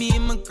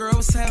girl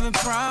was having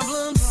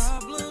problems.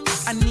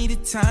 I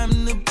needed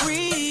time to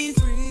breathe.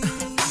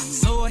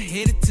 So I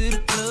headed to the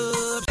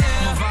club.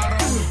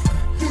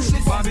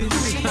 Movado, Bobby,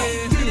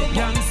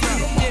 Youngster,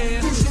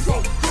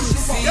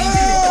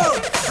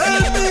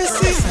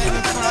 LBC,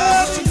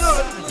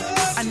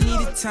 I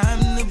needed time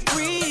to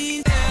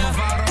breathe.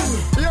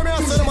 Yeah, me I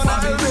said man,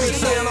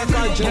 LBC and a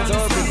conscience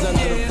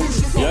representative.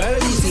 Yeah,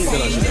 LBC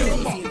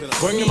international.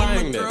 Bring your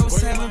mind there. Girl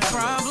was having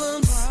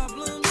problems.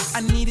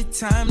 I needed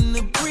time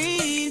to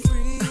breathe.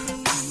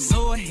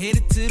 So I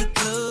headed to the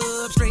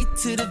club, straight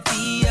to the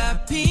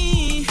VIP.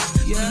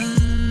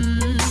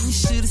 You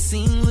should've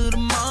seen little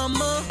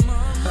mama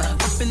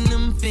up in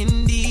them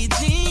Fendi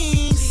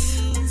jeans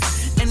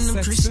and them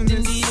Christian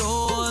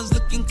Dior's,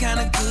 looking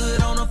kinda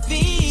good on her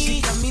feet.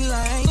 She got me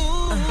like,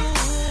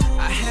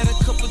 I had a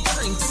couple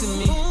drinks in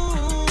me.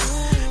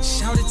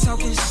 Shouted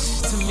talking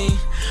shit to me,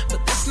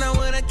 but that's not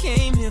what I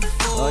came here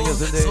for.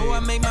 So I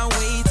made my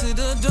way to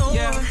the door.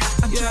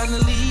 I'm trying to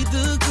leave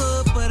the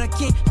club, but I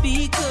can't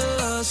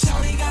because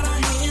Shawty got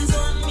her hands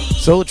on me.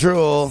 So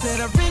true.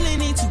 Said I really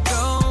need to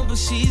go, but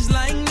she's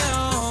like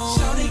no.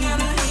 Shawty got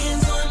her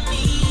hands on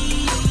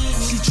me.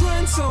 She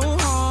trying so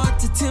hard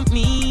to tempt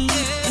me.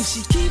 If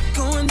she keep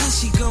going, then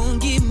she gon'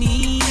 get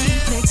me.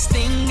 Next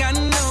thing I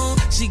know,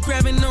 she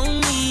grabbing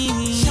on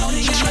me.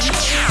 Shawty got her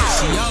hands.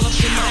 She all up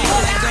in my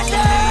head, don't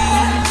leave.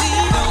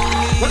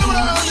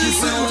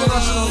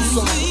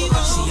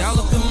 She all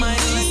up in my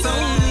head,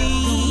 don't leave.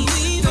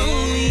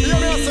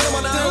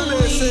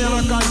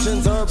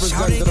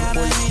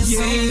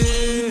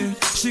 Yeah,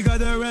 she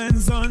got her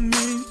hands on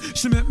me.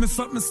 She make me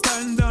fuck me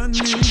stand on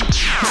me.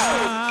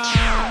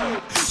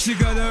 She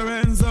got her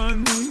hands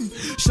on me.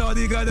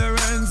 Shawty got her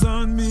hands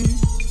on me.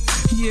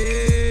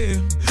 Yeah.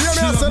 Yeah,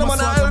 me I said man,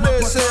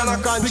 LBC and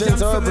a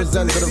conscience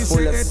representative the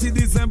fullest.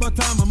 December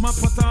time, I'm up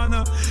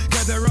Patana.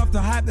 Get her up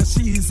the hype that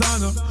she's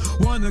on her.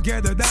 Wanna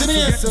get her down to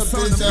get the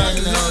sun of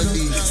Babylon.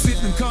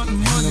 Sitting counting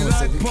money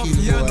like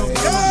Puffyano.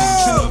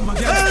 She love my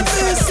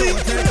gas.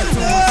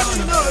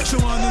 She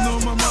wanna know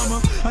my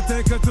mama. I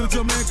take her to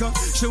Jamaica.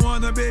 She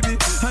want a baby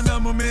and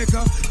I'm a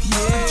maker.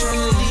 Yeah. I'm trying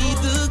to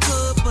leave the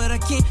club, but I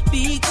can't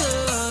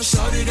because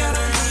Shawty got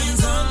her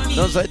hands on me.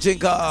 No such thing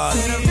called.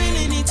 Said I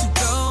really need to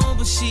go,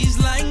 but she's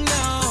like no.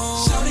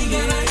 Shawty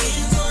got her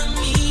hands on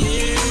me.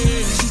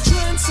 Yeah. She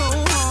trying so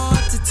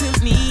hard to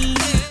tempt me.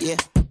 Yeah.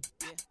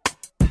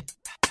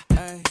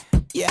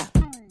 Yeah.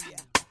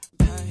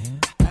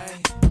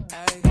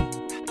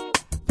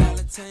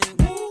 Valentine.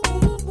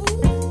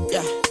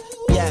 Yeah.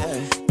 Yeah.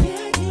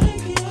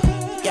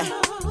 Yeah.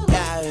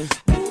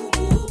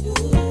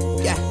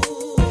 Yeah.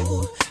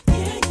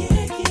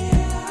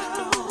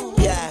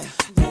 Yeah.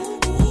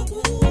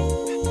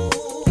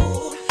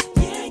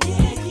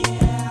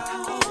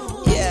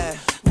 Yeah.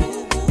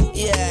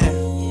 Yeah.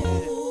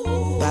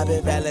 Bobby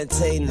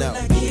Valentino. When I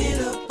get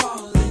up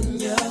all in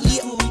ya,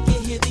 we can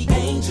hear the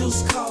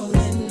angels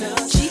calling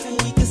us,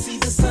 and we can see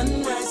the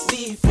sunrise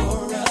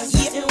before us.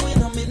 And when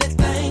I'm in that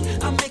thing,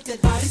 I make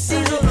that body say,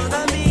 you know what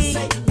I mean?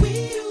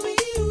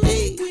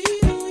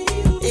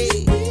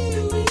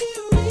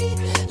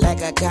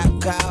 Like a cop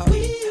call.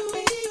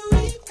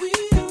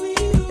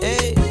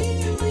 Hey.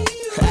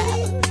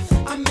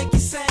 I make you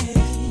say,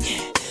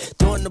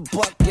 doing the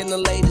buck in the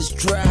latest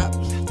drop.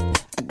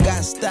 I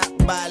got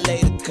stopped by a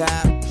lady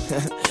cop.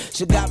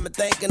 She got me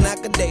thinking I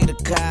could date a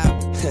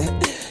cop.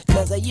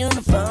 Cause her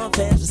uniform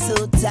pants were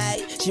so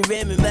tight. She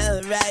read me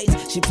my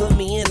rights. She put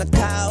me in a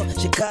call.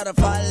 She cut off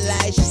all the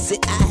lights. She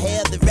said I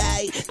have the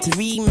right to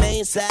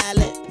remain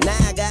silent. Now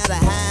I gotta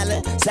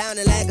holler,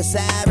 sounding like a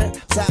siren.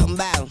 Talking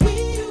about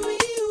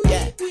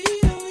yeah,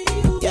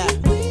 yeah,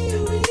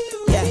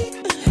 yeah.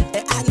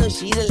 And I know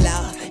she the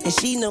law, and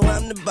she know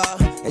I'm the ball,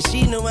 and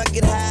she know I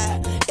get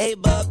high,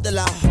 above the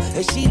law,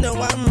 and she know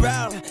I'm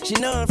raw. She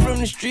know I'm from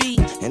the street,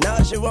 and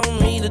all she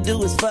want me to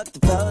do is fuck the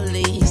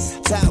police.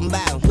 Talking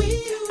about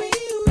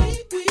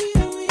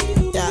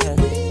yeah,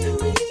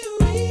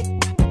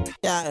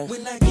 yeah.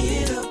 When I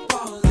get up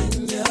all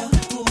in ya,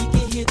 we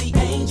can hear the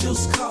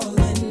angels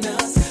calling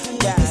us, and we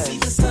can see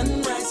the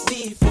sunrise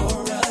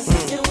before us.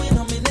 And when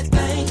I'm in that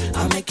thing,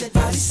 I make that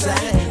body say,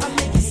 I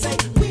make it say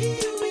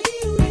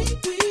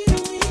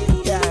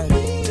yeah,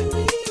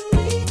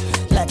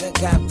 like a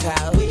cop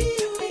cow.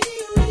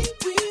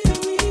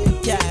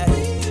 Yeah,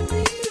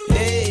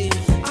 hey,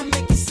 I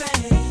make it say.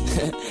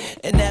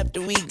 And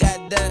after we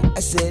got done, I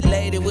said,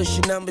 lady, what's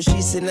your number?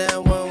 She said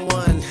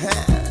 911.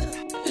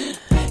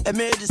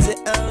 Emergency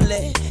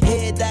only.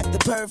 Head doctor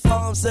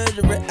perform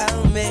surgery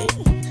on me.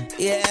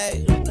 Yeah,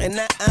 and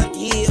now I'm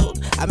healed.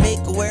 I make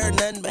her wear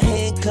nothing but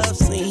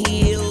handcuffs and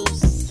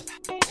heels.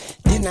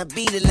 Then I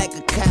beat it like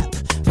a cop.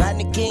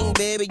 Rodney King,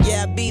 baby,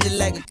 yeah, I beat it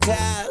like a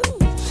cop.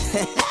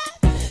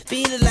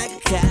 Beat it like a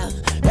cop.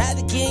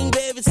 Rodney King,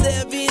 baby, say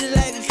I beat it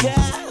like a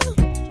cop.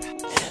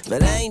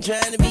 But I ain't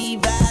trying to be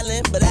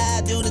violent, but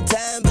I do the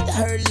time. But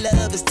her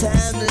love is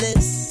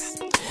timeless.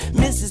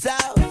 Mrs.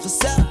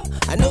 Officer,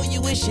 I know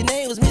you wish your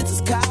name was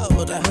Mrs.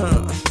 Calder,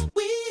 huh?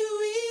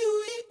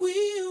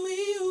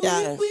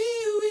 Yeah,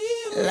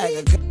 like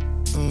a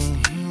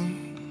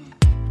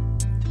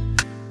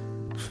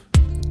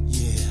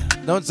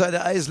Downside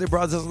the Isley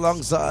Brothers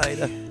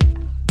alongside.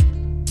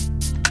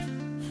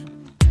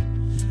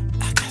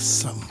 I got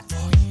something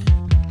for you.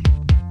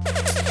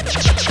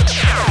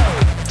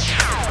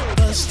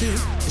 Busted,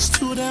 it's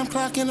 2 damn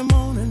o'clock in the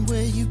morning.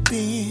 Where you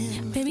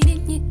been? Baby,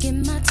 didn't you get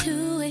my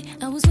two-way?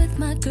 I was with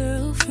my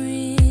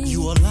girlfriend.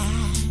 You a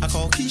lie. I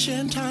called Keisha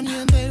and Tanya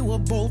and they were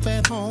both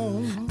at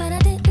home. But I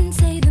didn't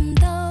say them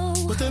though.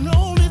 But they're the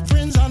only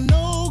friends I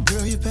know.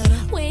 Girl, you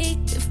better wait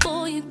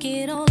before you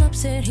get all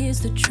upset. Here's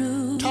the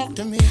truth. Talk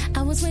to me.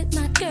 I was with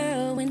my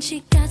girl when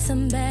she got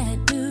some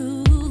bad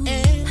news.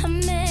 And her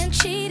man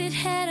cheated,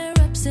 had her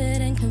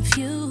upset and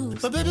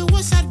confused. But baby,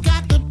 what's that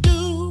got to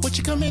do? What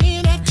you coming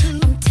in at 2?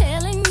 I'm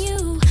telling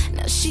you.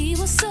 Now she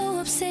was so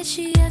upset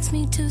she asked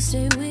me to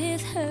stay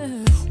with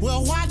her.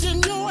 Well, why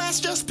didn't your ass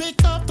just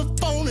pick up the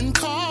phone and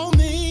call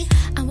me?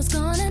 I was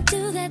gonna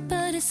do that,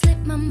 but it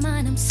slipped my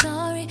mind. I'm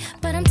sorry,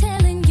 but I'm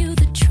telling you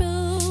the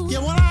truth. Yeah,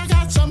 well, I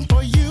got something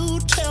for you.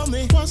 Tell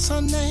me, what's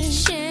her name?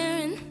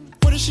 Sharon.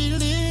 Where does she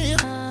live?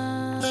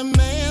 The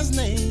man's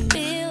name?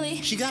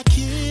 Billy. She got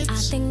kids? I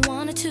think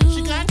 1 or 2.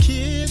 She got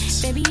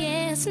kids? Baby,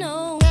 yes,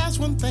 no. That's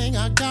one thing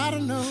I gotta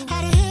know.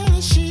 How the hell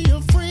is she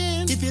your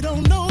friend? If you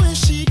don't know if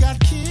she got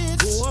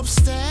kids, go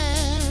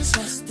upstairs,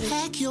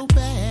 pack your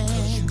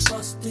bags.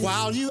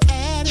 While you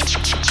at it,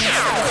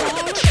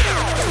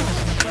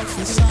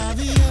 it's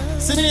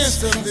obvious.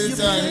 Sinister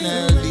design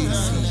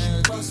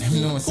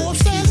LBC. Go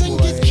upstairs and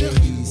get your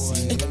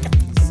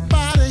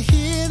out of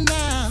here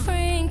now.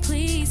 Frank,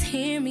 please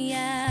hear me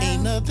out.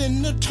 Ain't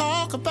nothing to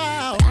talk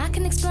about. I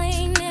can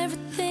explain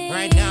everything.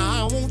 Right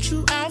now, I want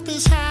you out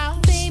this house.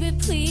 Baby,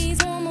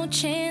 please, one more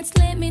chance.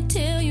 Let me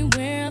tell you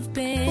where I've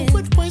been. But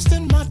quit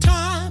wasting my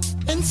time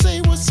and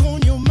say what's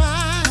on your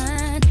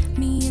mind.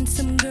 Me and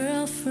some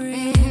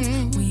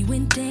girlfriends, we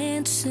went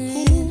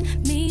dancing.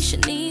 Me,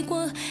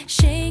 Shaniqua,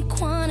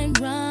 Shaquan, and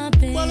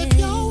Robin. Well, if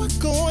y'all were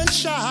going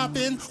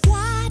shopping,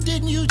 why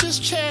didn't you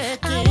just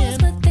check in? I was,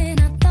 but then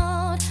I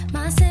thought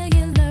my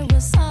cellular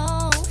was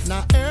off.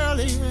 Now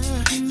earlier,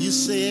 you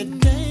said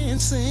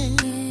dancing,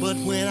 but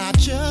when I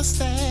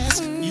just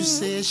asked, you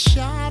said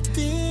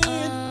shopping.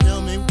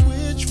 Tell me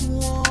which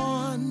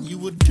one you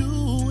were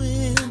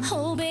doing.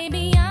 Oh,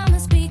 baby, I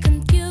must be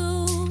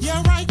confused.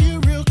 Yeah, right, you're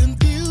real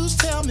confused.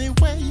 Tell me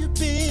where you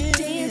been.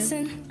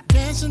 Dancing.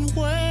 Dancing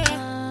where?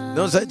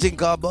 No such thing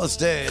called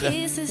busted.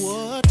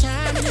 What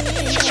time is it?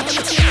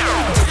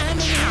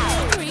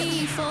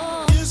 3,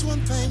 4. Here's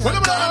one thing. What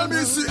about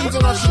LBC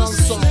International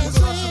Song?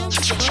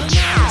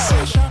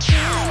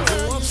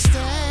 Go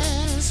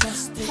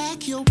upstairs,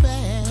 pack your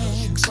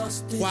bags.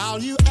 While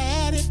you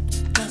at it,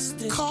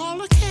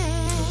 call a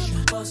cab.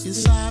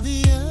 It's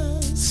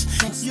obvious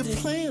you're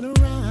playing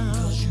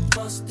around.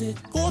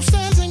 Go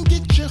upstairs and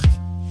get your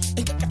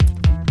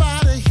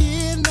out of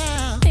here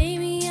now.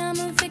 Baby, I'm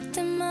a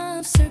victim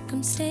of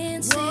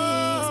circumstances.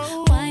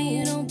 Whoa. Why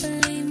you don't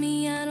believe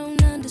me, I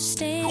don't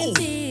understand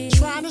it.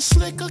 Trying to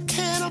slick a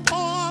can of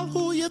oil,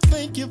 who you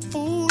think you're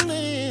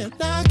fooling?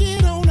 Now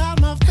get on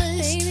out my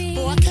face, Baby.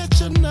 or I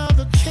catch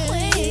another case.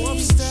 Wait. Go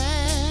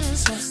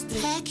upstairs,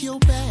 pack your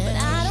bags. But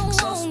I don't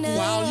wanna.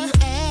 While you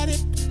at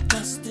it,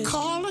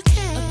 call a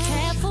cab. A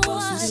cab for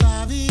what? It's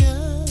obvious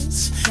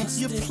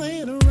you're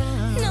playing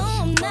around. No,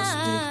 I'm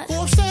not.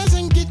 Go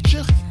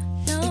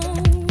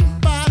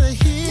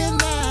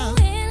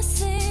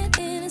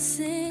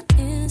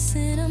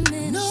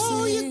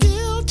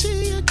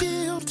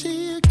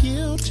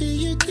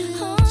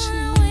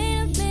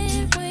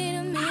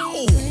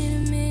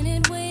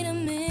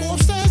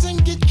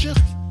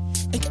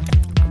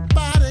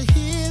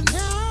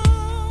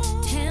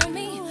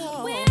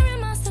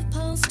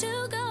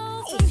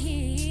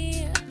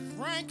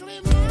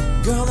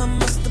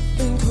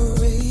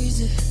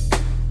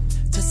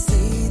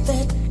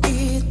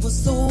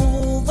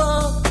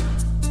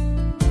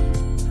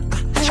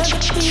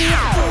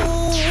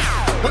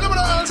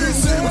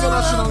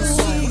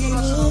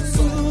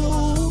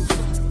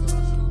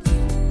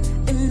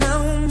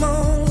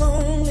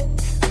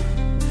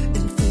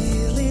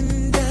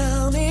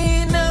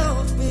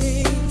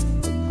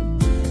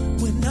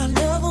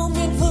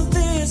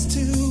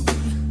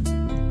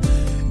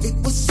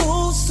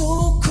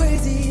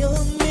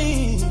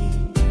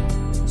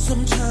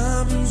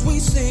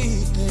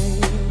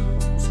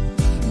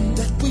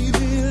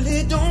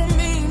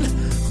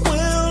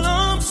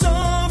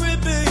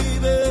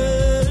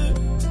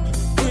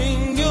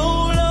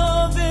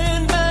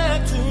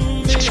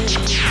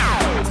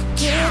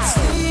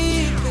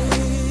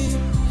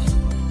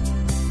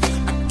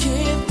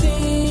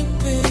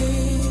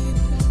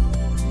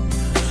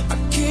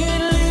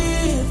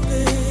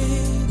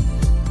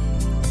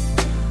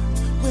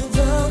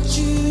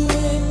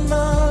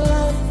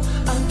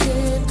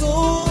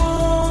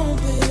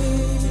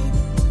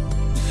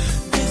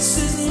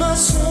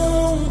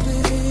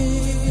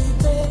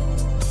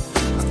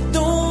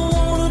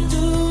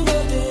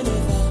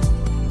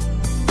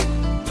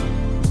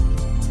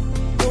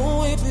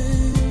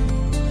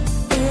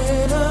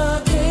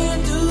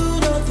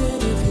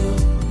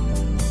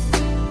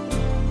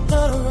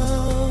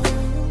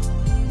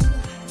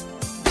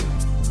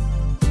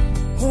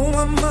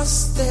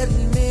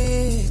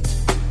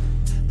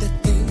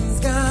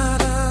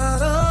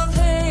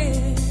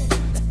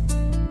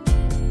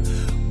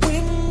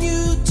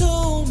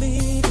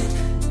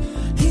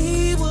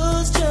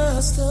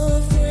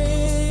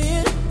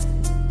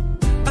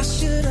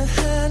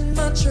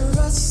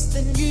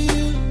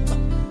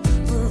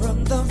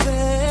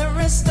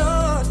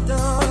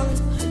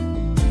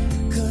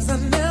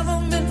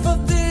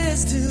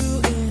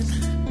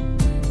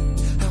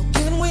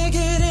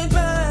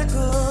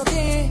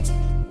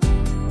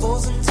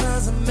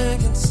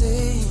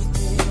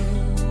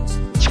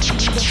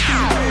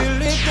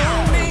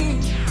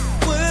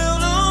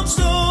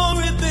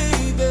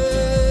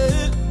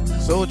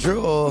So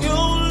true. Your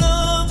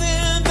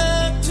loving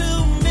back to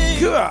me.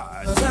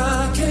 God. 'Cause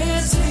I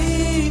can't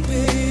sleep,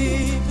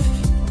 babe.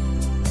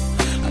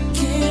 I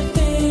can't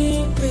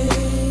think,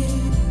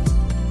 babe.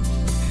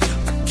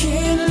 I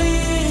can't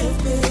live,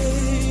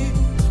 babe.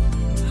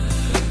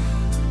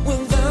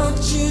 Without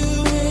you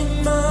in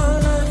my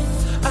life,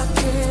 I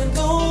can't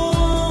go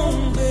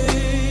on,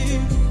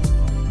 babe.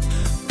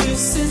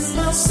 This is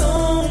my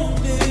song,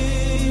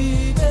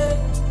 baby.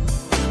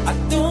 I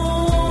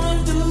don't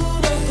wanna do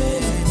that.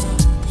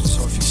 So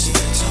if you see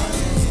the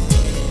time,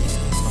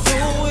 go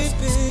away,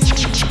 baby.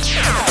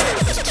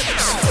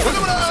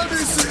 Whenever the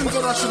LBC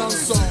international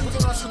song,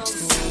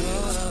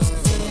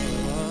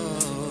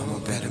 I'm a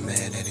better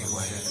man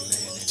anyway.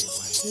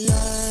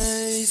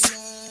 Lies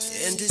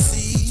and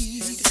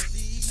deceit.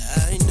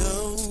 I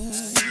know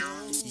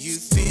you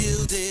feel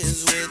this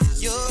with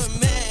your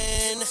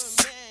man.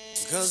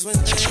 'Cause when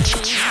they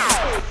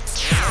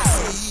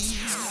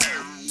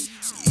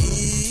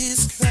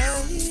is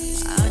crying,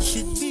 I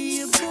should be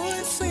a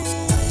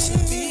boyfriend. I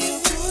should be a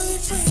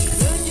boyfriend.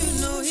 'Cause you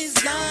know he's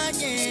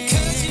lying.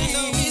 'Cause you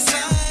know he's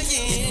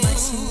lying. It might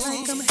seem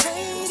like I'm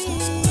hating.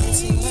 Might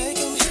seem like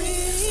I'm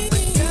hating.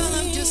 But girl,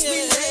 I'm just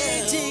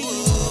relating.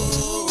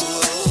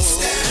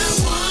 Step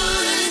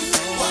one,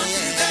 walk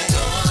through that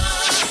door.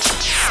 Step two,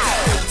 tell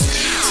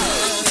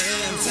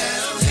him.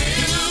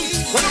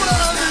 whenever the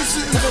LBC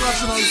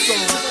international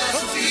song.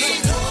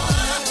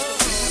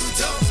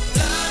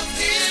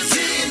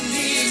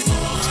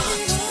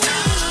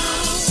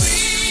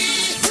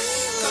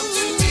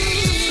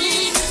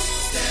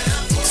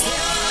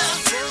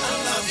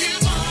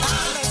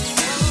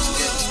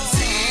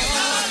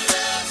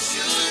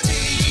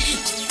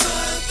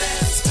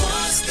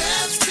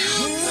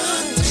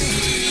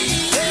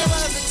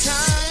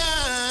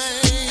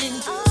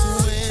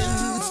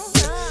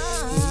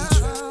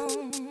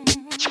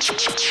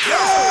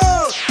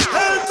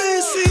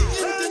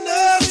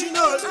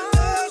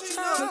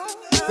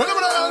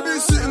 Whenever the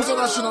LBC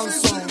international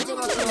song.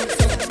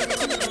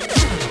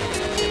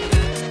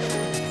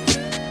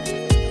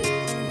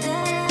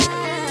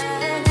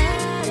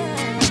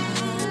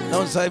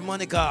 Outside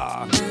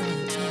Monica.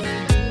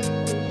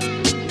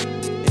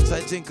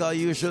 Inside Tinker,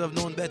 you should have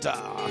known better.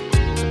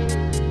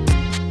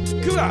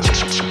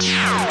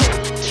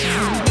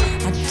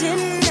 I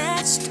didn't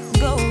ask to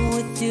go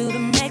with you to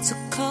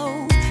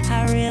Mexico.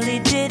 I really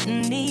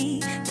didn't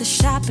need the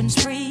shopping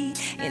spree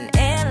in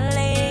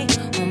LA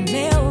or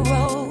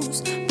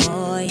Melrose.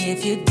 Boy,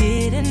 if you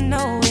didn't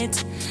know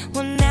it,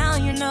 well now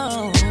you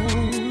know.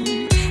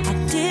 I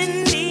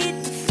didn't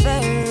need the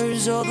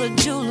furs or the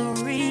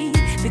jewelry,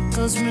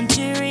 because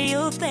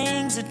material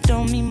things that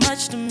don't mean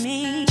much to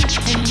me.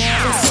 And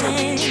ever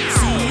since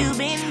you've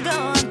been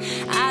gone,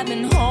 I've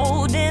been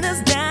holding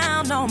us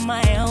down on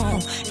my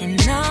own.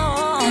 And no,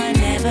 I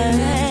never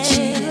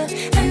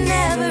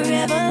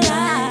ever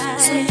lied.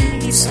 So you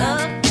keep up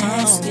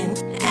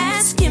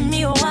asking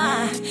me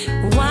why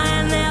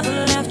I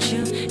never left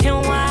you,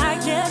 and why I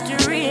kept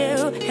it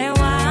real, and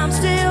why I'm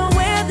still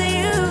with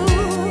you.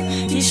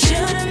 You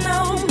should've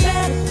known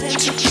better than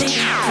to think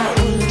I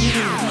would.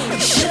 You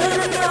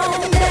should've known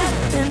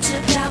better than to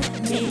doubt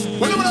me.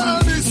 Whenever the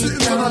LBC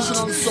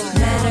international song.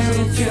 Matter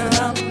if you're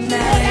up,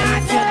 matter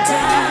if you're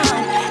down.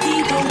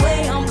 Either way,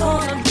 I'm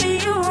gonna be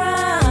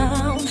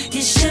around.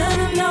 You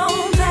should've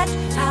known that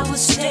I would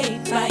stay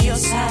by your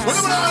side.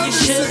 You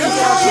should've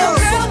known your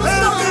girl was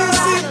gonna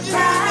ride or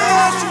die.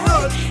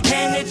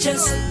 And it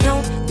just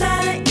don't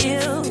matter if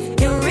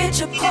you're rich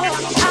or poor,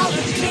 I'll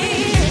be.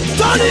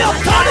 Turn it up,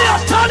 turn it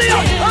up, turn it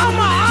up.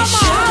 You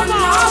should've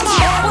known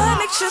what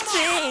makes you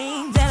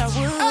think that I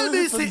would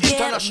LBC forget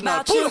international.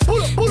 about you.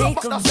 Pull Think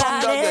up that about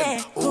song again.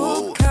 it. Who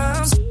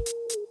comes?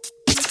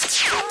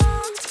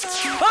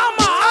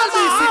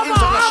 LBC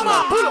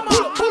international.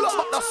 Pull up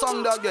that song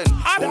again.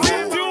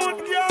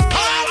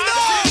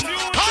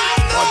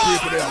 What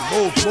people there?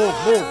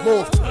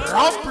 Move.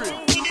 Rapid.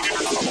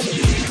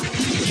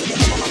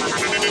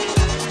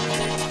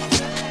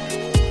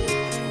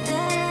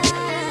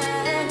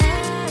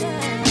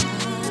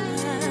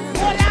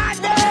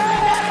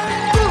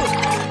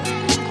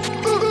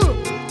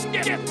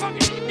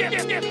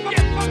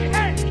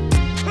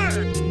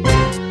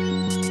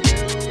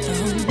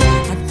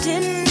 I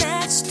didn't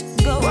ask to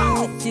go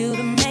with you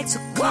to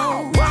Mexico.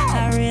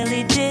 I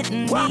really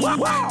didn't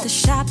need the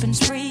shopping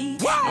spree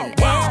in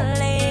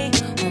LA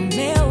or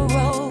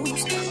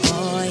Melrose.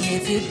 Boy,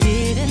 if you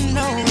didn't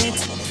know it,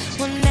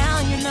 well now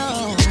you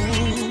know.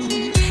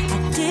 I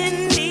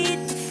didn't need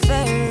the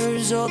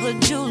furs or the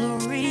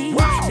jewelry,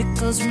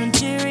 because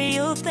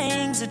material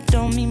things that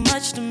don't mean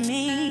much to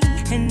me.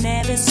 And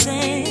ever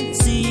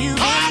since you've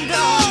been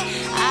gone,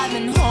 I've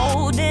been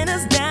holding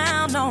us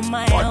down on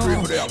my own.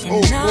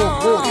 And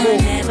no, I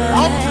never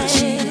let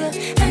you.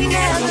 I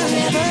never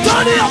ever.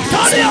 Turn it up,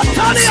 turn it up,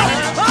 turn it up.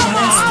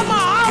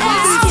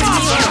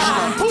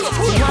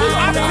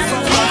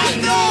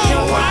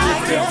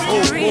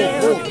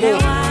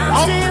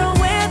 I'm still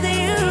with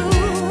you.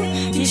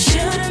 You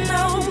should've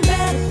known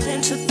better than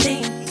to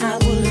think I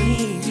would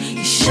leave.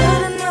 You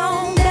should've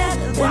known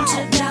better than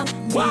to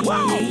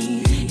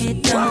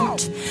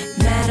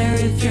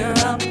if you're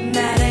up,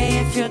 matter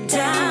if you're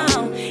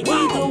down.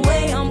 Either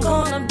way, I'm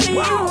gonna be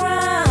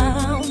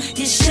around.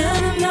 You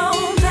should've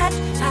known that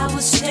I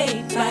would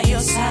stay by your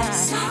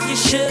side. You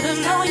should've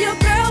known your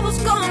girl was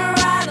gonna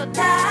ride or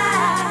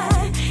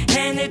die.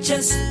 And it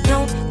just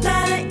don't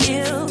matter if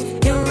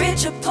you're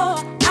rich or poor,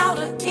 out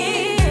or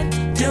in,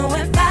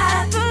 doing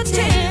 5 or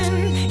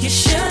 10. You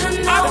should've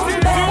known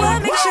that.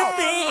 What makes you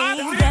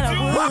think that I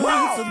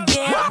would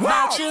forget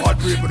about you?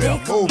 Think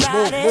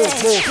about it.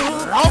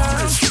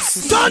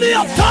 Turn it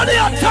up, turn it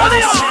up, turn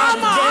it up.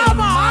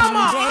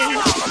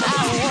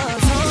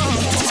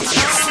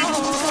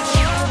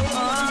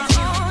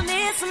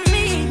 It's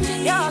me,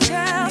 your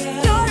girl,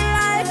 your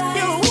life,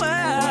 your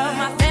world.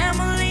 My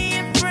family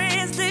and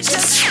friends, they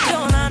just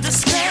don't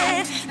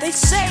understand. They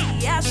say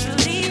I should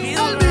leave you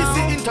alone,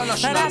 but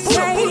I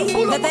say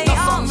that they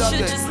all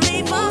should just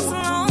leave us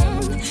alone.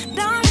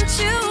 Don't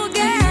you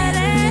get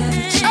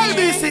it?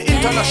 LBC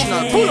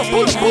International, pull up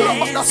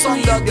that song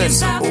again.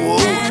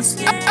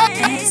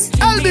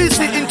 LBC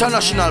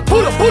International,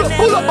 pull up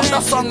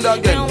that song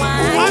again. And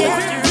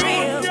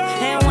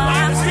why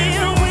I'm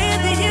still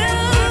with you,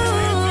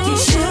 you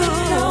should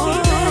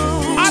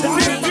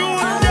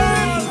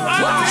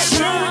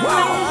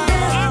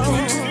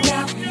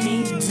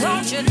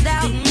don't you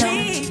doubt me,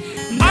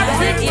 but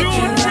if you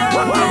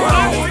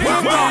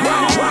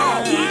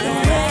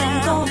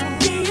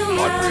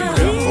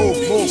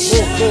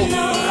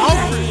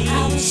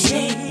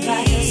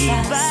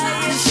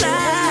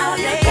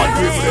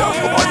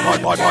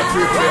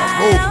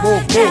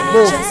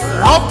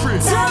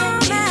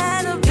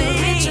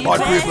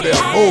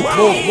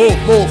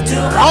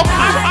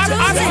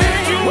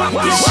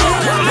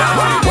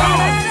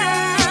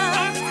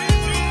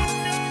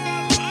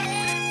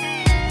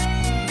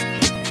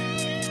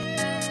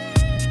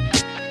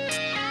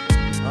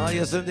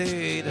Yes,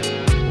 indeed.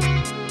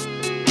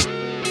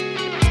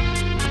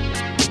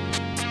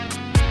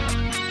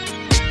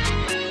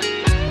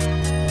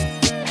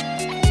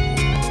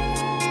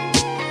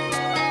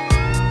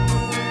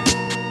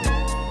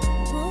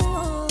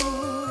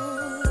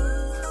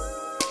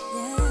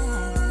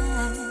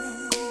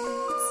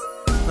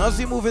 Now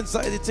see move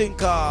inside the thing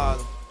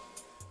called.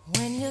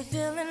 When you're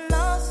feeling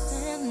lost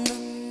in the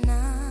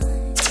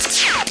night,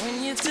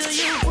 when you feel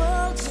your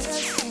world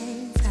just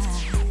ain't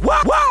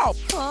right. Wow!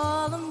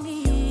 Call on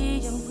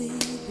me, I will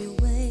be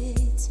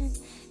waiting.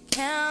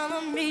 Count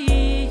on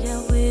me, I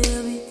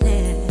will be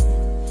there.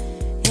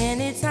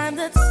 Anytime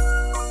that's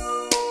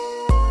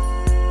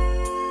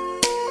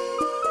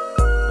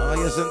Oh,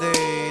 yes,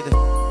 indeed.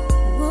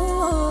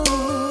 whoa,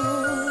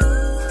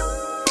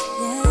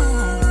 yes.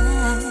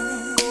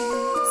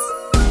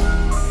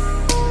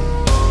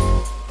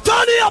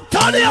 Turn it up,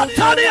 turn it up,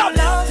 turn it up.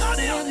 Lost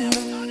in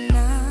the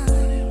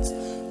night,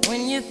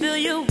 when you feel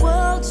your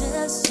world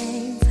just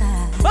ain't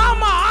right.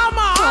 Mama.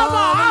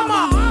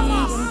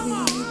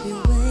 We'll be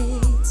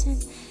waiting.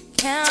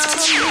 Count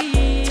on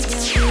me, and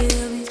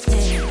we'll be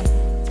there.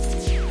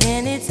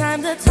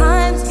 Anytime the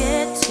times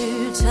get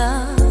too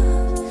tough,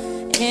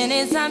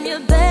 anytime your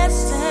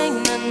best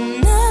ain't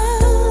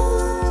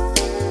enough,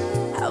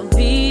 I'll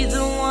be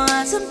the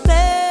one to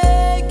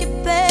make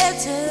it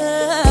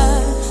better.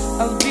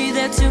 I'll be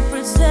there to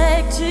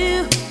protect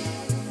you,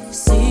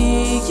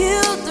 see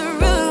you through.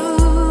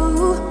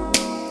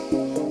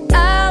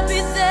 I'll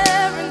be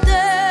there, and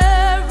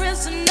there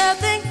is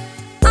nothing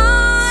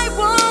I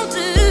won't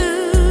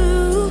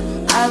do.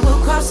 I will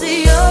cross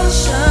the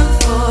ocean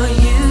for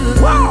you.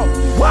 Wow!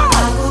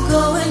 I will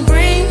go and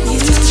bring you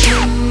to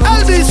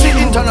LBC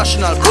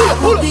International, pull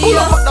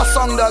up that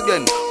song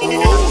again.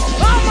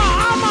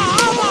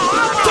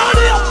 Turn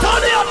it up,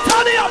 turn it up,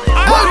 turn it up.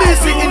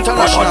 LBC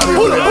International,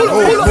 pull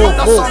up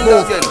that song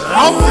again.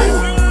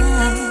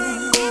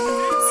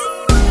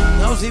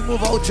 Now see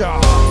move out,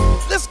 y'all.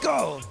 Let's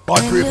go.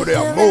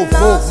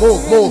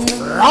 Move.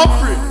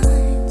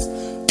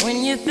 When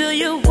you feel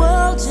your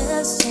world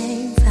just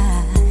ain't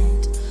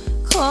right,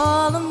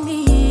 call on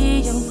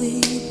me, and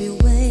we'll be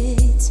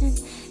waiting.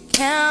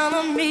 Count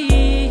on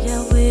me, I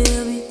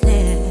will be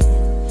there.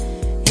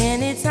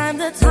 Anytime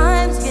the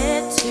times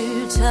get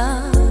too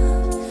tough,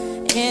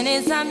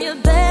 anytime your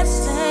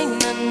best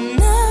ain't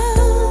enough,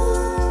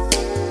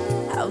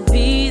 I'll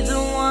be the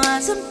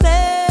one to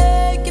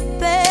make it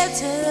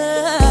better.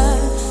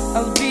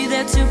 I'll be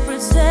there to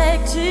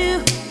protect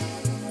you,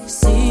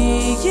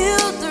 see you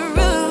through.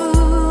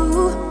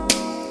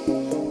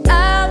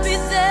 I'll be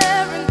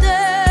there, and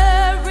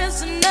there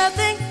is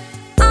nothing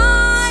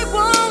I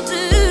won't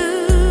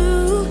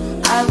do.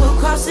 I will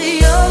cross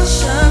the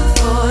ocean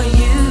for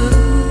you.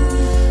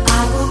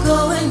 I will go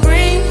and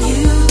bring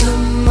you the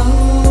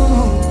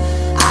moon.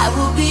 I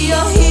will be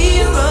your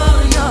hero,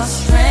 your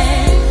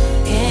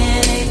strength,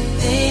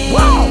 anything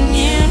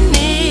you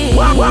need.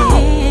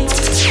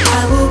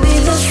 I will be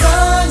the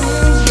sun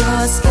in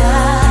your sky.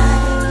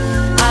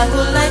 I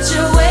will light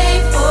your way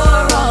for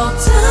all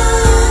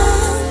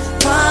time.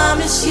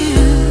 Promise you,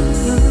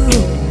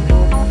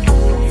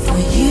 for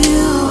you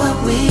I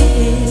will.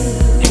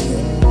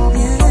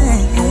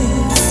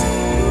 Yes.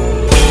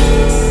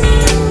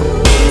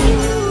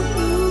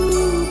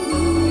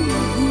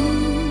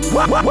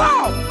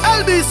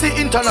 LBC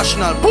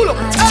International, pull up.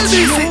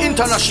 LBC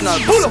International,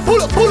 pull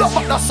up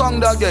that song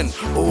there again.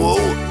 Oh.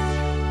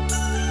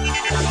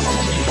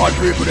 Bad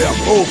people there.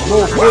 Oh.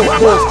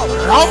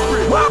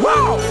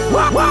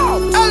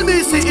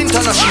 LBC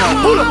International,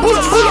 pull up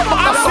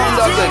that song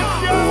there again.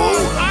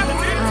 Oh.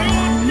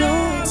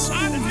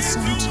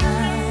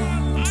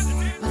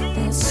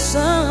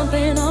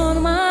 Something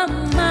on my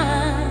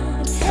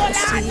mind. You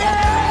see, I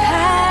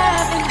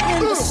haven't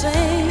been the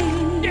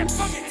same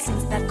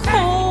since that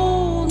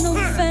cold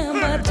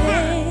November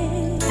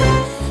day.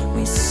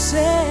 We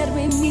said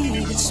we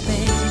needed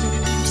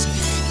space,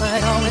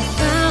 but all we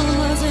found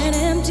was an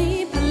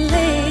empty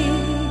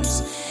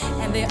place.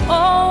 And the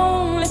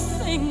only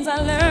things I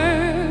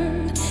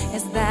learned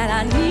is that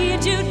I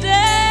need you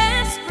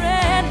desperately.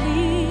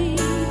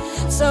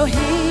 So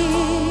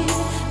here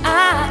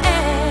I am.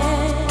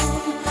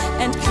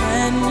 And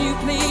can you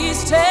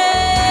please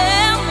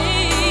tell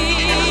me,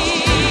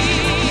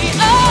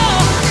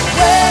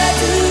 where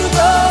do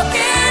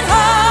broken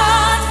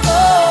hearts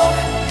go?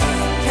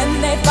 Can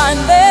they find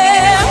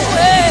their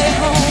way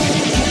home?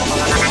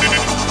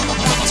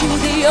 Back to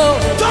the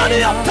old turn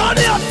it up. Love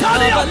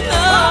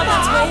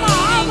that's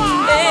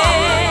waiting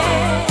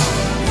there.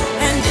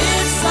 And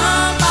if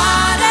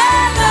somebody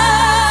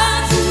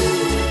loves you,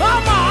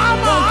 won't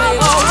they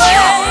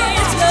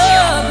always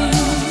love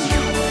you?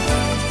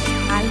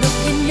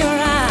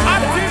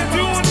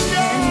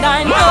 And I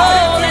know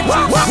that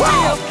you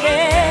still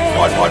care.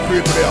 What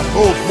people there?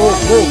 Move.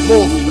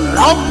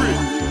 Hungry.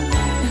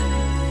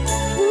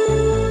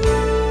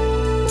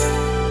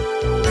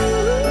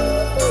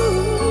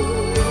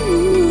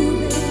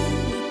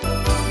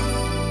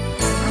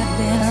 I've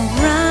been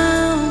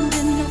around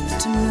enough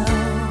to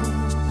know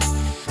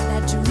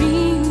that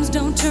dreams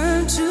don't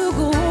turn to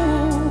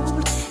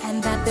gold, and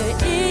that there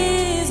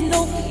is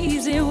no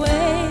easy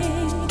way.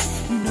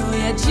 No,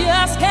 you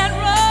just can't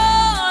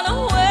run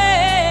away.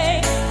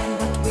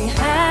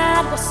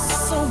 Was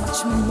so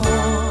much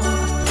more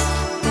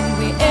than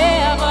we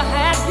ever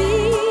had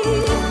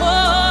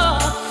before.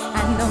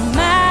 And no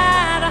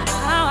matter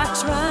how I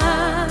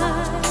try,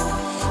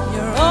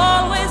 you're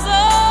always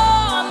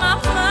on my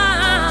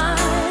mind.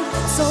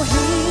 So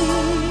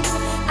here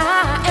I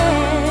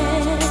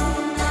am,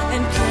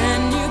 and can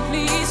you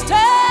please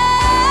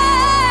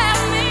tell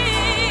me,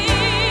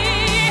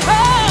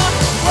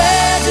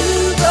 where do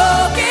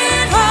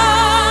broken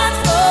hearts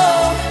go?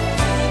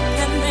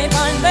 Can they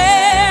find their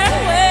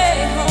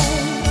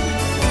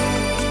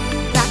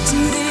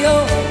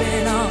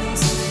open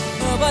arms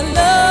of a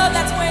love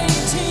that's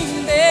waiting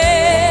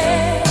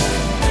there?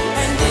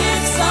 And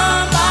if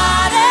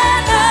somebody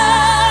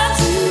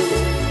loves you,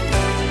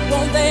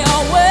 won't they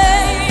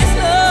always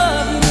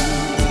love you?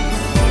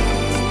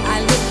 I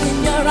look in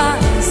your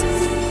eyes,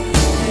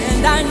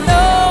 and I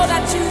know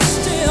that you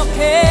still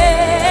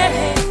care.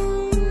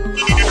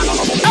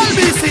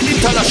 LBC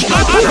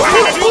International,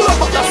 pull up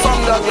that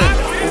song there again.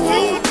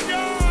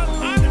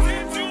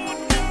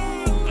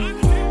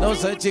 No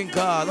such thing,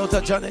 God. No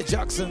to Johnny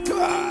Jackson,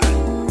 God.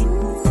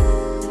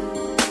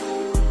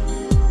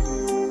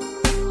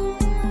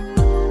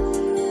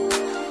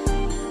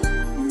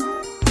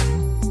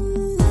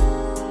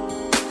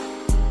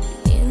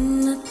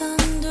 In the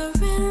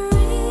thundering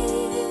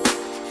rain,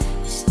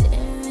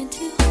 stare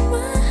into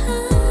my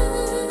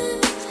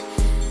eyes.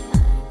 I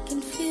can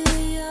feel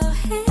your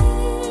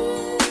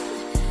hand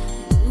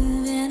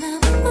moving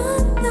up my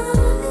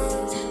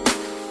thighs,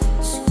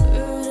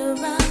 skirt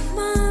around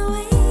my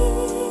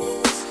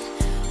waist.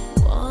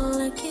 Wall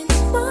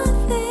against my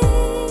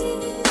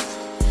face,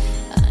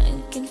 I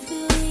can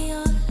feel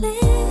your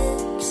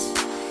lips.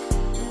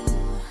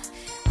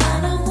 I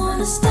don't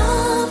wanna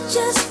stop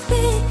just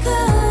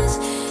because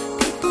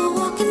people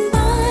walking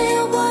by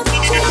are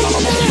watching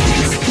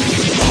us.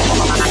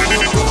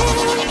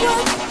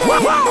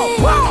 Wow.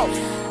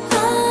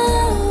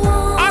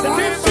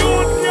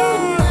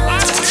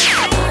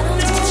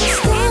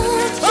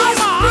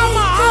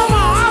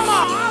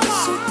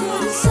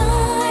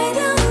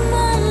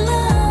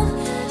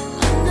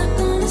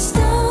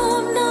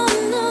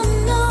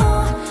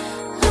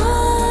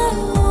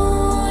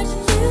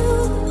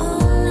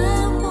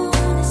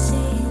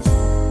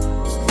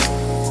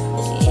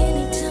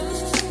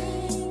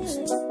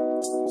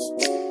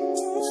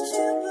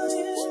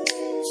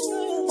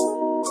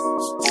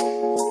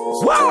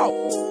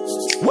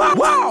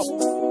 Wow.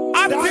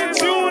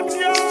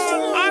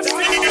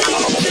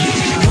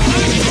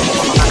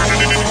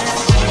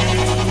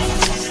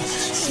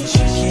 Since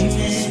you came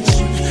in,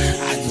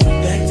 I knew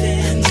back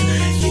then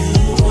you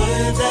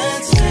were that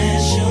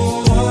special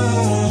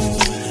one.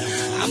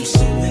 I'm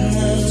so in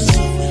love,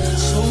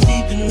 so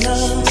deep in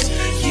love.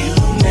 You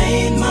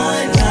made my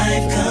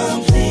life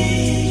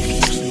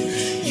complete.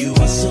 You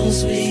are so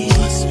sweet,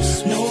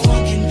 no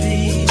one can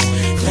beat.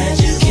 Glad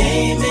you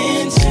came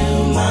into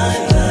my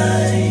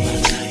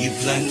life. You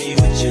planned me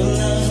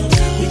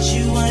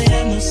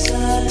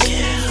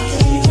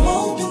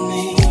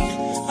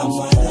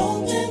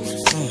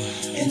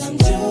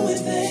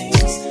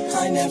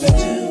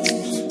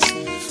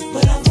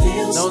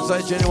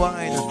alongside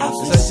Genuine.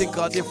 This I think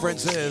our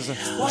difference is.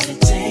 Why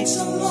it takes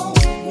so long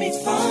with me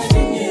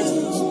finding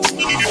you?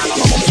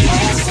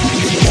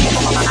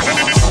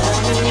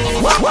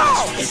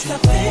 It's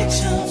not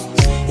fiction,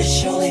 it's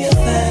surely a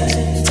fact.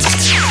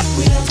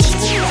 Without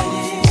you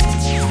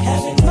right here,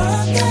 having my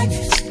back,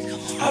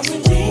 I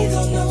really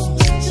don't know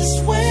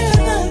just where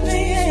I'll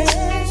be at.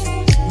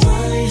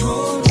 My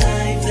whole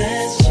life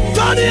has changed.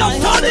 Turn it up,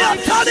 turn it up,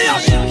 turn it up.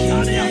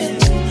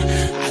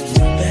 I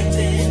knew back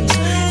then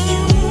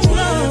you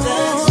were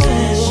that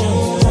special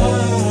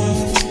one.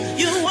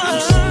 You were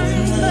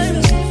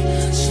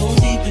so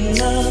deep in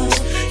love.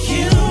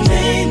 You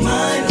made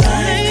my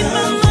life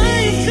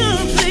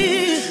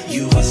complete.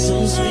 You are so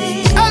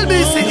sweet.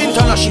 LBC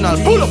International,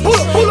 pull up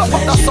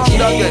that song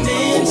again.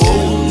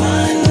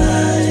 My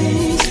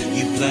life,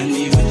 you blind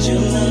me with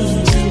your love.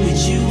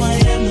 With you I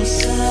have no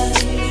sight.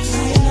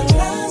 I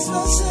analyze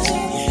no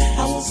sight. I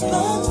was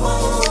born,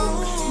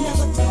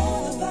 never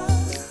thought about.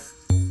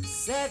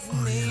 Sex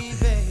me,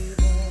 baby.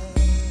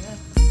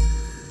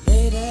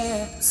 Lady,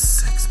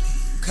 sex me.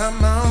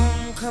 Come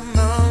on, come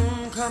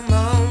on, come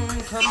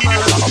on, come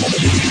on.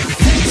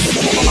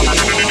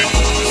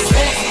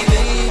 Sex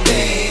me,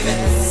 baby.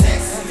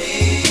 Sex me.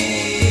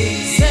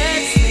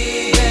 Sex me,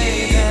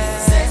 baby.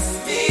 Sex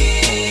me.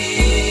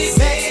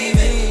 Sex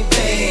me,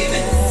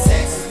 baby.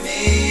 Sex me.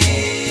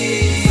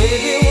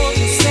 Baby, won't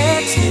you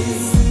sex me?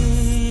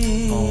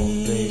 Oh,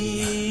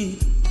 baby.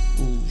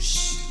 Ooh,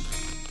 shit.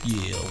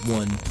 Yeah,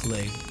 one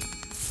play.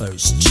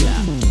 First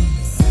chapter.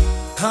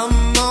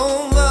 Come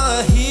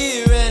over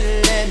here and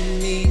let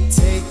me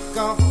take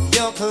off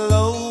your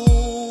clothes.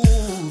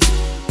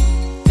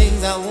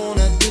 Things I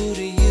wanna do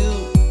to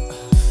you,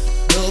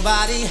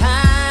 nobody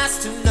has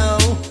to know.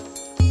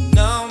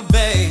 No,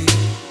 babe.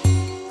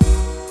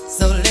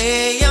 So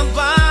lay your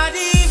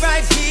body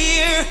right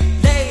here,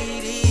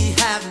 lady,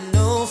 have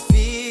no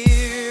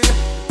fear,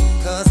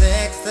 'cause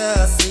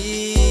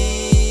ecstasy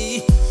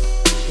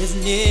is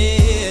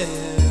near.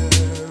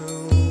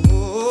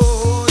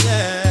 Oh,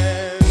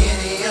 yeah.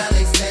 Any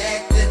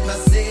unexpected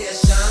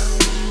position,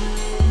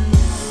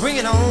 bring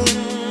it on.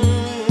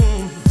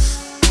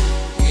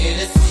 In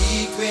a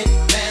secret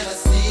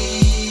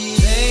fantasy,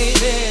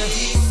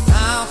 baby,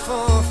 I'll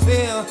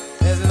fulfill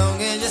as long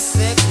as you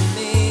sex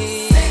me.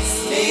 Sex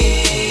me,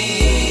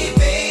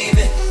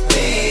 baby,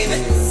 baby,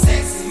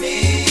 sex me.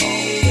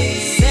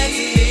 Sex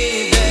me,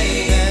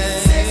 baby.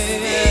 Sex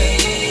me,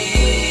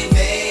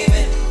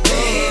 baby,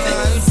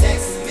 baby,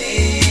 sex me.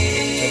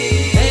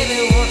 Baby,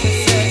 won't you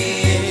sex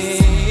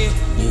me?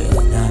 Yeah,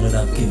 now that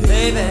I've given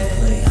you one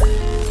play.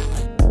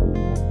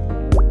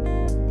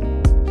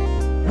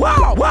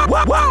 Wow, wow,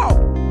 wow, wow.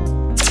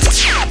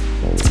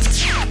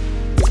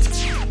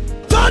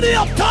 Turn it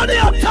up, turn it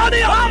up, turn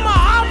it up.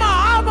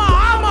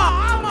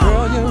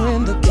 Girl, you're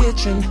in the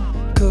kitchen,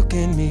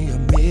 cooking me a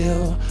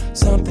meal.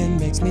 Something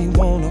makes me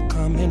wanna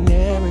come in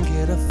there and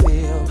get a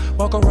feel.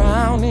 Walk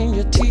around in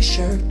your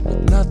t-shirt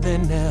with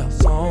nothing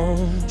else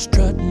on.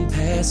 Strutting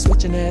past,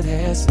 switching that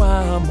ass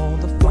while I'm on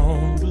the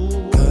phone.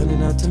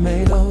 Cutting up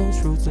tomatoes,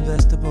 fruits and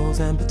vegetables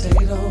and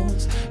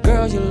potatoes.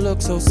 Girl, you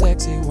look so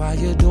sexy while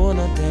you're doing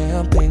a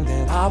damn thing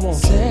that I want.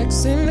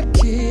 Sex in the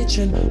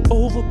kitchen,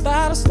 over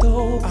by the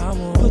stove. I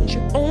want put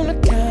you on the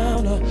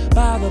counter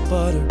by the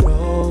buttered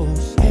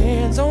rolls.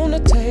 Hands on the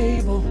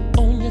table,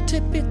 on your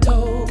tippy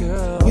toe.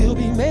 Girl, we'll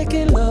be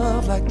making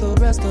love like the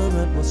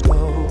restaurant was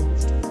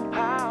closed.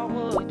 How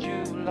would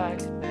you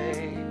like it,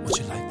 babe? Would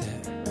you like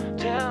that?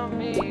 Tell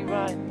me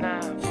right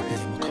now. Yeah, babe,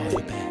 I'ma call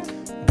you back.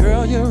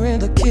 Girl, you're in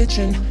the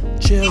kitchen,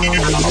 chilling in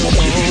your bowl.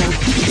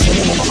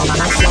 Saying to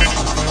myself,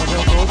 I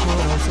better go put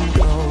on some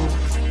clothes.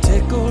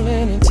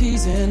 Tickling and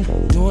teasing,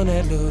 doing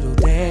that little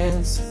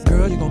dance.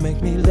 Girl, you gon'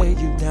 make me lay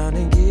you down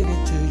and give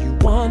it to you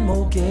one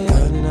more again.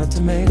 Cutting up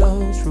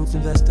tomatoes, fruits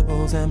and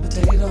vegetables and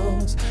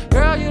potatoes.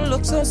 Girl, you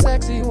look so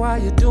sexy while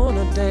you're doing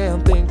a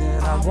damn thing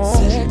that I want.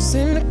 Sex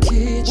in the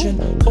kitchen,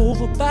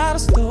 over by the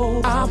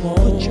stove. I want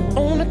put you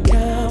on the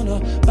counter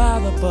by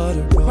the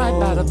buttered roll. Right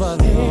by the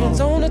butter. Hands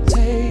on the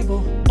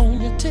table,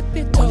 on your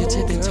tippy toe. On your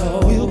tippy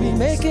toe. We'll be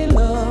making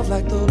love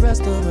like the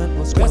restaurant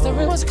was closed.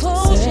 Restaurant was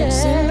closed.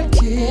 Sex in the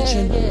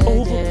kitchen,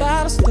 over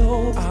by the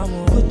stove. I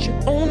want put you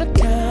on the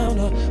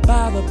counter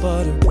by the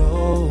buttered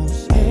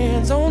rolls.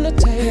 Hands on the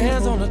table,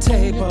 hands on the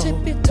table. On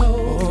your tippy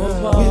toe.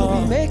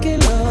 We'll be making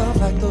love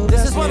like the restaurant.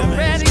 This is what I'm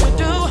ready to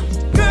do.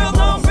 Girl,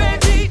 I'm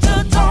ready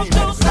to talk,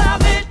 don't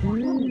stop it.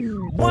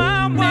 While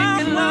I'm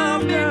making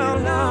love,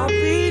 girl, I'll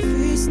be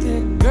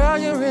feasting. Girl,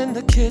 you're in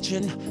the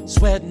kitchen,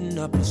 sweating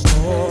up a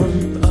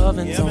storm. The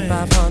oven's on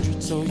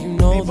 500, so you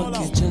know the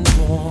kitchen's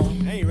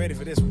warm. I ain't ready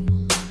for this one.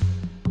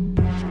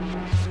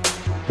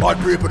 Bad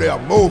people there,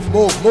 move.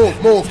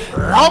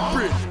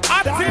 Ramp it.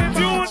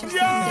 Attitude,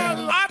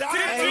 y'all.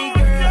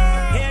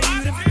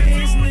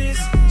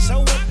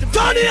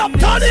 Turn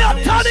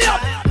it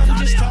up. I'm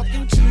just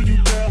talking to you,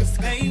 girl.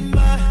 Hey,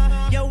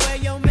 ma, yo, where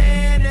your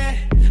man at?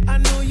 I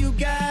know you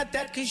got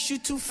that, 'cause you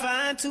too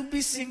fine to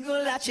be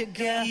single out your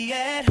girl. He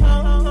at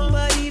home,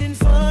 but he done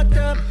fucked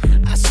up.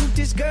 I swooped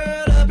this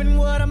girl up, and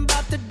what I'm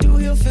about to do,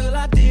 he'll feel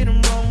I did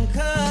him wrong.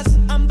 Cause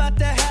I'm about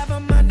to have a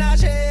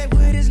menage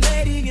with his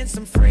lady and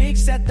some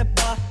freaks at the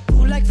bar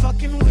who like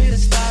fucking with a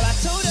style. I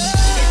told her,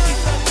 if you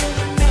fucking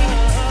with me,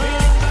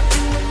 really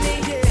fucking with me,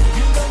 yeah,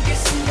 you gon' get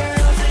some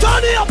girls.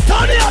 Turn it up,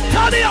 turn it up,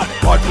 turn it up.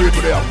 Bad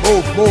people there,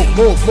 move, move,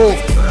 move, move.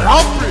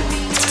 Ramp it.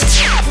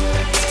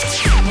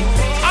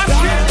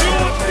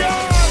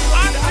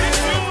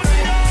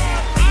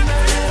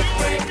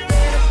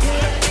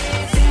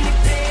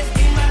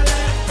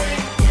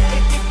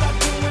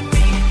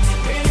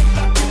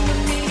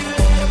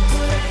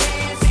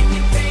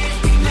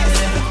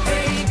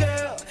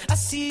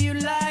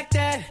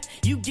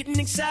 Getting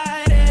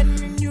excited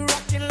and you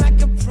rocking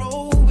like a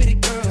pro with it,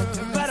 girl.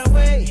 Right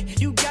away,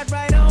 you got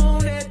right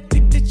on it.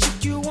 Picked the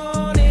chick you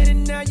wanted,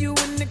 and now you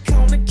in the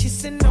corner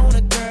kissing on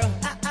a girl.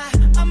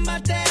 I'm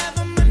about to have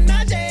a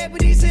menage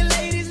with these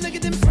ladies. Look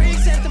at them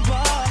freaks at the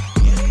bar,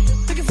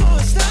 looking for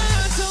a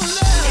star to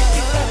love. If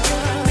you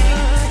fucking with me,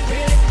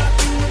 really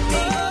fucking with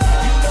me,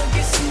 you gon'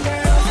 get some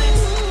girls and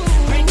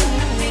bring them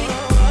to me.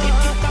 If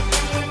you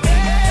fucking with me,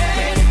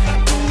 really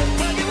fucking with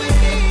me,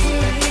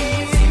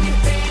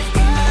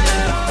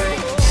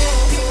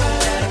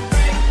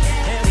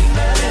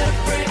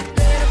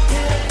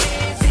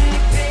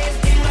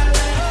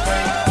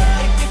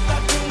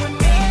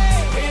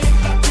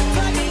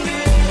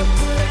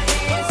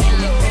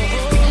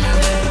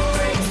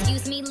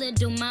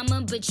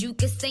 but you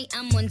could say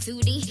I'm one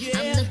tootie. Yeah.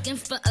 I'm looking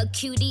for a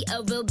cutie,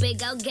 a real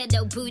big old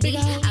ghetto booty.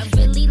 I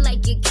really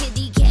like your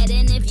kitty cat,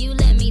 and if you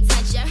let me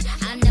touch her,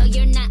 I know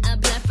you're not a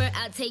bluffer.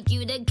 I'll take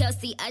you to go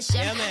see Usher.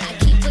 Yeah, I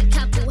keep a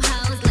couple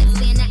hoes like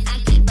Santa. I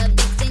keep a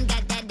vixen,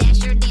 got that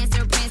dasher,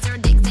 dancer, prancer,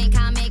 Dixon,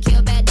 comic,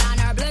 Cupid,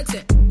 Donner,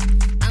 Blitzen.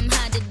 I'm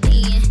hotter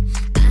than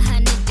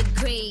 100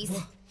 degrees,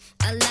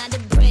 a lot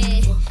of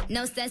bread,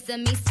 no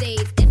sesame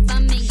seeds. If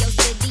I'm in your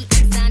city,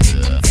 I'm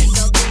signing them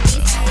tango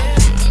booties.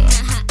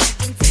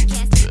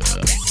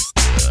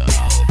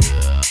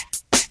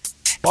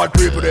 Bad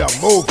people there,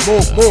 move,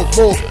 move, move,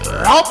 move.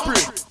 Ramp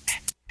it.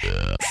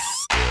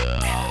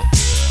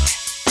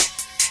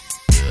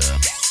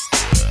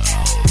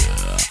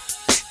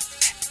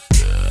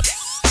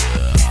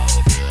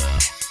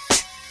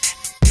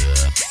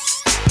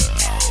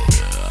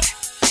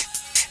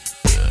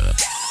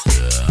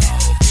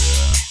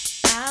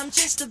 I'm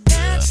just a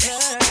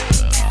bachelor.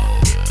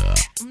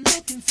 I'm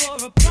looking for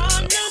a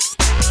partner,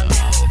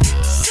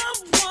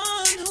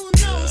 someone who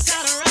knows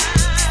how to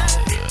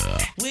ride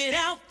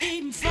without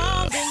even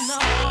falling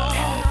off.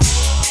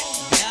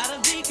 Gotta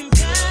be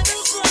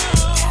compatible.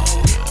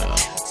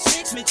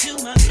 Takes me to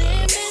my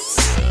limits.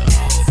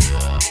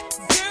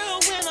 Girl,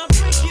 when I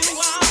break you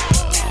off,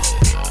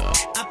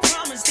 I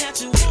promise that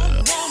you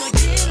won't wanna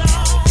get off.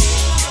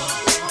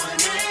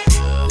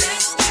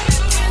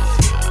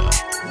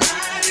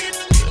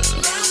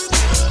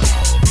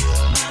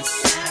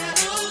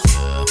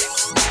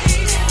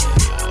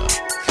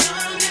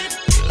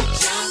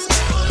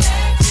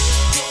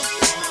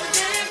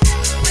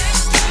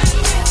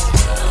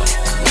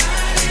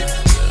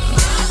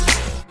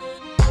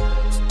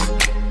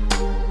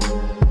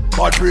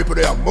 Bad people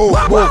there, move,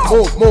 move,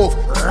 move, move.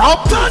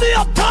 Ramp it. Turn it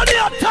up, turn it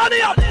up, turn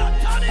it up.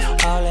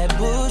 All that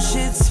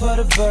bullshit's for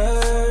the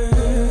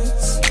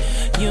birds.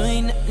 You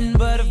ain't nothing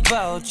but a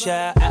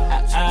vulture.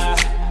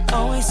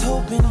 Always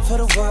hoping for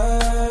the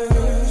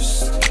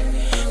worst,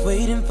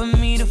 waiting for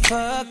me to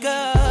fuck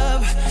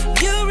up.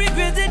 You'll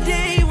regret the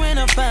day when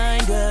I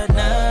find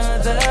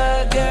another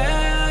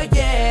girl,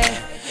 yeah.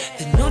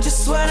 They know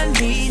just what I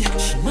need,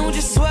 she know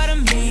just what I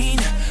mean.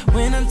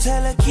 When I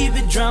tell her keep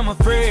it drama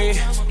free.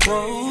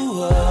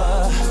 Whoa,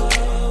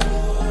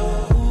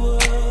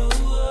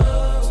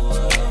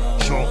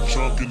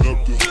 Chunking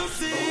up the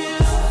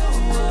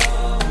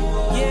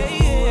yeah.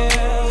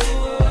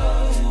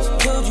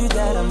 Told you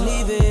that I'm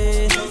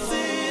leaving.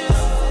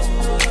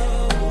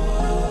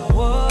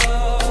 Whoa.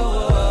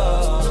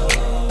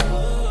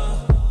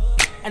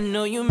 I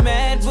know you're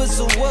mad, but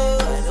so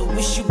what? I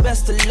wish you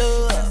best of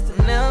luck.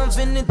 Now I'm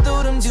finna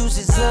throw them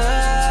deuces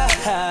up.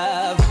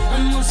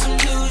 I'm on some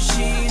new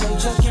shit, I'm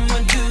chucking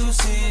my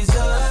deuces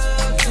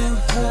up to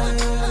her.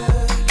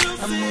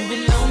 I'm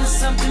moving on to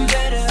something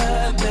better.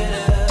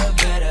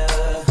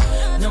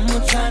 No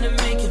more trying to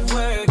make it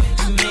work.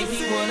 You make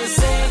me wanna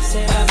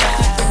say bye-bye.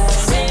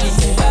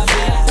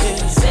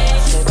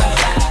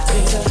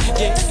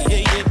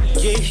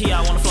 Yeah,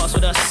 I wanna floss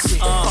with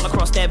us. All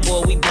across that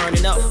board, we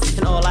burning up.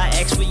 And all I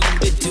ask for you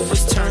to do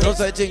is turn it. What's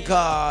that thing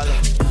called?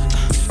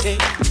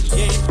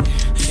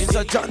 It's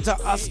a Janta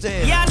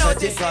Aston. Yeah, I know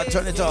this.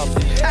 Turn it up.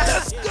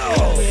 Let's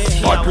go.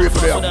 Bad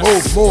people there,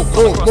 move, move,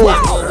 move, move.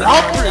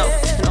 Ramp it.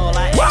 And all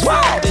I ask for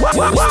you to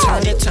do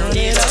is turn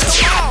it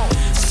up.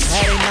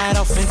 Saturday night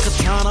off in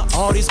Katana,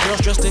 all these girls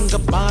dressed in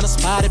Gabbana,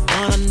 spotted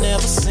one I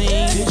never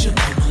seen. Did you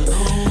come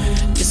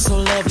along? It's so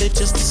lovely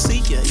just to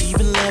see you,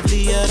 even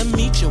lovelier to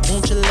meet you.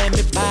 Won't you let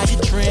me buy you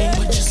a drink?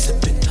 What you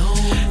sipping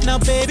on? Now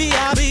baby,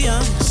 I'll be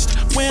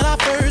honest, when I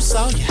first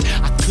saw you,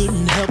 I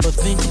couldn't help but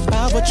think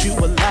about what you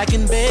were like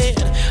in bed.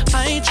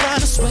 I ain't trying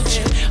to sweat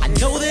you, I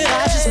know that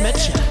I just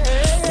met you.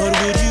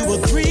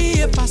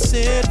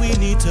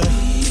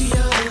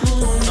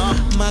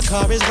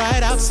 car is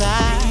right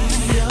outside.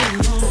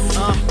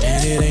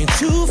 And it ain't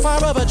too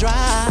far of a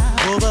drive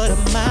over to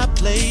my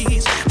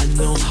place. I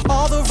know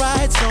all the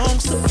right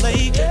songs to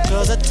play,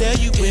 cause I tell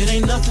you it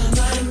ain't nothing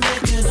like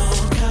making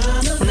all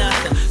kind of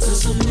nothing to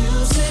some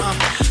music.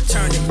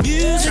 Turn the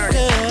music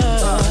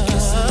up.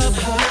 Kissing,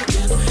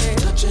 hugging,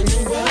 touching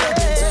and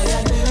rubbing to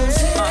that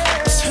music.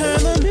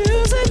 Turn the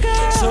music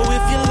up. So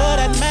if you love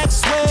that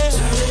Maxwell,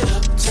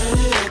 turn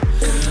it up.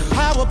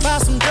 How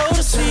about some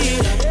Jodeci?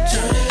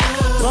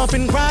 Bump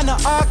and grind the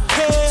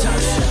arcade.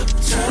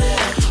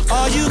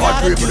 All you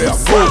gotta do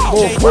is turn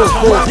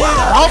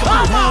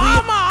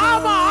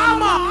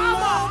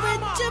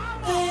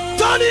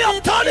it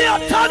up, turn it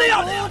up, turn it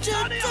up.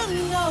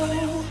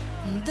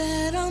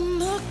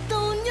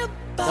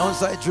 Don't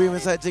say dream,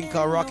 it's I think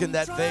I'm rocking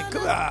that thing.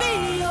 Come on.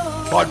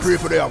 Bad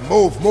people there,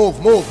 move.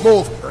 Up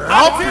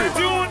it.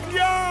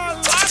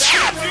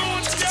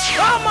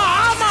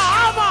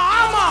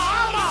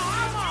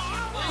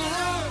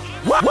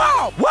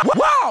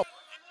 Wow.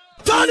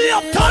 Turn it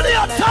up.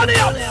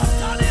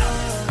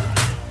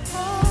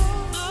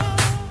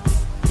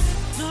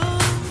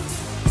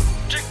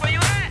 Chick, where you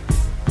at?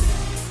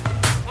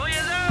 Oh,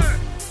 yes, sir.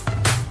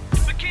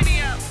 Bikini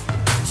out.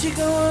 She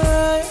gon'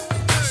 right,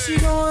 she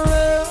gon'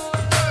 left,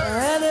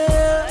 right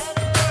there,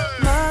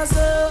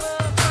 myself.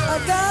 I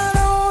got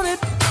on it,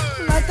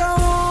 like I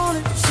want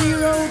it. She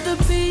rode the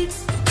beat,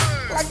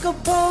 like a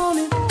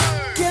pony.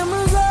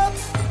 Cameras up,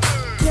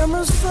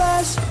 cameras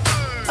flash.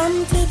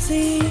 I'm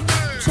tipsy,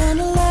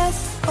 tryna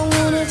last. I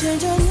wanna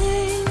change her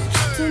name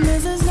to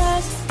Mrs.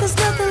 Nash. There's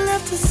nothing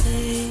left to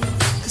say,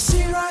 cause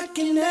she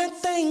rockin' that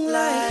thing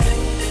like.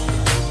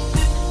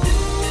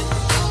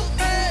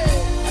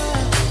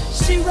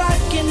 She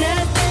rockin'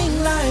 that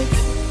thing like.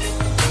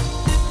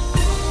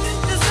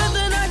 There's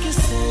nothing I can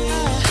say.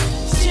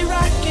 She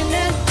rockin'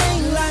 that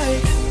thing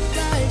like.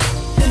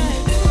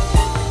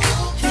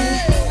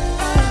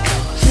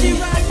 She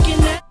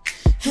rockin' that.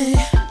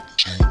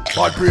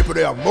 Bad people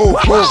there, move.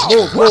 Up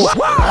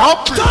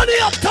it. Turn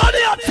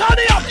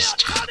it up.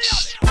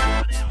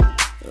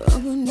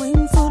 I've been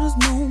waiting for this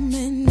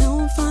moment. Now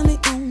I'm finally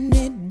on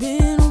it.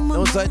 Been on my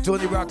Don't say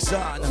Tony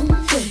Roxanne.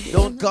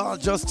 Don't call,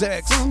 just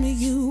text. Bad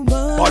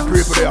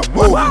people there,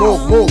 move. Up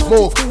it.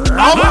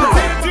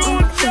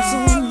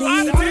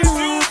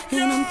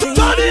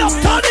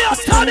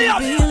 Turn it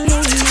up.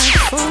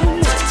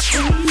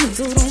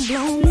 So don't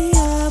blow me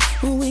up.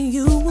 When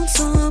you want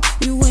some,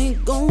 you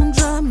ain't gon'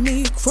 drive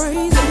me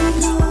crazy.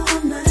 No,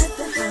 I'm not at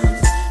the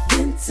house.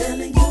 Been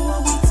telling you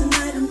all week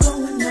tonight I'm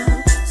going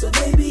out. So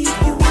baby,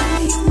 if you want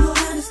me, you know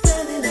how to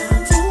spell it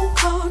out. Don't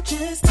call,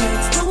 just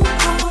text. Don't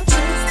call,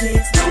 just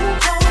text. Don't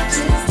call,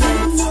 just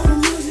text. You know the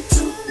music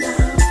too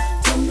loud.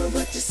 Don't know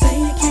what you're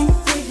saying, can't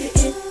figure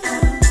it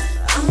out.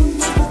 I'm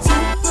never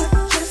talk, but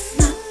just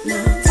not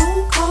now.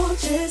 Don't call,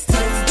 just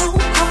text. Don't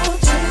call,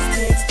 just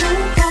text.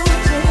 Don't call,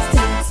 just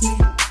text me.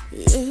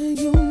 Yeah,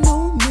 you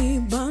know me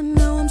by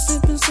now. I'm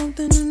sipping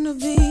something in the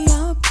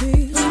VIP.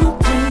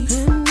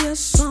 And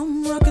yes,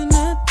 I'm rocking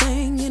that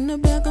thing in the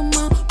back of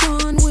my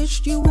mind.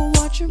 Wish you were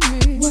watching me.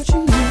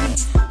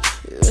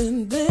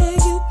 And there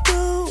you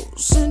go,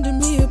 sending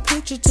me a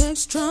picture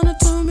text, trying to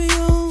turn me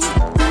on.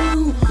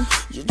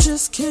 You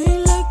just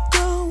can't let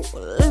go.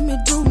 Let me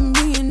do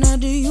me, and I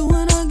do you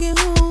when I get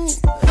home.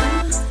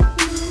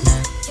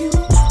 You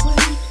wake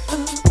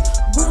up,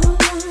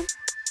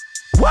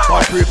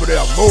 Bad people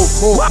there,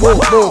 move.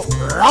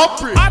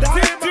 Up it.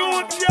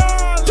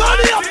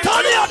 Turn it up.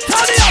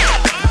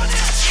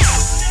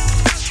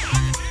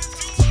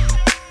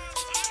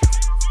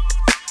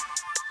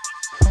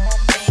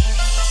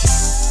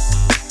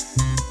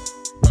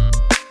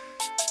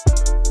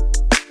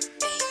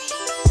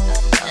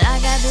 I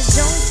got this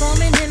joint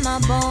forming in my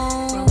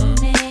bones.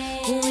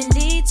 Who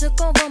indeed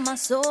took over my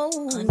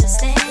soul.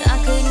 Understand? I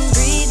couldn't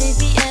breathe if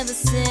he ever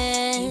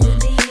said,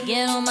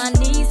 get on my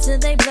knees till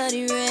they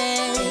bloody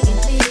red.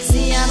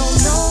 See, I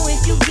don't know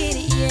if you get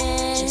it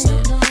yet.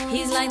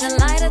 He's like the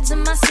lighter to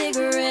my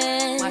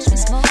cigarette. Watch me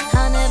smoke.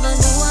 I never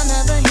knew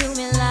another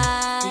human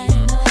life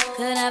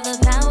could have the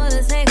power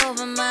to take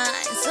over mine.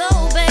 So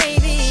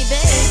baby.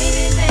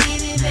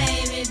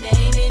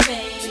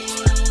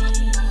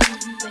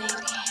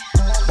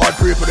 Bad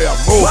people there,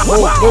 move.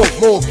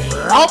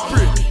 Up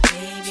it.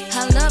 I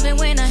love it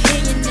when I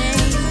hear your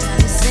name.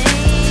 I'm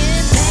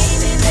saying,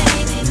 baby.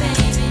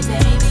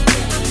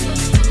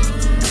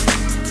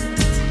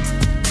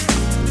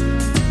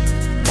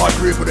 Bad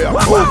people there,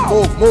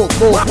 move.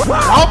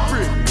 Up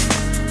it.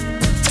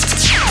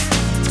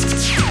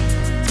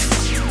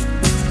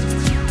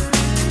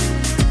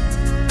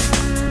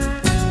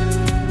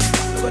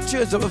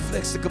 Cheers of a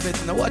flex to commit.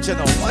 Now watch it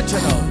now.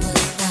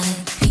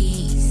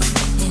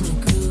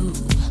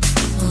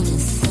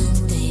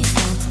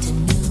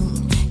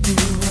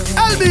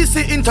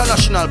 LBC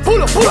International,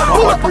 pull up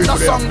that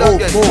song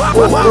again.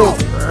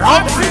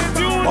 Up it.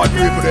 Bad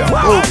people there,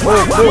 move.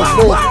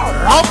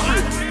 Up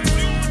it.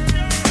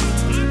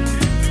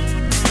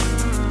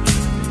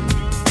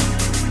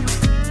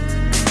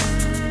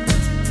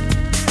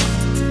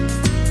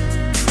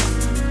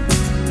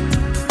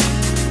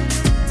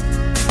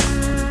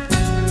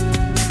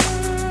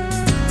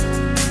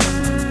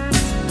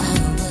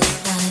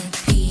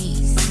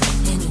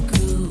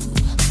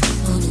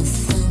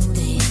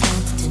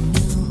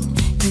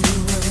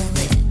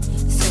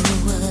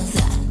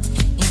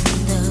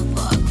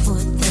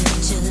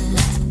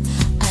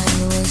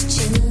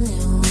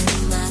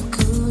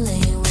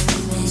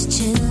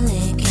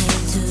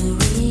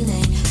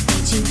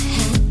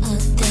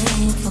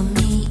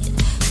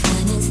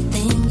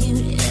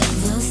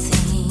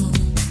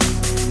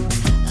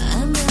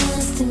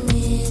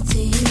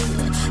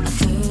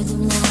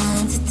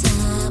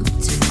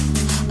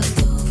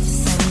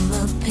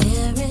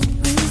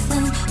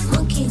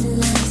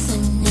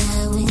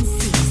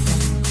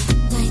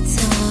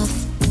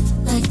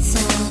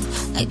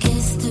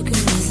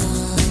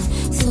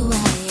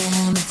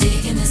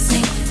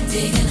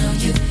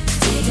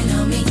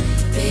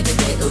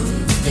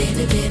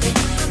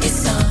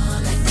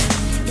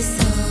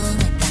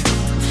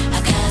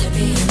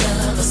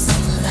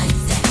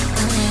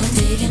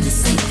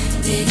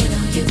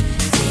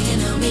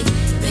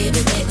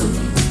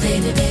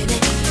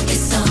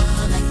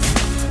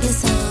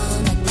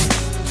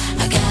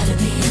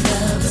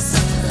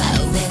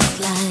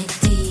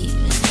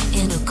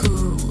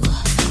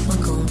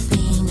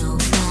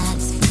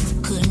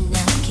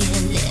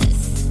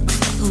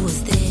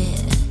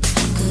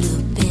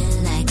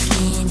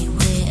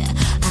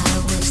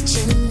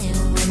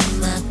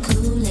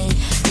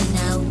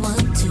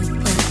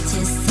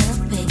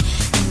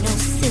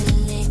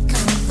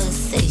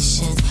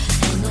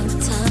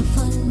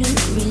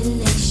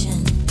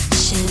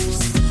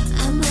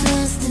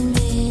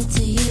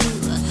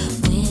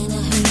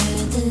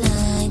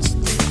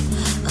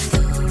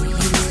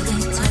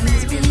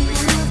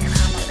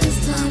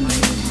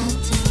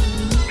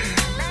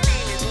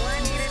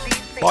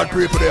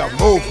 people there,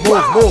 move.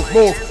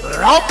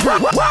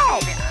 Rapid. Wow!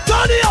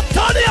 Turn it up!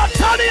 Turn it up!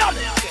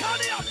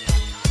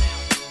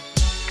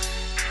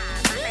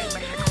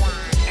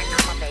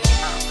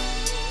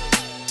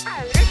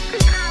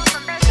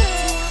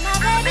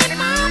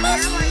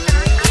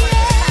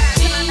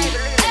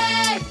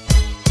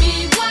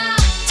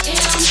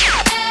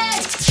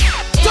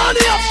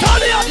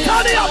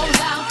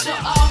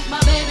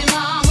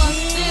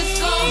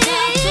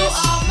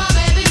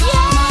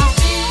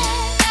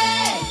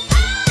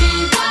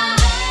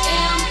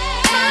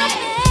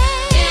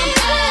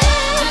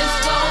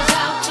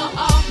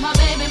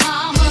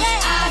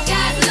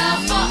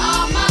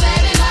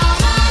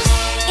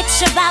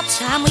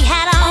 Time we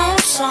had our own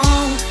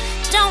song.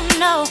 Don't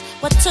know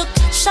what took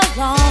so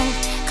long,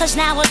 cause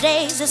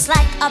nowadays it's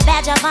like a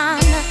badge of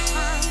honor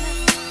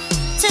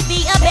to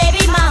be a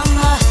baby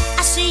mama.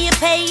 I see you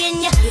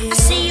paying ya, I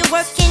see you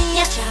working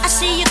ya, I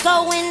see you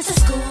going to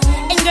school.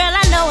 And girl,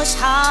 I know it's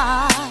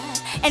hard,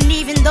 and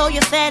even though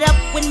you're fed up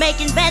with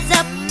making beds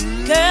up,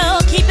 girl,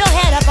 keep your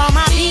head up on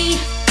my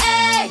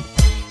B-A-B-Y-M-A-M-A.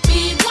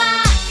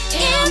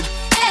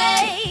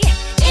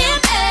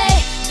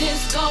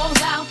 This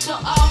goes out to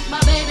all my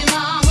baby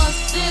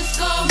mamas. This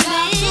goes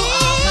out to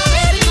all my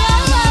baby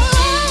mamas.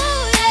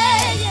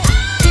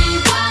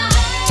 B-Y-M-A-M-A.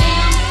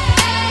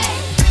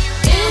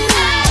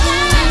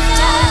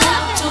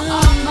 To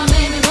all my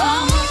baby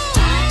mamas.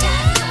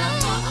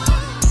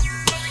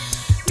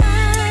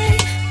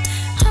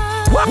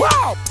 My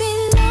heart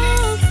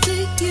belongs to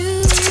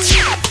you.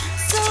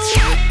 So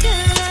what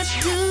can I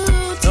do?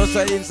 No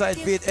side inside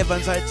feet,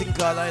 Evans I think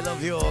all I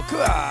love you.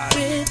 Come on.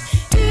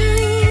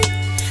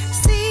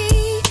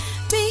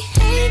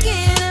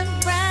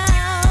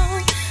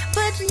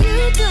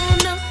 You don't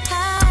know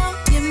how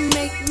you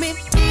make me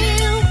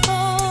feel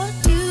for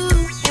you,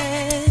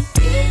 and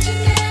each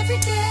and every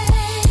day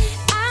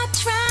I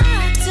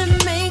try to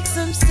make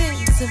some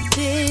sense of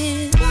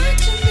this. What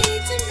you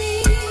mean to me,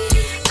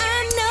 I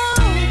know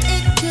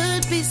it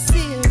could be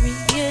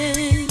serious.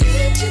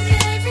 Each and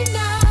every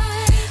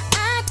night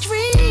I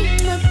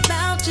dream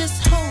about just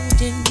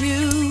holding you,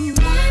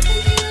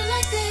 loving you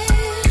like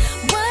that.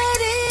 What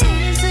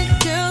is a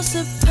girl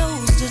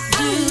supposed to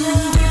do?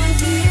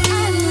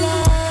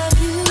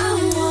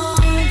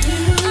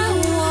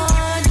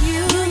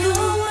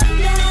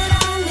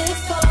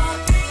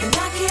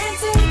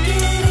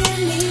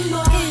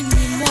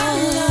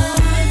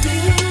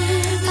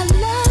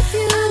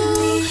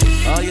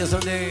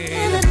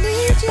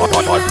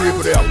 My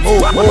people there,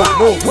 move.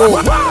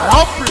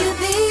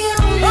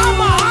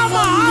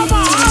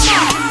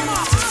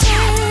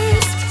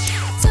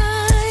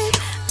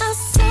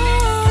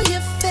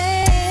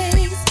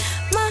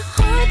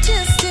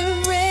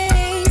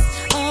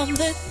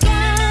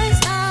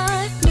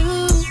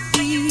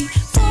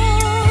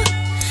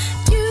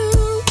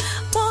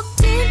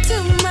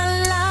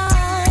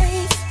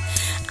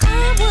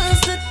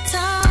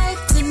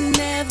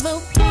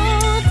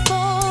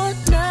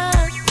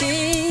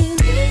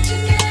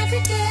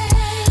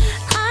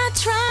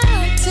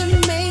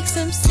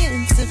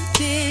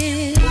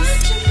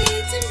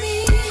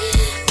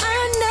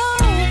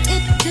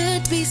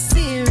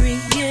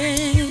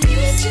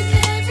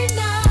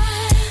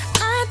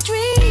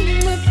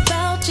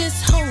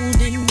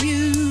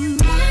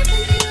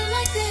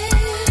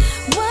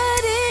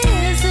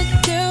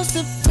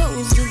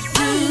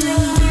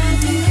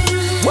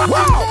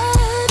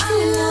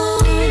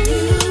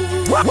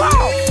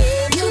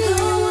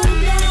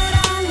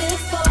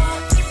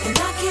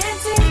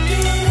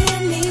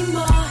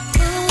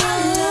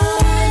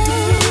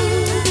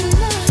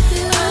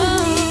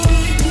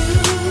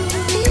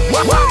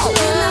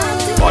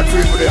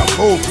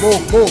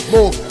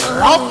 Move.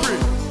 Rapid.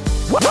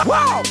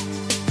 Wow.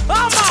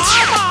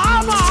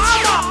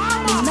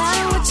 No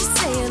matter what you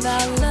say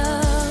about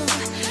love,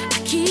 I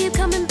keep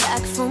coming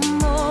back for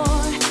more.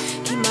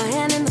 Keep my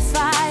hand in the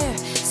fire.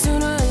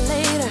 Sooner or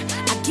later,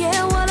 I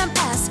get what I'm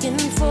asking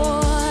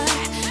for.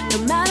 No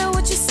matter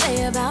what you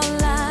say about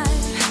life,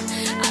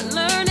 I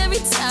learn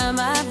every time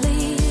I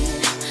bleed.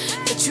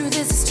 The truth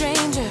is a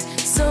stranger,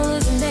 soul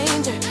is in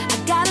danger. I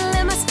gotta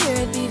let my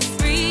spirit be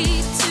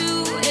free to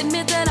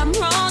admit that I'm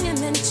wrong and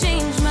then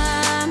change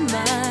my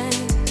mind.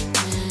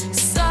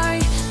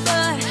 Sorry,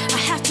 but I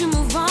have to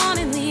move on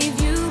and leave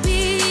you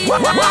be. My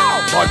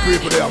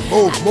people there,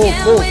 move.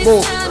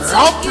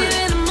 Rapid.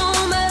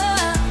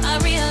 I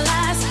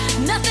realize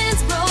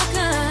nothing's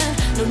broken.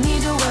 No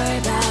need to worry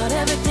about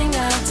everything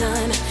I've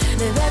done.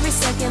 Live every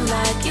second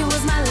like it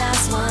was my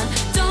last one.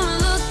 Don't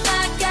look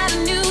back, got a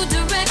new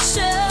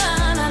direction.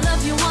 I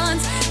love you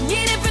once,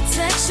 needed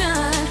protection.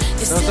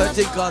 That's I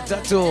think on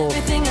tattoo.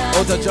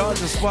 Oh, the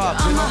Georgia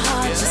Sparks, you know?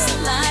 Yeah. Just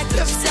like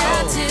a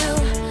tattoo.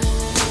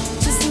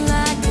 Just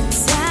like a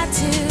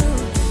tattoo.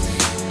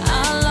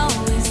 I'll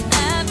always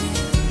have you.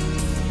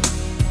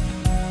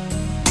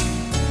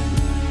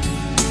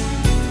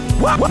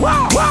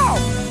 Wow.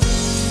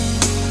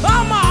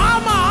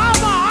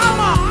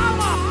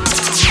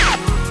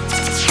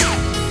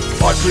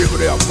 My people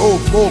there,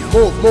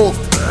 move.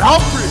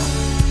 Rapid.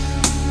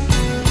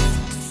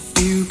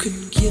 You could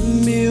Give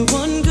me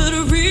one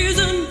good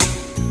reason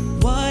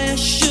why I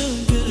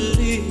should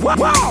believe.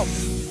 Wow.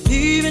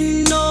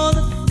 Even all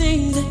the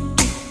things that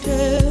you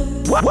tell.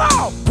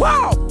 Wow.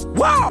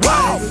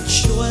 I would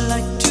sure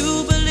like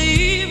to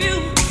believe you.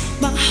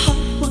 My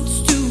heart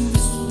wants to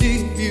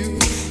receive you.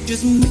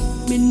 Just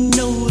make me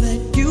know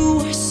that you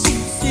are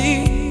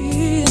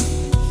sincere.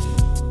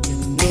 You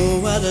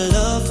know I'd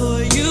love for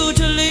you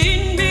to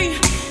lead me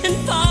and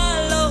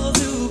follow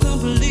through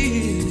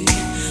completely.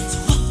 So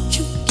won't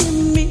you give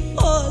me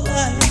all I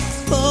ask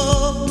for?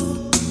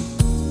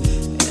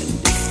 And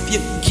if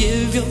you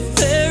give your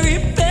very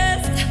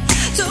best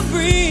to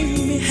bring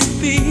me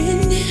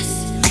happiness,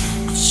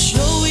 I'll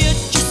show you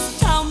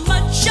just how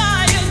much I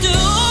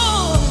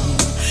adore you.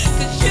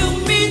 'Cause you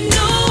mean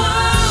the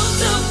world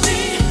to me.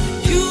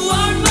 You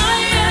are my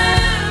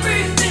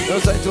everything.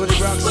 Those are Tony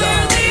Brown's We're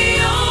the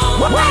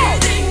only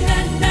thing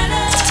that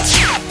matters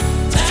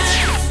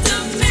to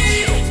me.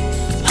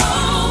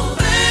 Oh,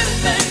 baby,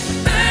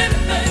 baby,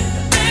 baby,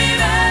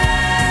 baby,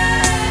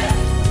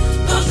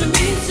 'cause you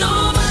mean so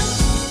much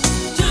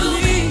to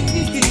me.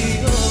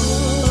 Oh,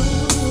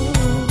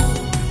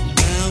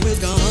 now it's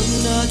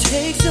gonna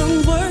take some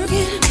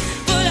working,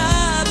 but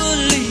I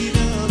believe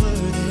I'm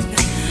worth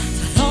it.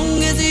 So long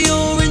as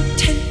your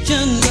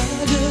intentions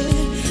are good,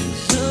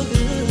 so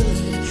good.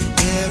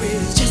 There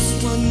is just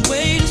one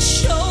way to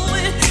show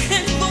it,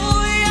 and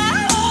boy, I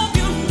hope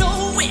you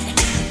know it.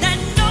 That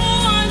no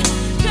one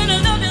can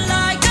love you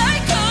like I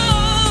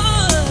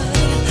could.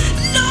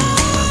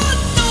 Lord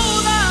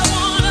knows I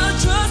wanna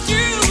trust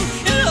you.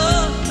 You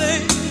love,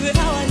 baby,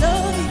 how I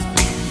love you.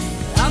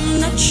 I'm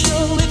not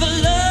sure if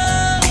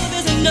love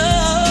is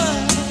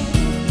enough,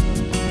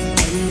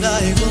 and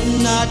I will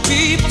not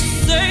be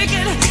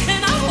forsaken,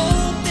 and I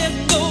hope there's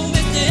no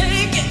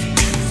mistake.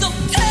 So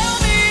tell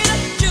me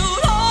that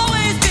you'll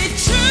always be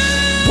true.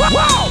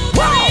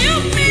 You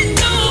mean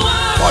the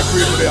world Hard to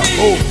breather there. me.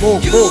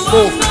 Move. You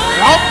are my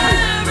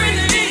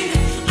everything.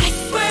 I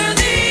swear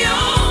the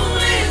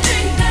only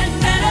thing that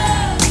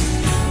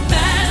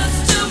matters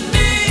to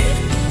me.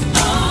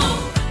 Oh.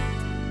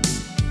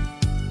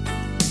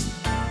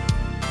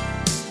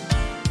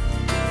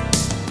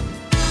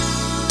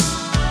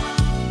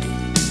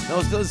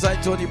 Now still inside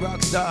Tony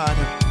Braxton.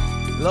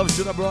 Love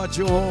should have brought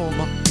you home.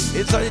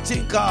 It's on the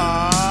thing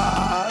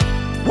called.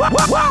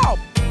 Wow.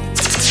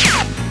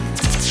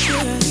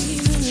 Should I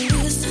even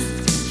listen?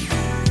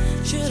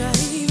 Should I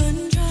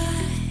even try?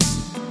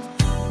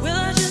 Will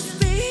I just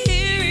be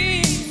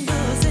hearing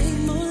the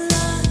same old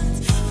lines?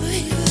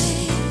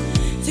 Baby,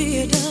 see,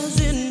 it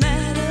doesn't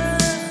matter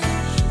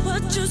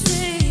what you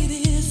say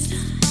this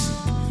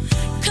time,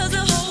 'cause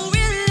the whole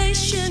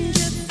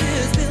relationship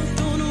is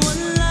built on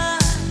one lie.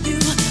 You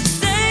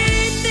say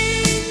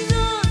things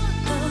on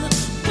the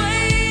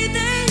way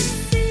they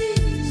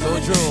seem, So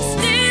true.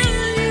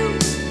 still you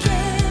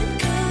can't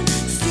come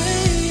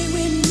stay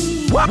with me.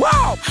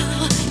 Wow.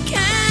 How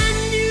can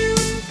you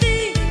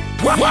think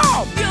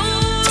Wow.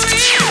 you're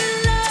in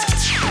love?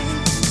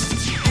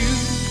 You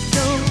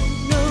don't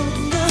know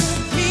the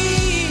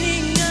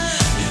meaning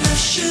of. I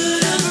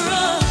should have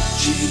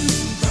brought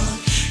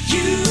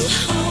you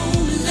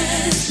home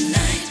last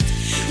night.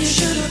 You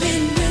should have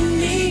been with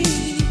me.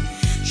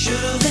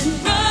 Should have been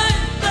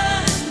right by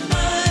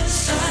my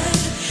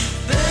side,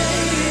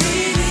 baby.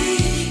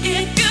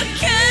 If you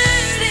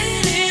cared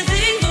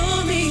anything for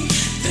me,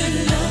 then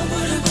love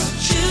would have brought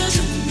you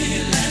to me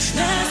last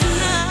night.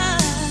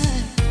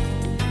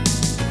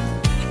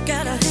 I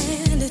gotta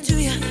hand it to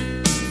you.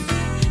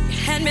 You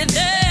had me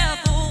there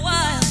for a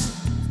while.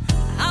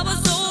 I was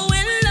so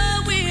in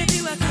love with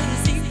you, I couldn't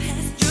see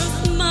past your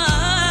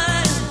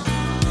smile.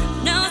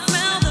 Now I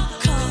smell the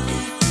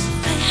coffee.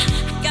 I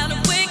got a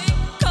wake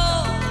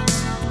call,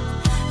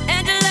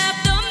 and you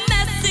left a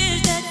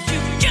message that you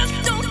just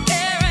don't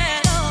care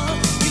at all.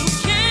 You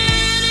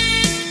can't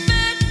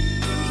expect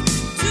me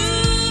to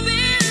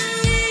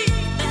believe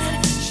that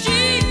she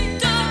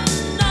does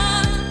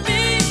not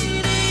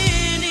mean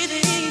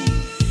anything.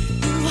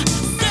 You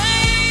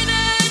say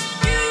that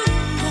you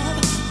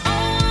love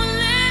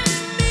only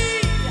me.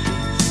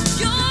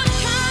 Your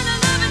kind of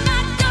loving, my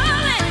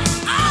darling,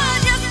 I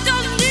just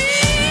don't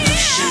need. I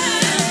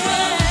should have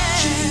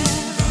brought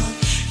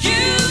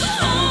you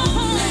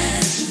home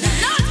last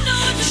night. I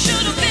know you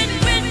should have been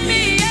with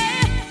me,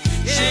 yeah.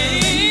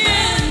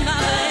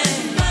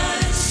 My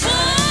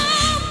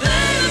soul,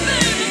 baby,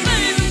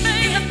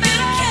 baby, baby,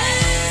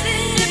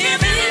 if you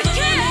really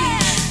care,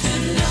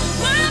 then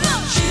what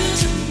about you?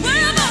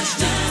 What about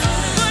you?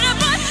 What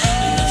about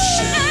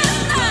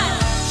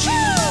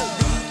you?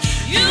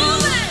 You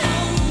went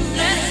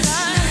last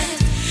night.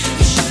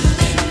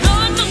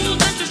 Lord knows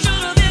that you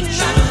should have been.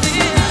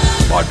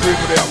 Hard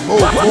breather there.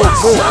 Move.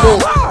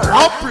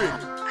 Hard breather.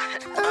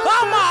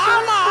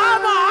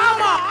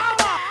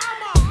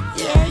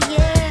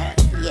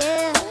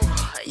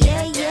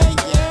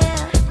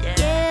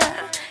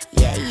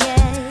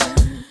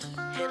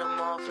 Hit 'em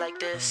off like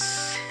this.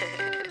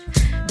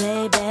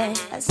 Baby,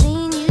 I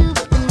seen you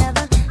with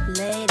another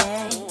lady.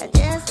 I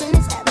just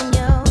finished having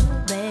your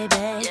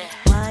baby.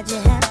 Why'd you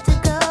have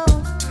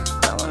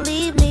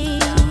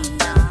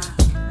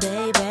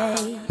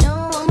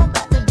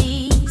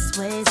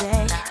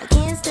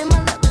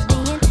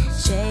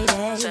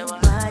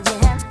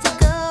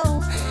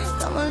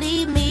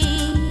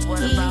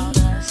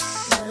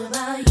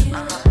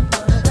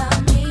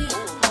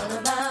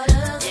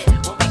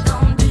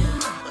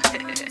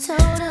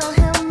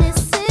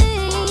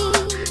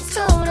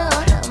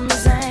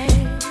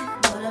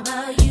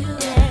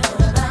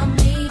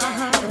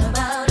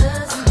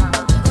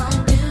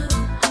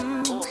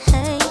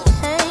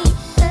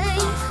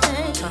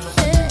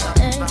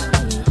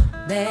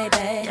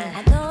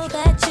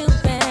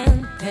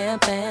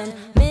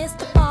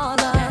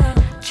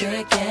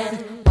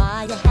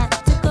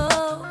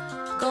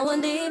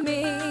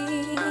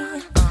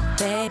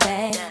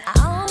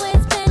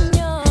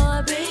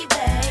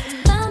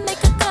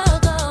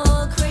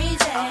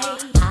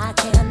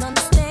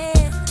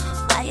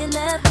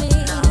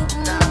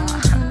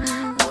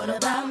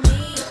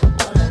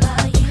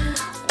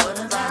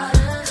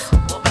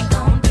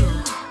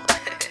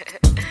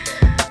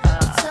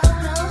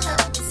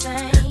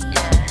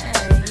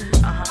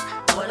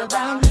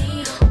about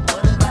me?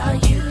 What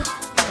about you?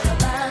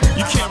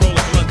 You can't roll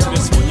a blunt to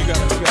this one. You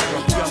gotta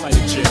light a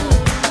J. You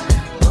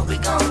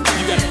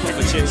gotta puff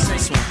a J on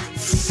this one.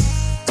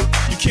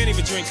 You can't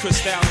even drink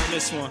Cristal on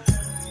this one.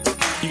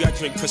 You gotta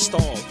drink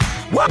Cristal.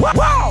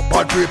 Wow!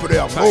 Bad people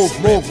there. Move.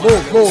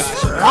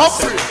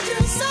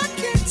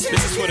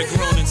 This is for the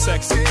grown and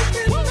sexy.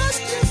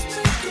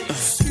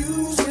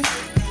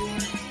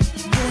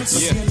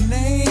 Yeah.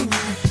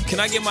 Can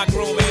I get my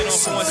grown man on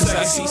for one second?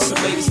 I see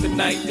some ladies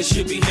tonight that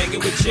should be hanging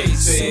with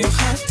Jay-Z.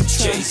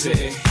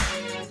 Jay-Z.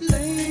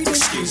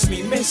 Excuse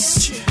me,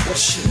 miss,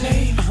 what's your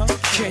name?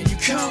 Can you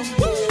come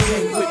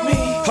hang with me?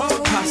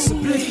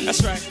 Possibly.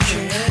 That's right.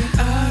 Can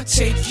I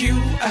take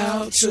you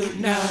out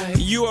tonight?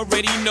 You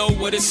already know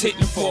what it's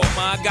hitting for,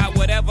 ma. I got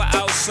whatever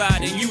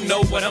outside and you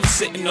know what I'm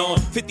sitting on.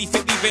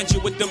 50-50 venture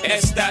with them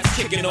S-dots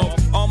kicking off.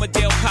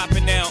 Armadale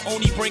popping now,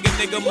 only bring a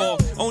nigga more.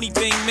 Only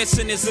thing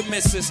missing is a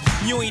missus.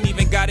 You ain't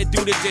even gotta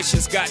do the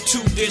dishes. Got 2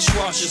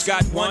 dishwashers,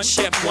 got 1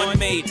 chef, 1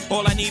 maid.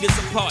 All I need is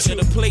a partner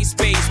to play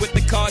spades with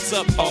the cards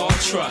up. All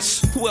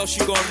trust. Who else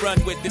you gonna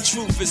run with? The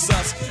truth is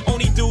us.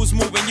 Only dudes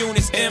moving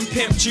units,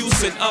 M-Pimp,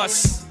 Juice, and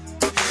us.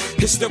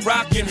 It's the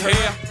rockin'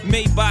 hair.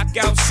 Maybach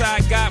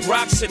outside got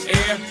rocks in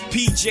air.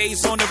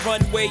 PJs on the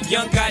runway,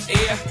 young got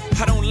air.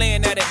 I don't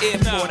land at an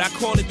airport, I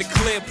call it the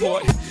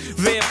clearport.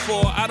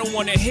 Therefore, I don't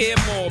wanna hear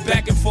more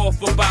back and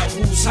forth about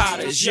who's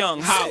hotter.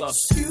 Young, holla.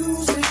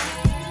 Excuse me.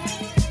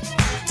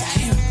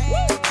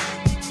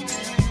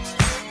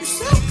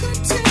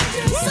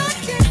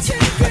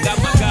 I got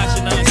my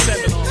Gotcha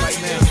 9-7 on right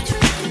now.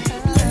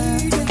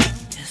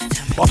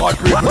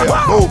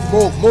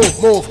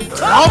 Move. Turn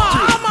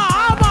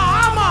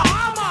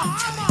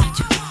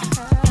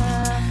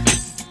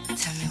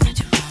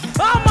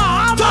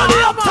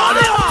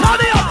it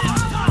up.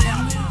 Tell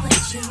me what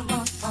you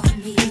want from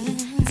me.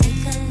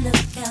 Take a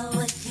look at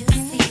what you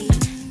see.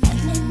 Let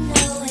me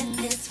know if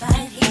it's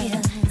right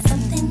here.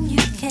 Something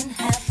you can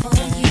have for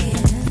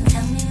years.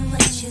 Tell me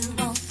what you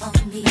want from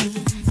me.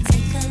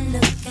 Take a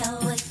look at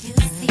what you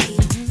see.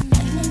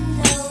 Let me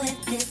know if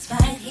it's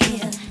right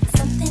here.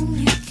 Something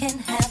you can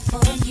have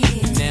for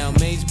years. Now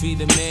Mace be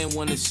the man,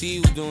 wanna see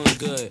you doing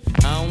good.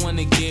 I don't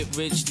wanna get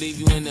rich, leave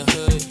you in the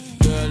hood.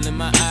 Girl, in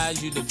my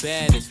eyes, you the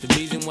baddest. The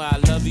reason why I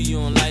love you, you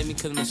don't like me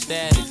cause my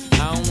status.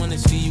 I don't wanna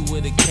see you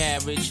with a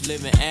carriage,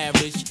 living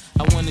average.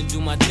 I wanna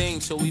do my thing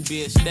so we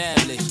be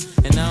established.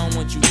 And I don't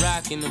want you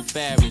rocking them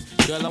fabrics.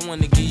 Girl, I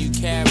wanna give you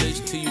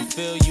carriage till you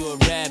feel you a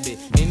rabbit.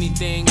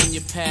 Anything in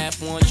your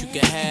path, want you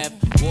can have.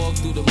 Walk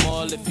through the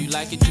mall, if you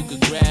like it, you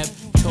could grab.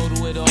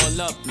 Total it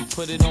all up and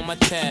put it on my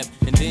tab.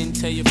 And then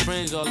tell your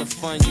friends all the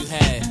fun you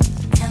had.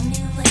 Tell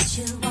me what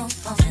you want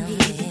from me.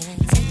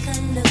 Take a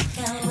look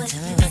at what you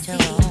see.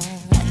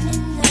 Let me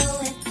know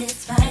if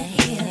it's right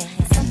here.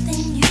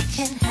 Something you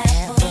can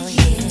have for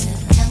years.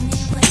 Tell me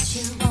what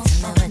you want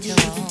from me.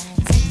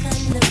 Take a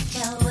look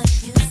at what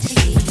you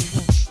see.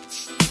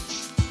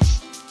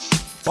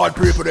 Bad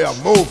people there.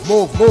 Move.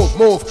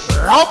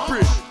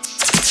 Rapid.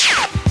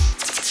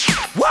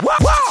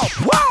 Wow.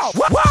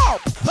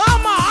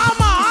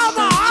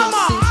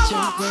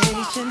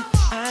 Situation.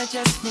 I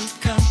just need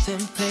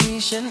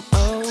contemplation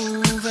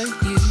over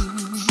you.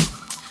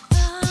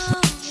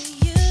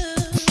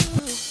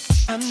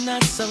 I'm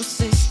not so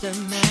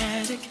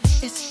systematic.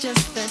 It's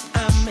just that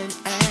I'm an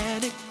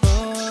addict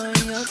for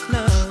your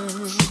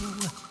love.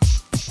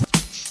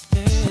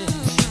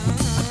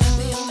 I'm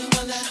the only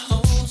one that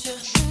holds you.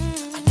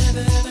 I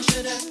never ever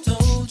should have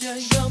told you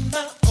you're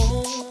my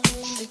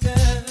only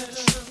girl.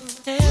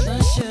 Never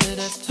should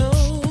have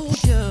told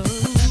you.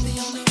 I'm the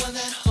only one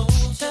that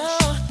holds you.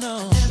 No.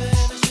 Never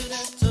ever should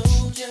have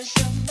told you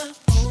you're my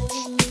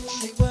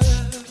only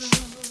world.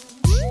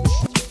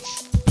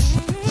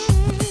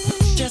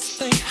 Just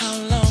think how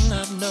long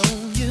I've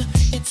known you.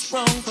 It's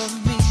wrong for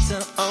me to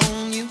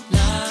own you.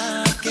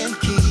 Lock and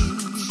key.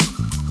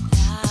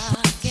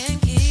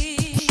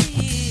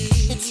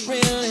 It's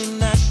really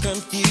not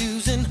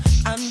confusing.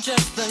 I'm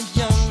just a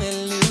young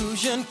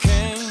illusion.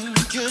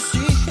 Can't you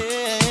see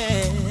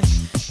it?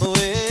 Oh,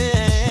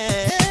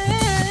 yeah.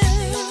 I'm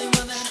the only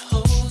one that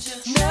holds you.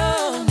 No.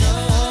 I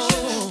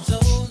should have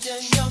told you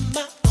you're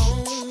my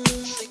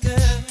only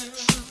girl.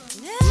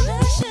 Never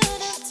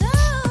should have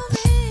told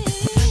me.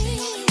 I'm the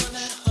only one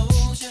that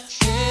holds you.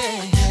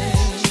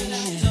 Never should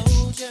have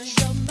told you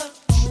you're my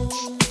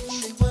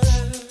only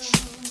world.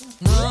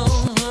 No.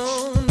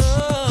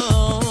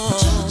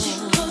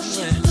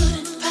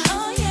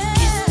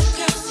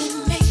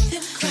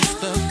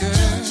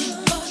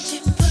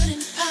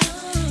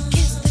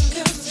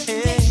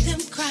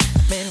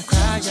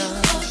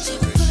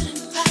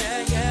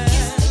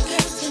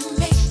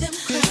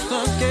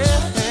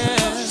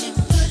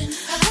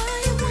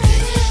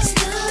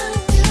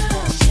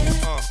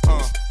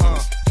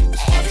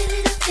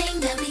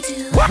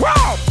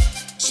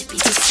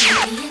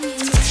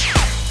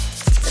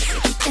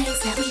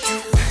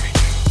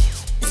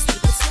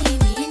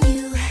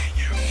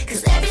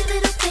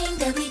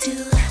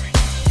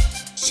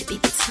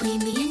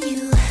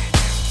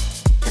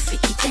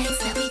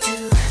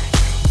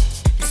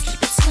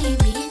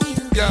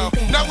 Yo,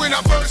 when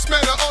I first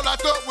met her, all I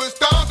thought was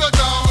dong da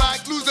dong.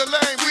 Like lose a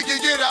lane, we can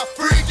get out,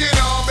 freaking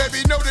on.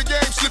 Baby, know the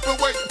game, slip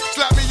away,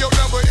 slap me your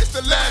number. It's the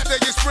last day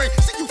of spring,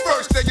 see you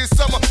first day of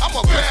summer. I'm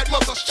a bad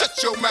mother, shut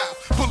your mouth.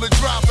 Pull a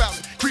drop out,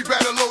 creep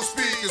at a low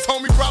speed. Cause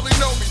homie probably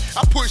know me.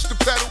 I push the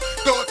pedal,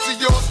 thoughts of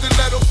your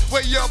stiletto,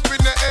 way up in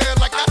the air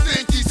like I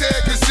think he's here.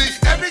 Cause see,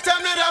 every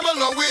time that I'm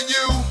alone with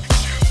you,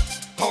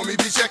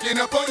 homie be checking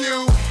up on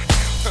you.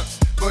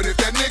 But if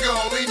that nigga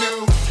only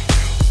knew,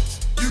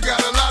 you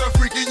got a lot of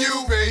freaking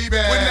you, baby.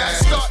 When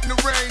that's starting to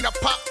rain, I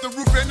pop the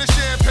roof and the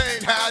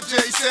champagne. How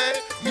Jay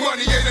said,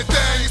 money ain't a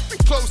thing. It's been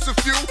close to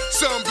few,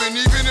 some been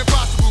even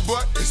impossible,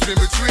 but it's been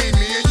between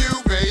me and you,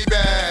 baby.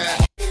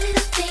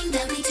 Thing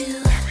that we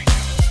do.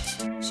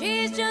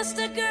 She's just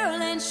a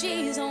girl and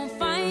she's on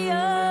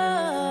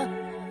fire.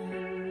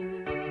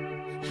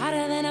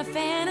 Hotter than a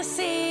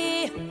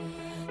fantasy,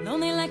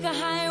 lonely like a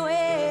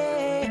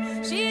highway.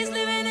 She's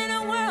living in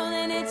a world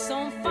and it's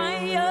on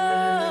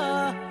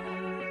fire,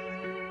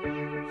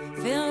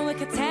 filled with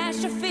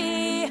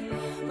catastrophe,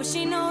 but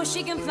she knows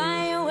she can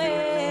fly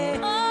away.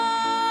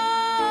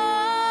 Oh,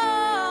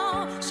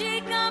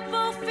 she got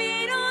both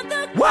feet on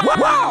the ground.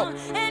 Wow!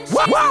 And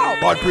Wow!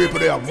 Bad people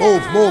there,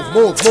 move. Ramp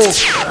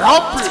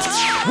it!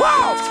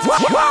 Wow!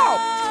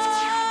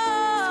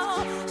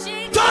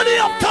 Turn it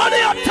up!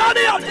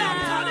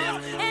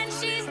 And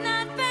she's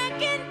not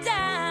backing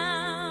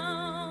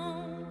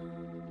down.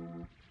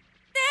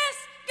 This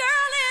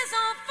girl is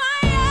on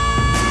fire.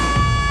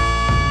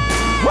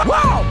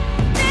 Wow!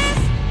 This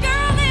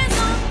girl is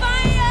on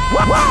fire.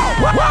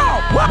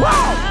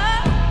 Wow!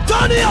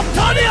 Turn it up!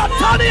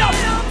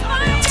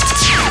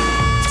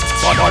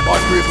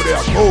 Bad people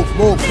there, move.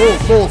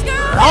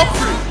 Ramp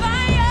it!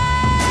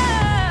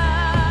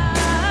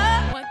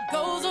 What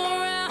goes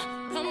around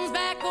comes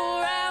back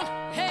around.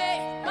 Hey,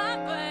 my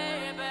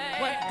baby.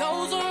 What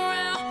goes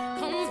around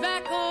comes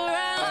back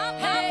around.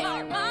 Hey,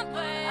 my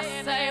baby.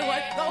 I say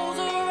what goes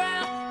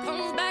around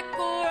comes back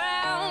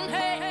around.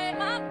 Hey,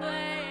 my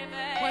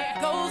baby. What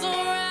goes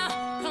around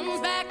comes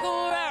back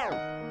around.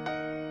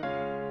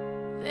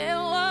 There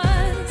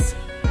was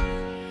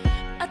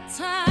a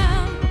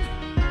time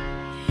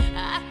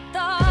I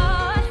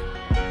thought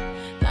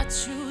that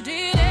you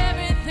did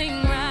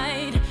everything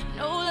right.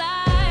 No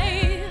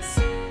lies,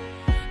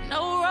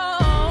 no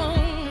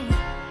wrong.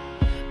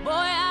 Boy,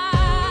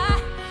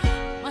 I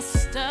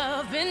must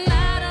have been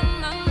out of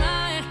my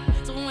mind.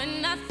 So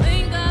when I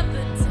think of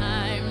the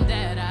time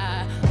that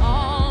I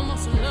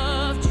almost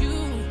loved you,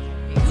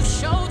 you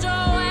showed your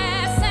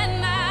ass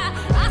and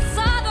I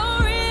saw the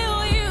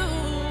real you.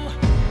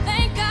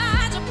 Thank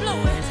God you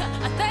blew it.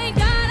 Thank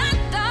God I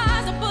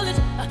dodged a bullet.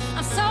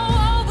 I'm so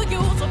over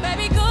you, so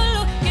baby, good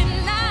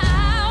looking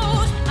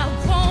out. I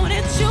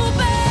wanted you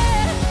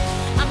bad.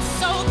 I'm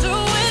so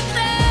through with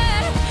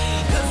that.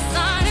 Cause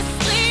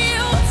honestly,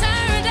 you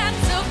turned out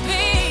to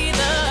be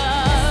the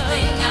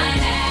thing I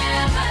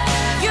never.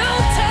 You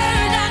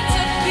turned out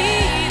to be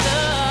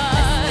the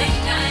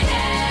thing I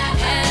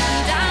never.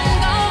 And I'm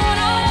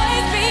gonna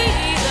always be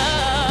the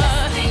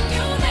thing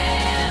you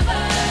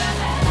never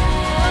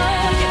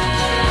had.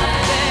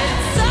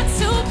 It sucks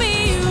to be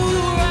you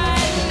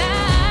right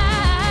now.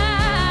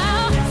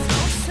 It's so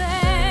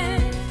sad.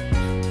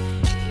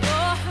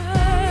 You're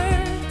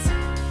hurt.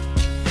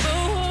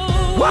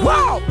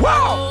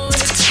 Wow!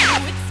 You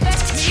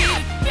expect me to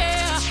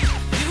care.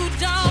 You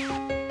don't.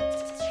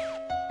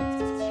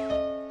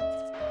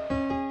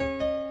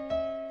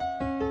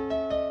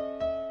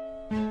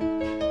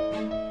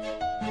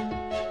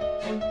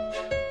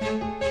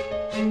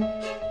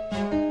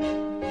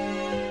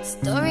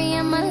 Story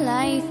of my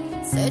life,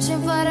 searching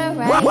for the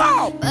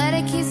right, but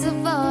it keeps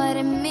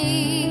avoiding me.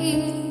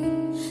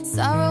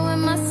 Sorrow in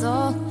my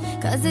soul,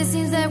 cause it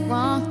seems that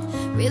wrong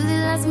really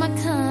loves my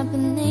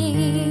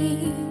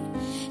company.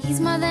 He's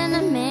more than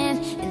a man,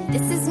 and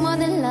this is more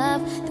than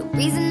love. The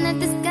reason that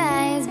the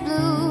sky is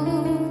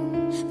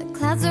blue, the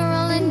clouds are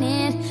rolling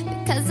in,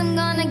 because I'm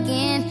gone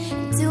again,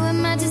 and to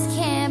him I just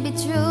can't be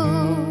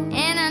true.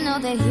 And I know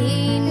that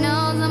he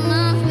knows I'm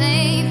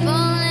unfaithful,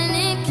 and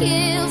it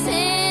kills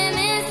him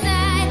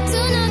inside to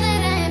know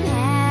that I am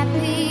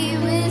happy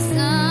with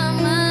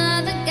some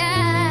other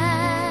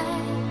guy.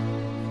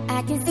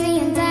 I can see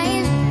him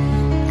dying.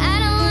 I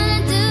don't wanna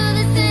do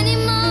this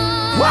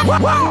anymore. I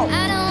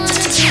don't wanna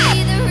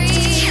be the reason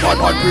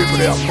Bad people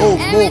there,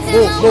 move.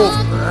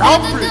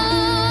 Ramp it!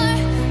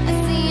 I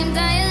see him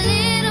die a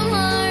little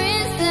more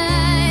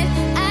inside.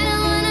 I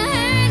don't wanna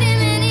hurt him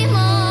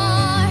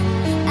anymore.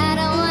 I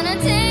don't wanna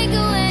take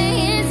away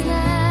his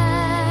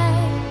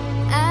life.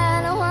 I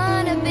don't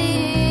wanna be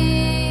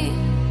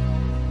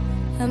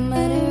a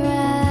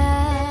murderer.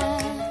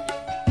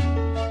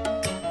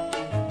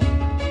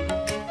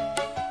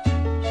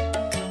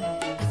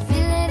 I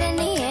feel it in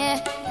the air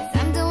as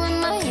I'm doing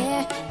my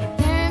hair,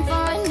 preparing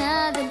for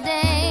another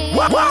day.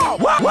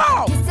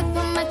 Wow! Kiss up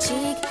on my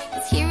cheek,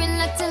 it's hearing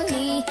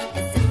luckily,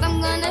 as if I'm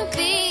gonna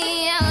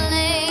be out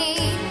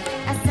late.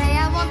 I say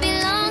I won't be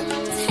long,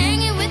 just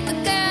hanging with the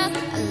girls.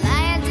 A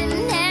lie I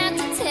didn't have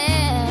to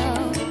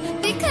tell,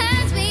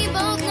 because we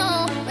both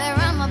know where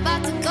I'm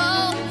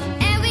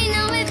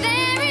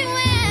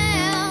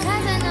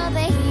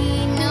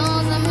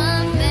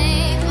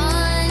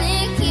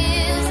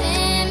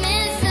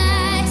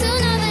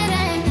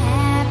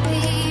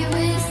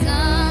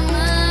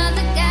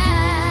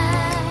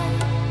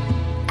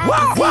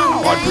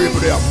bad people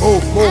there.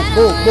 Move.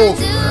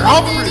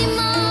 Rapid.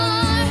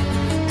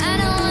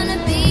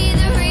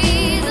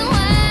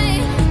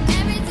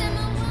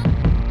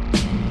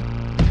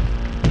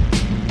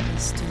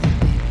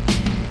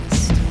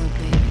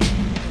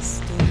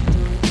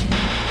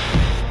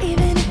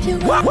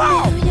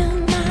 Wow.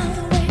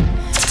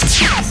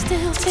 I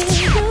still feel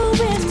you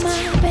in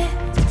my bed.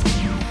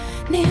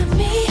 Near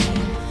me,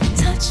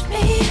 touch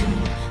me,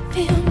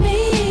 feel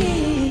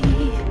me.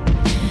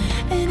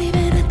 And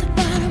even at the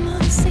bottom of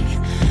the sea,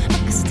 I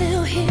can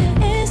still hear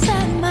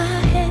inside my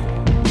head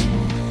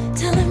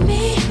telling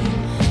me,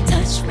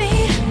 touch me,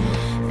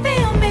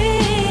 feel me.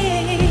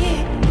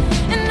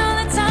 And all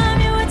the time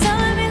you were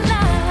telling me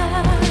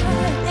lies.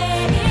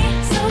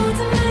 So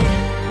tonight,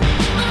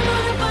 I'm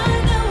gonna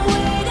find a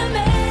way to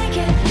make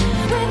it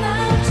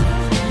without you.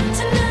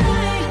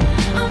 Tonight,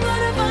 I'm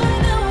gonna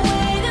find a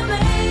way to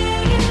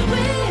make it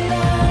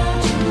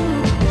without you.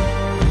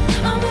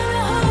 I'm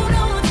gonna hold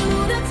on to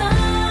the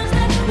times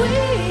that we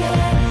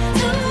had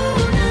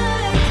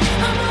tonight.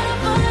 I'm gonna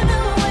find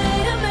a way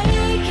to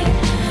make it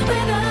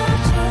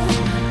without you.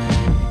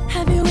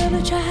 Have you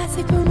ever tried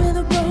sleeping with a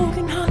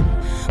broken heart?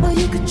 Well,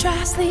 you could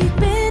try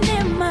sleeping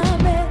in my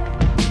bed.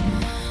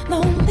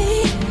 Lonely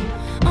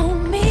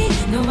on me.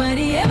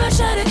 Nobody ever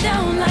shut it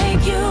down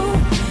like you.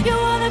 You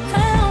are the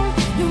clown.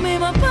 You made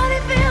my body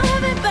feel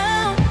heavy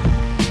bound.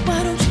 Why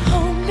don't you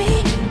hold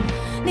me?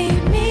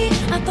 Need me?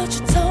 I thought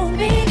you told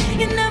me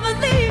you'd never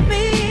leave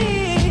me.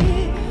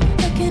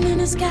 Looking in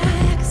the sky,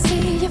 I can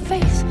see your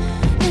face,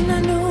 and I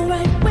know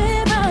right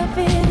where I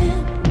fit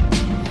in.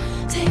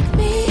 Take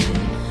me,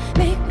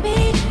 make me.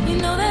 You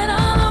know that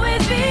I'll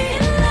always be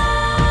in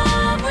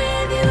love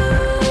with you,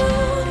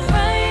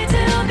 right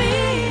till the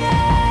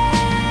end.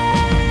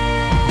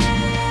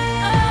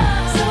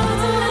 So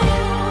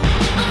tonight,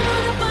 I'm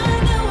gonna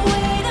find a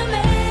way to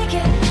make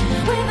it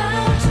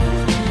without you.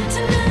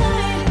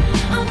 Tonight,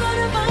 I'm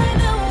gonna find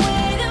a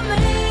way to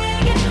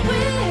make it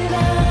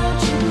without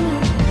you.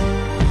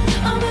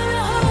 I'm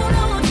gonna hold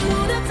on to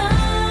the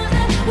times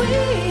that we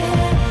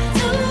had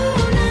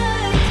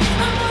tonight.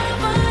 I'm gonna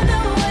find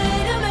a way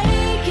to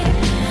make it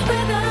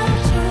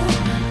without you.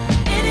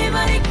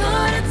 Anybody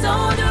could have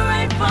told you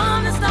right from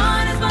the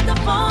start it's about to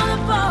fall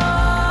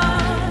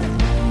apart.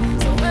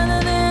 So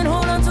rather than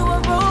hold on to a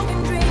broken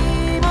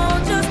dream,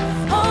 I'll just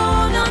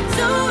hold on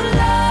to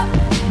love.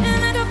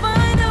 And I can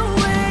find a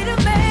way to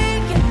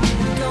make it.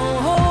 Don't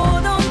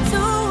hold on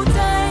too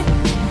tight.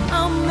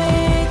 I'll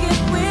make it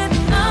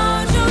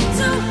without you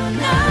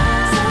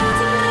tonight. So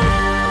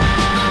tonight,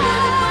 I'm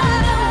gonna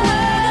find a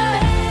way to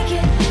make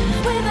it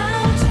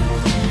without you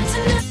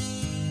tonight.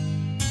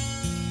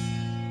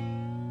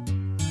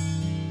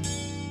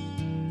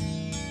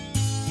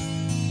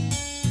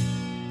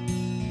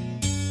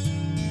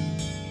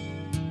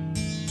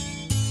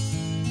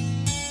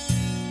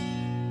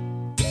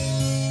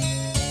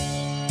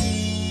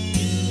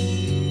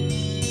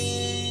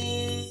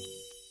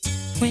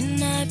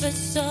 When I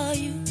first saw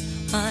you,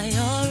 I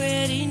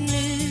already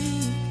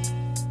knew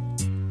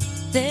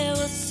there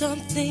was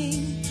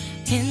something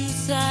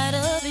inside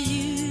of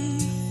you,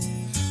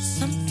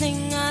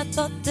 something I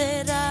thought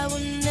that I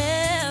would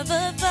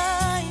never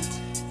find.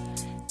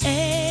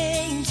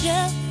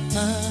 Angel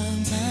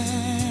of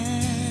mine,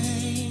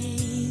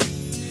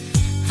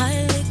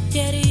 I look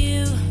at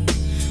you,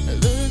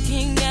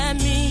 looking at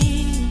me.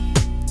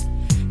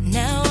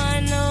 Now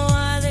I know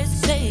why they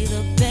say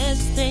the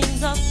best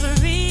things are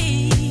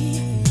free.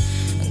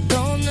 I'm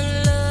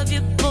gonna love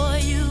you, boy,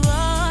 you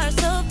are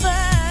so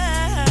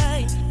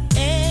fine.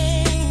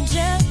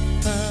 Angel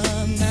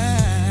of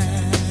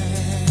mine,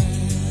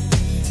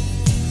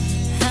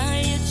 how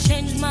you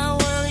changed my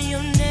world,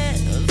 you'll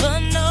never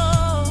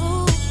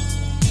know.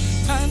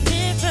 I'm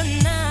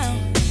different now,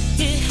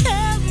 you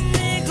help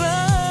me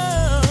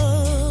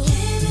grow.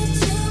 Give it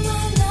to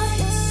my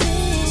life,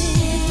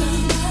 sing from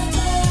my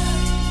love.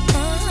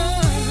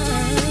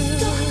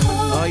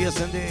 Oh, yes,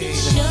 indeed.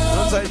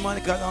 Alongside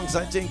Monica,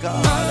 alongside Jinka,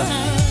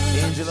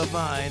 Angel of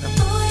Mine. Boy,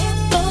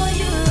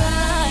 you're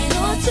right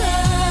on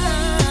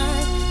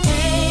time.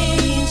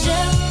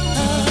 Angel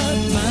of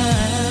mine.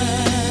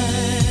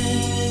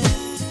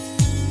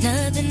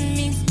 Nothing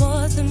means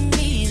more to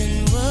me than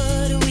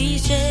what we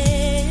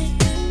share.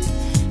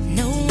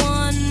 No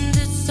one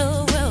did so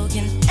well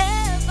can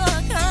ever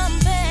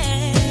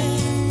compare.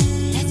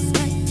 That's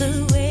like the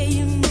way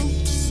you move,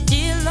 just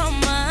still on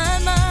my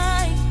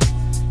mind.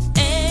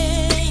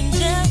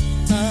 Angel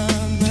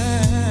of mine.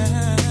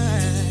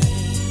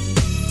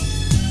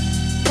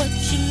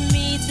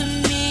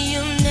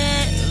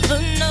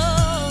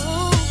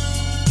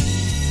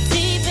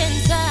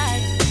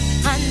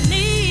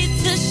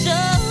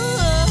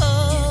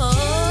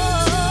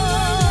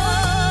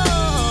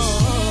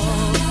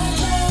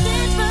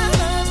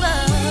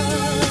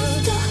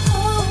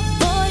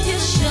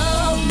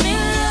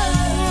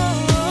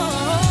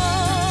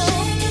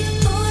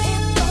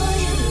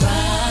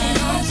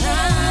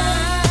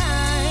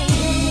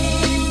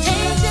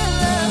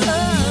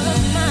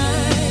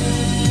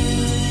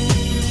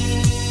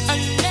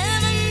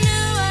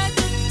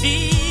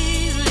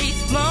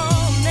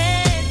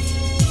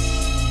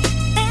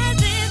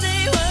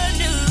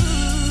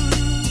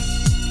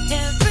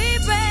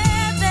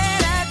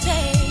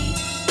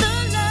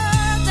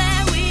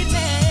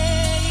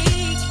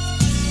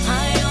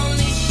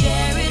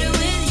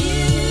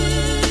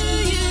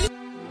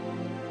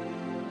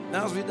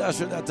 energy dash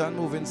with that and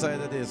move inside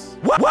of this.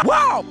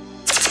 Wow!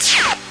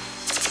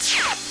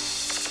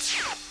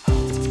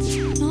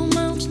 No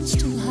mountains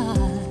too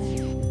high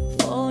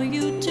for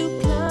you to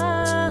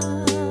climb.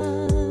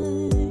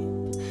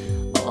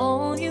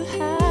 All you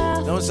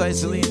have No side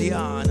Celine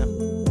Dion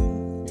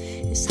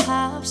is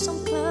have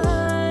some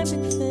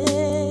climbing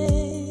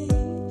faith.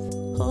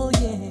 Oh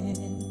yeah.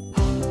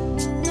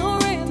 No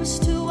rivers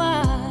too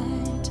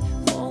wide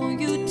for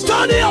you to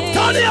turn it up,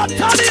 turn it up,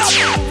 turn it up.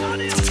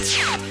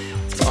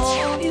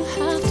 All you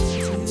have to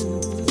do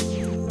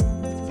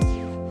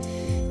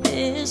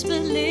is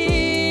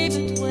believe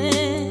it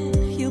when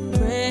you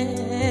pray,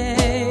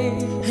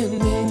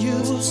 and then you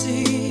will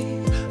see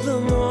the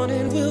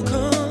morning will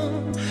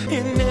come,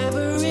 and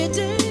every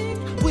day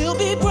will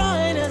be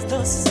bright as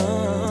the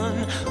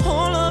sun.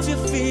 All of your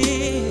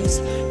fears,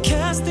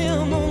 cast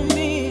them on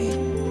me.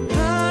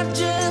 I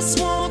just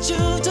want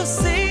you to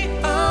see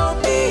I'll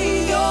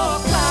be your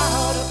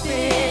cloud up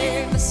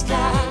in the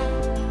sky.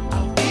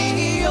 I'll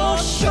be your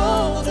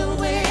shoulder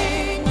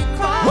when you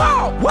cry.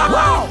 Wow, wow,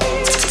 wow.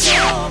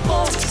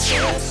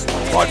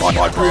 Boy,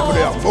 people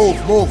there.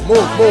 Move.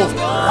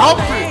 Ramp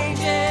it.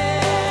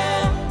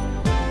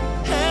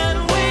 And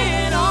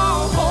when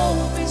all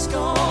hope is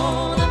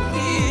gone, I'm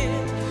here.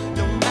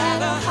 No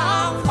matter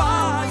how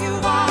far you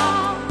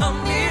are,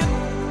 I'm here.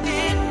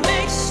 It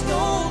makes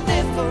no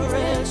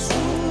difference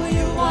who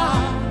you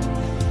are.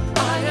 I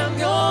am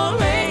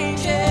your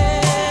angel.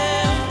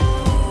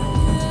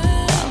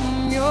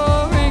 I'm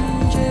your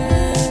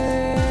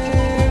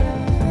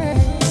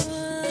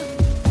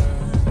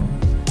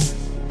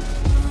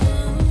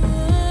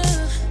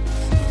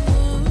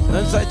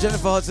Inside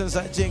Jennifer Hudson,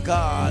 inside Jane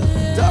Carl.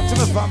 Talk to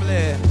my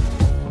family.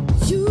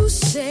 You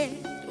said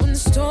when the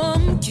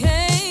storm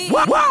came,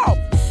 wow,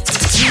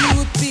 you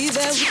would be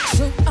there with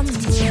your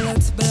umbrella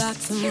to block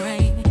the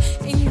rain.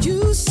 And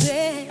you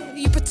said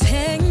you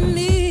protect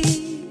me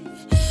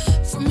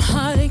from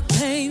heartache,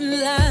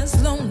 pain,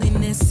 lies,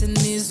 loneliness, and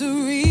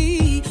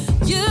misery.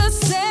 You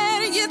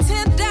said you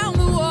tear down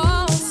the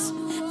walls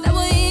that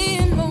were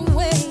in my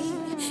way.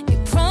 You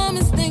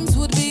promised things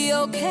would be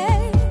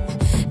okay.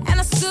 And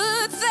I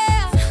stood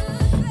there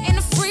in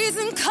the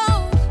freezing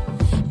cold,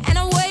 and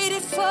I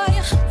waited for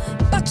you,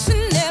 but you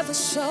never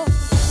showed.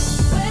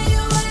 Where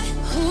you at?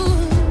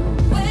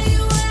 Where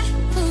you at?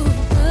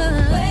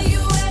 Where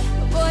you at?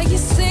 Boy, you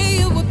say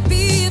you would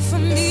be here for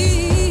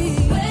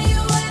me. Where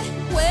you at?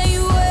 Where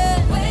you at?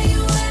 Where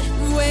you at?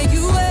 Where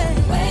you at?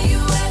 Where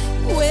you at?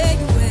 Where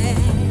you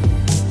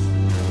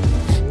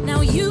at?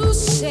 Now you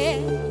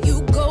said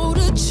you go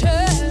to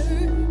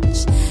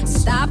church,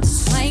 stop the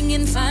slang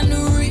and find a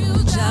real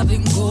job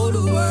and go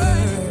to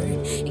work.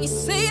 You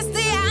say you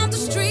stay out the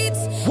streets,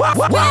 spend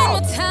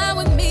more time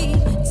with me,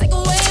 take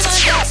away my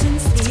doubts and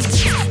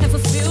fears, and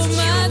fulfill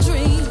my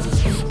dreams.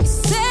 You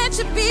said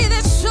you'd be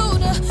that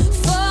shoulder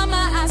for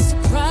my eyes to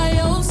cry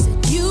on.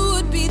 Said you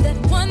would be that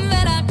one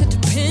that I could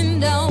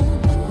depend on.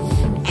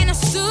 And I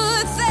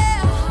stood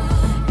there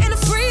in the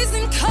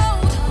freezing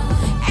cold,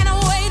 and I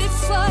waited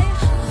for you,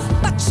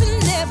 but you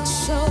never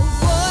showed.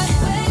 Boy,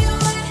 where you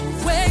at?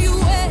 Where you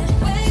at?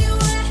 Where you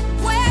at?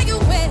 Where you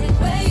at?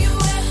 Where you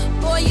at?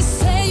 Boy, you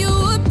say you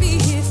would be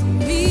here for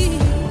me.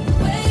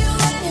 Where you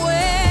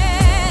at?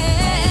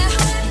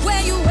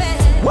 Where you at?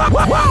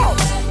 Wow.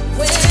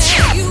 Where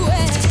you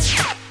at?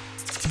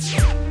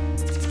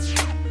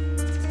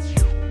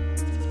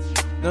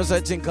 No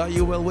side Tinker,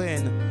 you will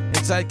win.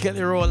 Inside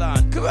Kelly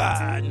Rowland. Come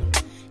on.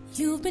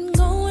 You've been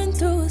going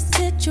through a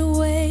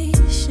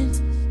situation.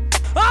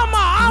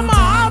 I'm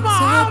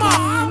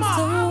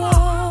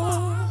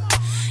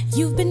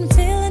You've been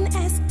feeling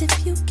asked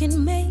if you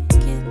can make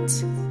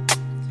it.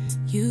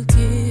 You've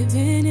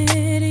given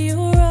it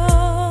your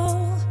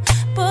all,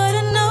 but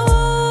I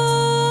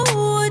know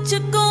what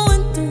you're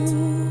going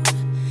through,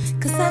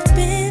 'cause I've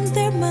been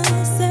there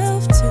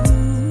myself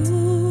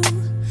too.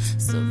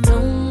 So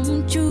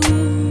don't you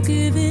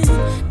give in,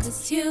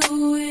 'cause you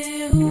will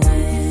win.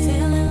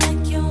 Feeling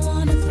like you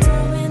wanna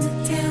throw in the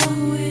towel,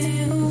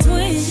 will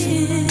win,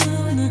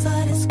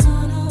 but it's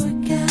gonna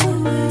work out.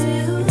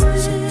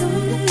 So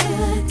don't look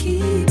back,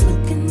 keep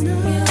looking up.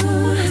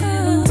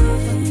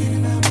 Forget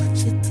about what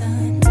you've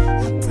done. I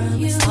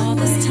promise.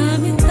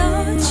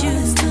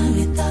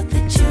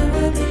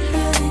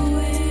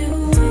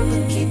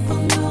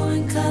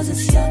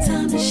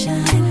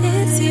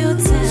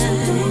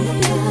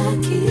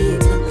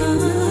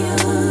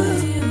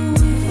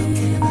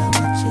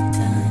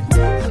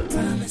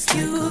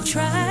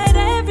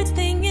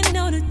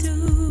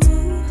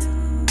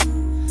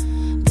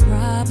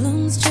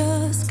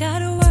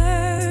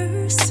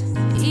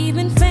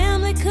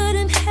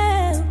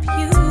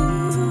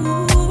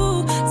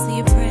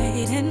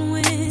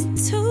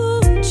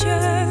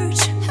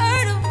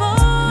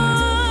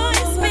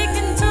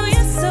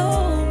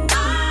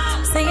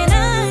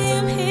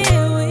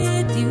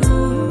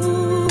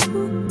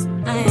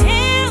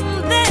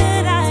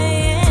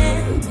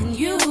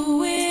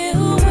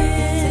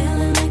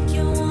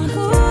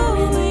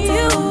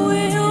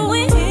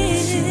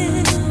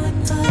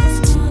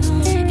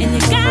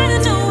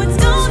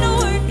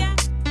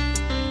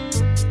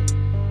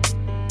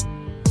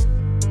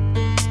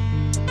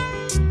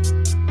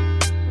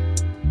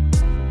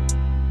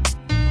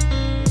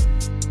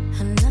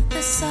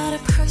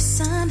 of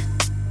person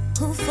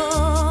who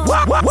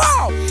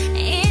falls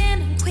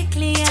in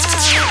quickly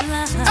out of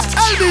love.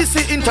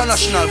 LBC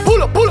International,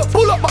 pull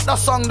up back that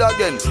song there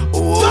again.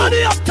 Oh. Turn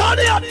it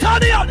up.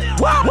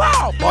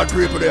 Wow. Bad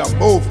people there,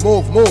 move.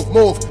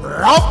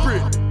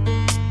 Rapid.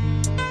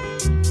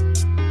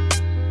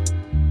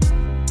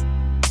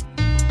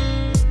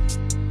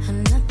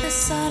 Another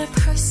sort of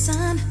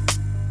person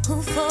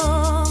who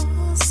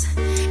falls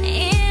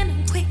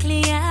in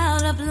quickly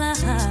out of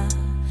love.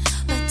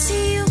 But to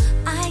you,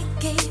 I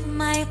gave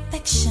my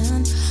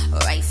affection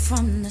right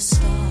from the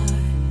start.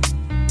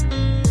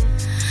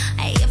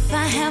 If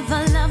I have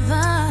a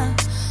lover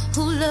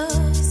who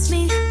loves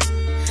me,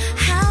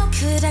 how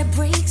could I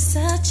break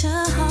such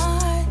a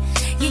heart?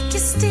 You can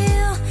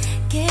still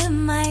get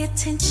my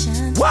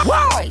attention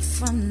right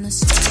from the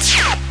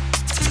start.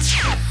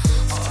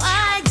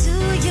 Why do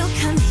you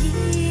come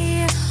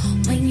here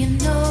when you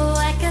know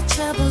I got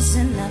troubles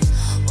enough?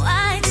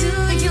 Why do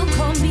you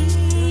call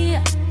me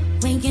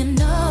when you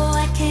know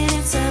I can't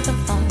answer the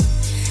phone?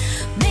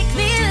 Make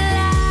me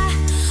lie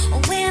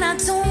when I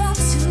don't want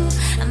to.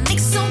 I make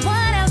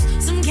someone else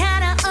some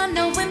kind of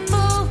unknowing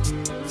fool.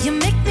 You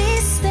make me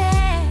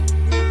stay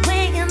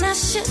when I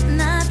should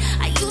not.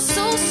 Are you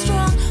so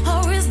strong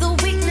or is the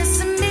weakness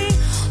in me?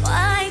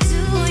 Why do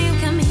you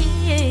come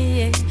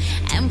here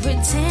and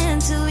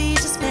pretend to be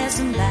just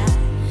passing by?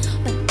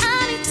 But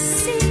I need to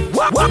see you.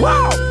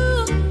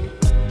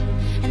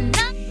 And I,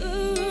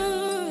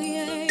 ooh,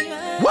 yeah.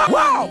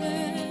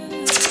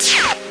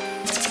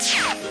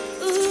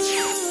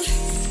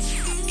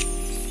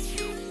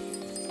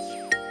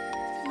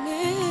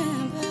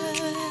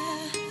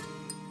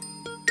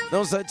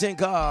 No such thing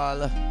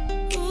called.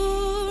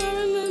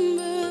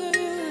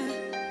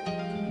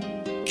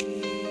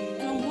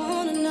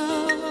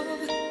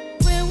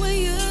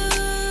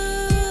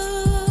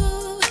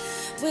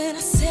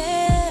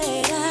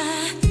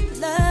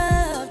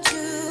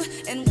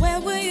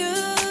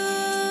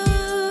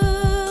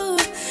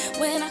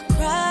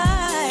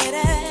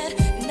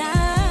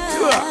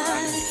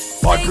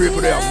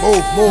 People there,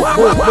 move.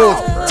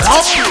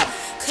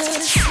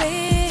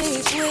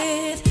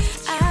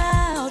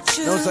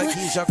 No, it's like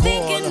Keisha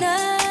Cole.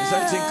 It's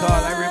something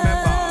called I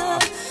Remember.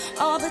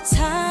 All the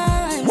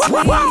times we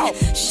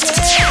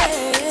shared.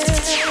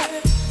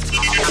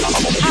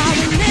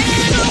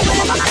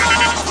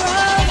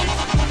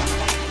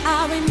 I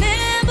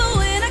remember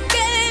when I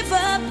gave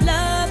up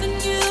loving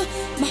you.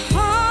 My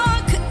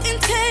heart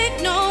couldn't take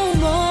no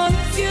more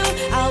of you.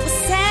 I was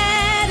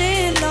sad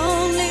and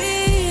lonely.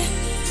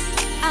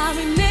 I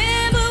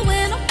remember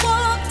when I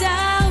walked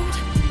out.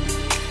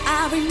 I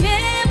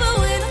remember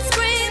when I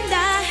screamed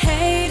I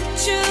hated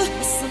you.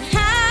 But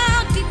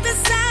somehow deep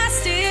inside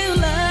still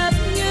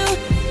loving you.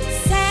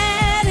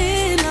 Sad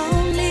and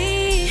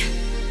lonely.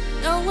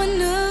 No one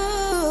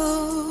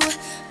knew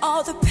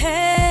all the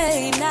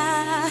pain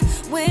I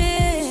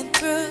went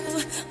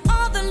through.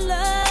 All the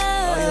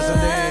love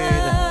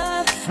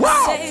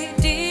stayed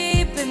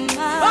deep in my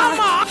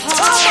heart.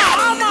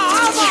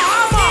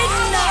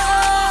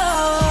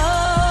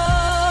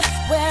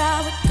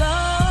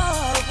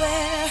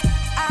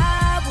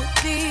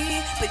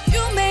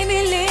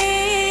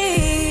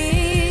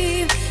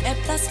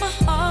 My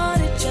heart,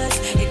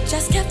 it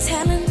just kept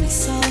telling me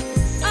so.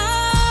 Oh,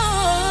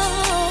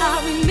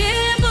 I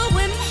remember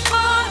when my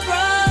heart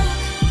broke.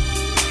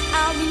 I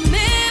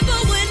remember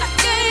when I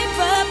gave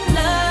up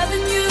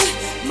loving you.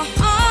 My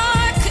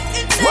heart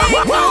couldn't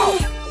take no.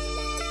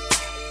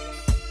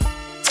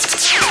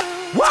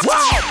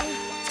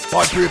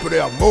 Bad people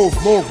there, move.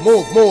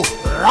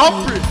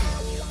 Rapid.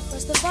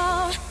 First of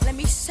all, let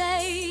me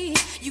say,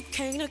 you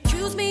can't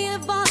accuse me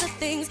of all the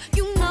things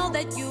you know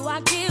that you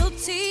are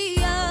guilty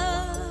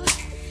of.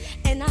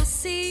 And I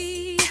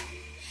see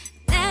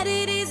that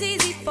it is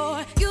easy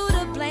for you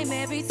to blame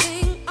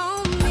everything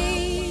on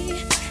me.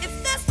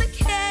 If that's the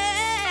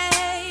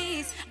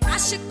case, I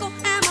should go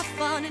have my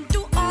fun and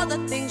do all the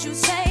things you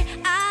say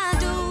I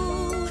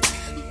do.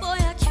 Boy,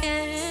 I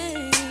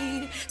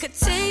can't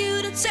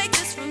continue to take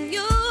this from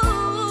you.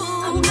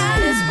 I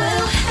might as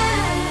well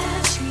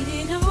have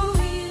cheated on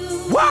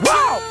you.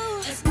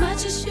 As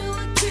much as you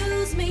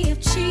accuse me of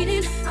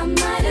cheating, I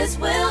might as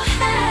well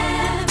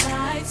have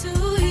lied to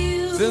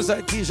you. Feels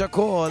like Keisha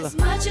Cole. As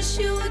much as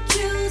you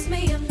accuse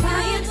me of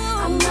lying,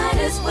 I might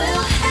as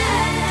well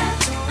have.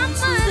 I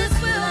might as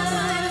well.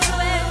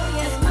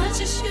 As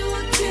much as you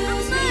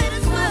accuse me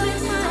of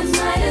lying, I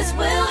might as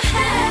well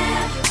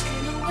have.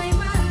 Taken away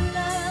my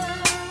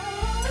love.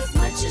 As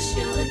much as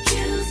you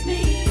accuse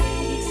me,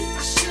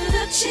 I should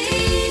have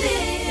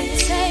cheated. And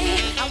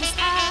say I was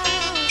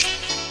out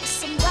with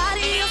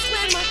somebody else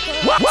when my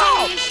girl.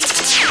 Wow!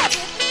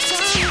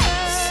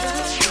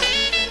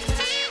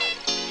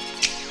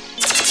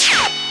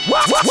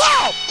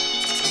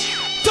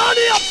 Turn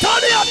it up!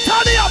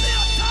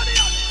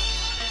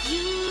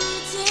 You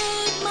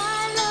take my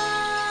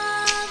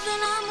love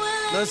and I'm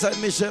willing. No, it's like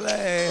Michelle.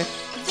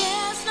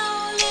 There's no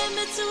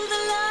limit to the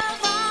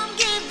love I'm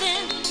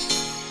giving.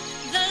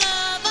 The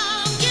love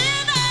I'm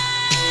giving.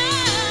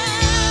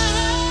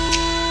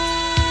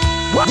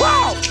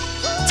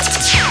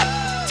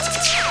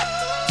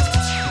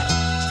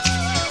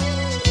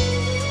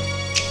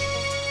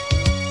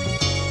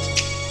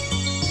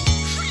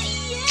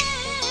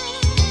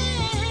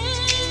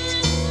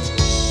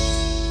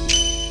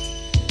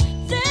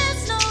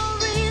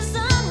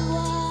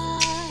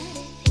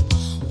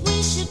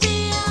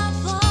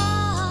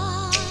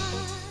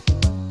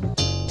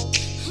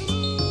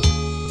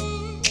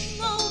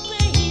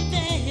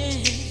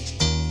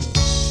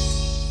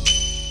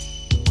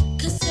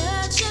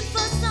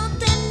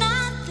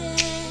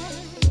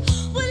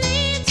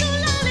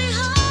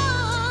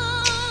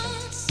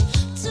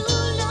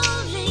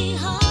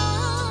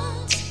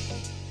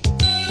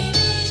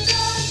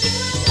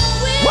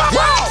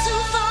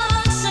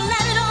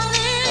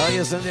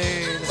 yes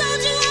indeed.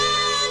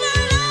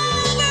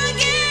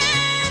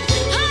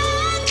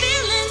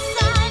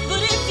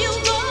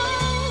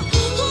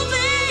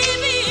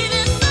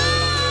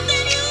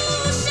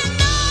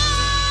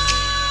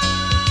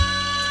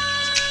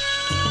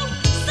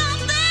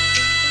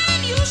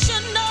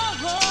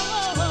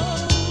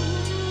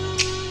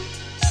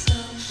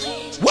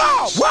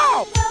 Wow,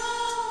 wow.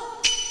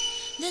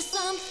 There's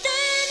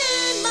something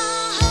in my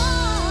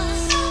heart,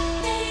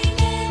 something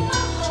in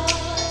my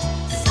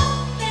heart,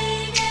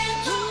 something in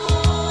my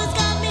heart. It's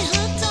got me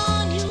hooked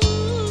on you.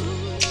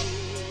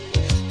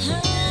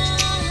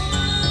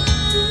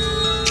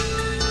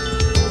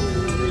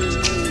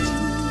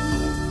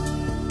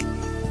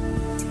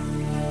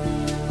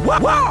 Wow,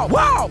 wow,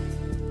 wow.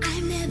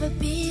 I've never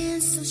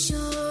been so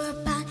sure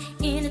about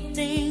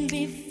anything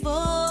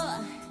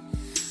before,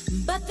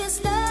 but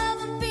this love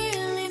I'm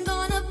feeling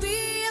gonna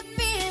be a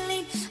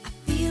feeling I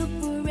feel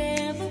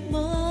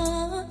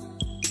forevermore.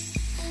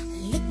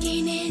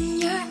 Looking in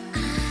your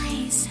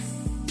eyes,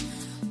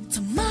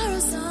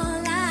 tomorrow's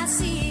all I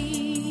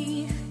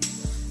see.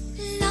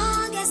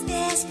 Long as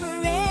there's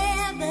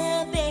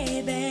forever,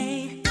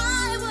 baby,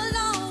 I will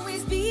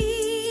always be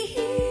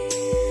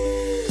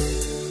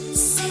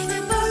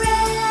singing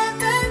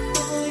forever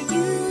for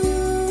you,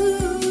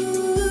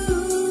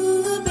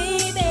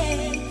 baby.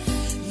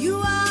 You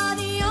are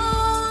the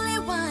only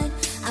one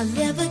I'll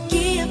ever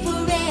give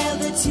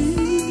forever to.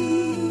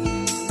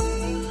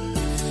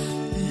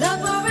 Love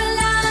for a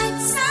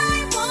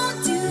lifetime won't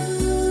do.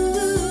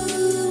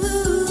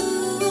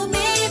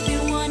 Baby,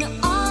 wanna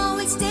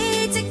always stay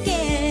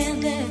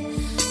together,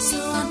 so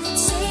I'm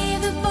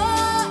saving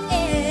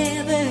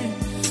forever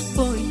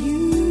for you.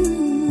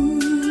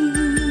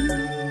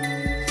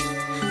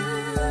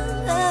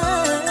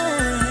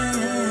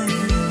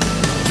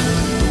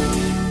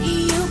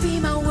 You'll be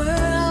my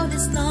world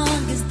as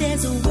long as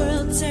there's a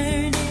world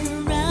turning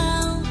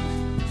around,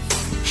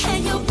 and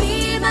you'll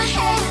be my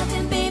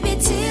heaven, baby,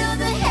 till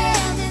the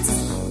heavens.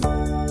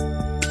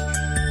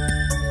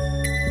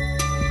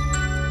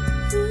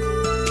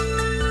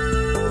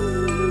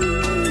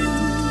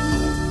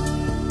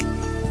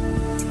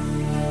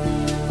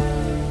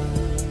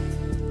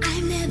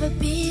 I've never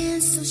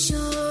been so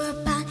sure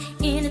about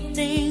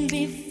anything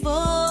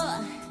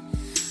before,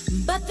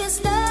 but this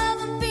love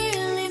I'm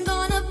feeling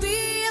gonna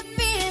be a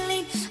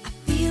feeling I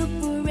feel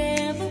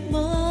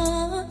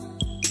forevermore.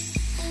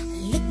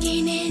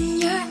 Looking in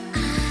your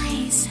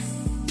eyes,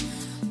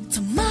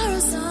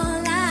 tomorrow's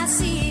all I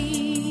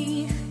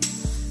see.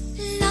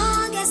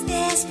 Long as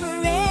there's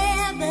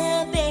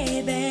forever,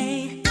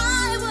 baby,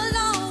 I will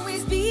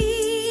always be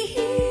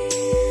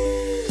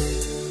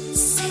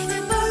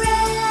singing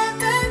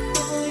forever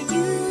for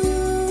you,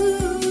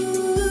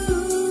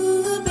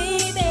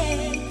 baby.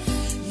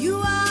 You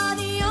are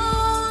the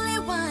only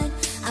one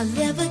I'll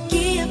ever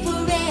give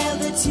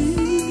forever to.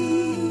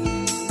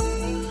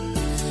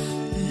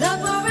 Love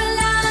for a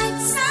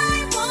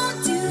lifetime won't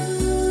do.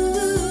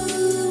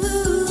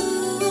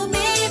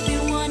 Baby,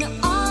 wanna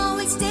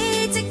always stay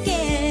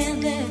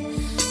together,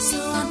 so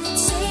I'm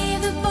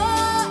saving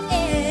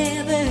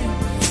forever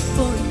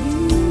for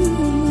you.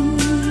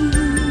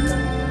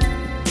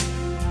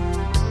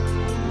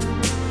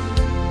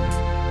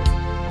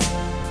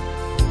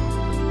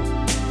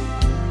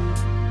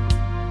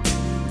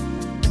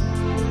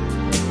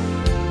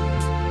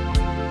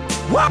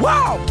 Wow,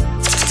 wow.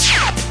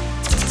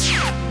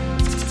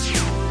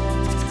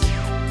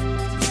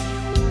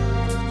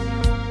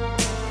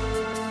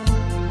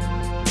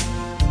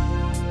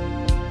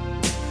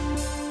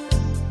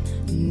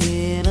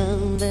 Never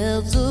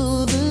felt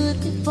so good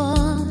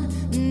before.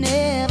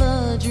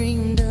 Never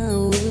dreamed I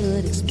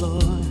would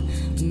explore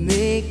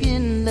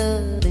making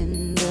love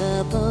in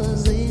the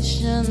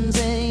positions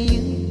that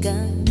you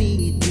got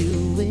me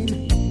doing.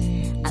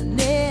 I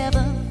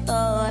never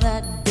thought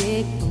I'd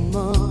beg for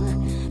more.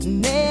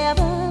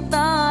 Never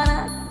thought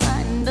I'd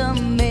find a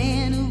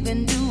man who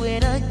can do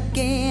it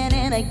again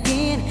and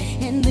again,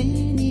 and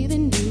then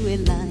even do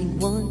it like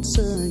once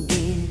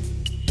again.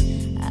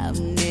 I've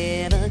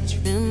never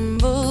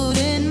trembled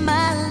in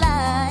my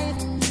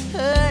life,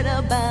 heard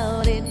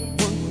about it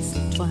once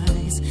or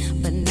twice,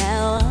 but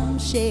now I'm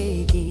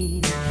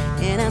shaking,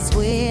 and I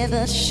swear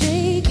the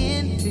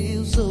shaking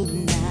feels so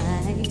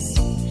nice.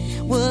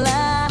 Well,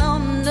 I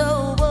don't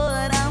know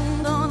what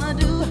I'm gonna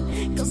do,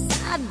 'cause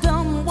I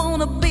don't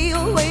wanna be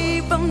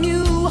away from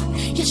you.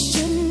 You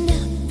shouldn't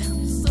have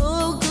felt so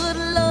good,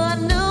 Lord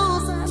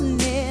knows I've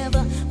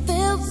never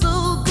felt so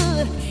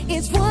good.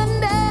 It's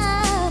wonderful.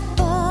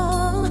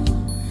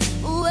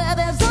 Well,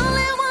 there's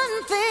only one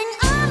thing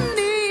I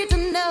need to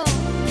know.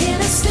 Can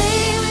I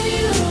stay with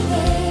you,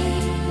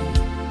 babe,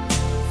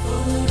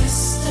 for the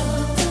rest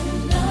of the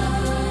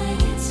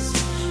night?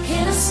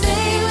 Can I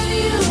stay with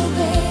you,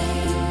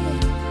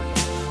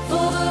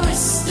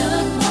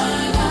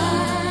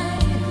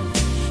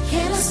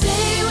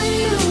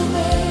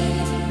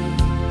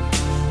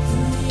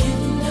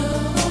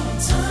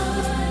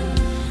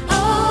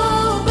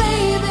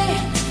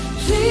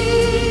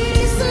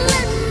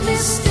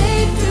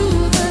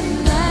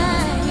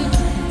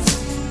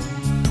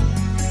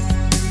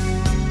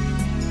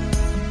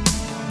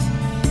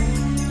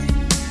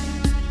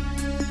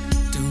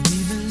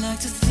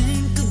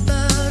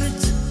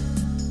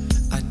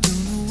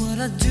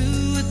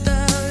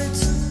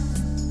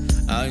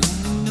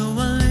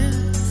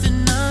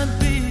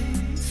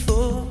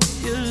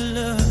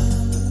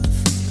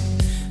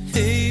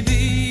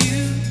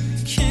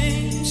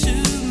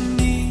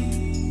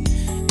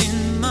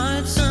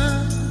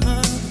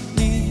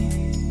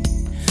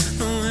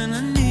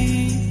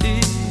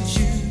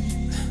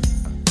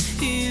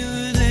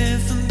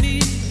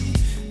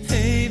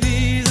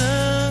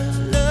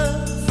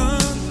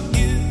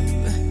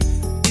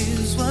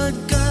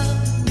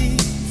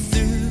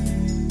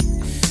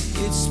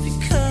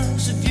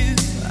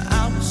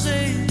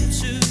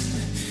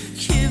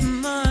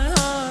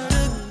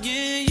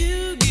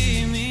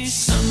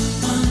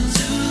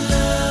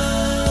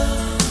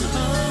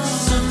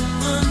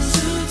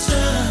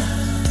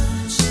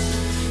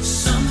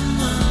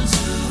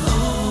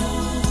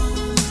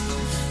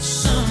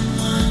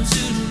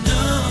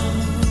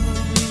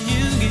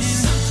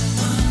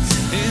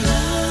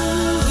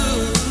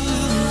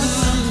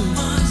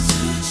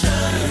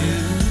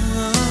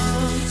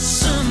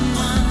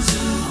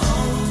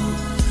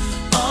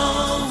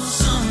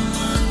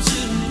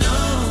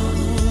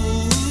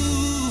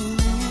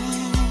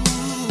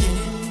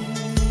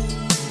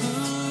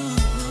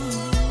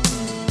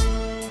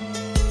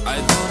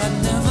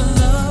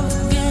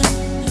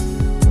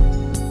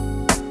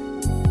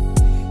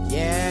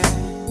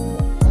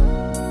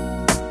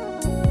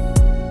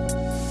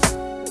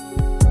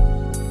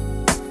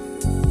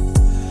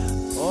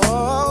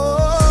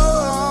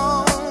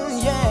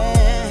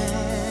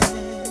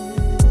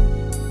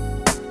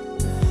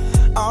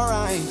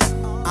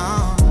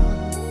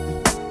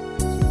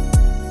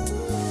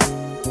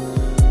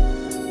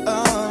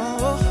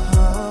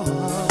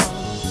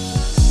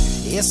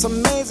 It's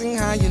amazing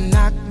how you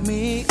knock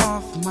me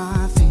off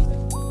my feet.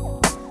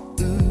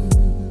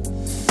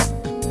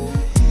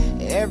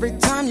 Every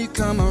time you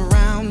come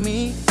around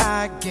me,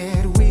 I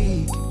get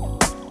weak.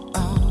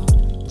 Oh,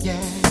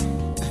 yeah.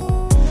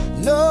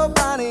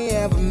 Nobody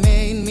ever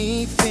made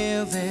me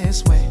feel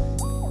this way.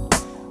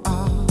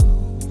 Oh,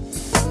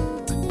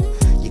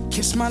 you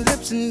kiss my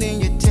lips and then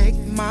you take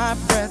my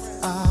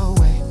breath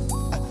away.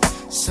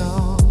 So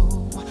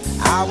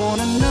I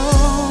wanna know.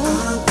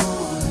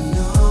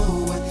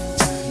 What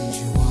turns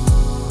you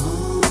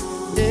on.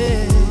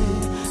 Yeah,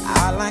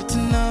 I like to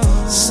know.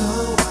 So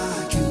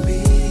I can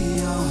be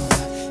all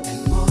that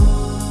and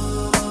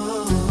more.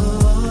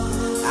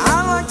 I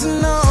like to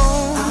know.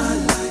 I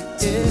like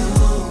to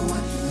know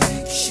what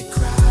makes you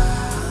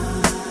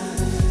cry.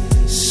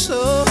 So I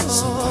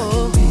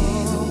can be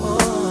the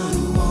one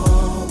who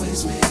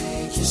always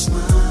makes you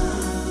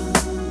smile.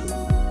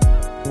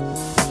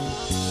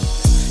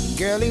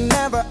 Girl, he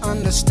never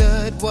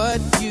understood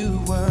what you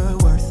were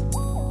worth.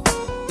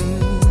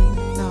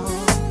 No.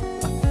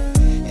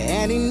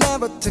 And he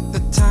never took the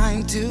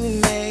time to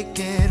make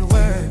it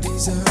work.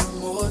 Deserve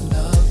more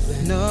love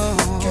than no.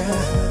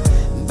 Girl.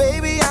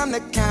 Baby, I'm the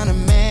kind of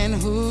man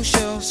who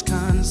shows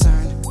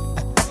concern.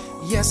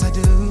 Yes, I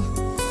do.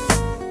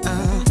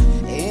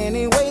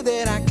 Any way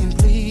that I can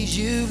please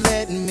you,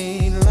 let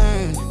me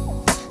learn.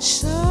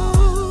 So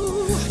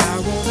I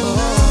wanna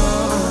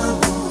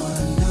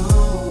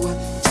know what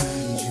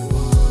turns you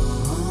on.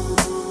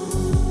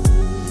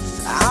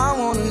 I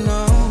wanna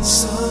know,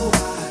 so I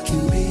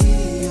can be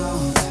all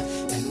that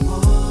and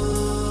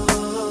more.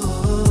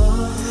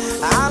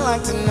 I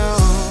like to know.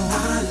 I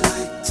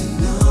like to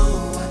know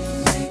what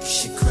makes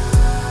you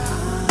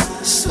cry.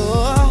 So I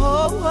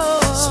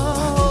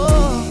can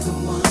be the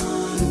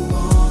one who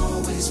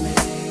always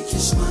make you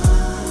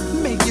smile.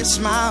 Make you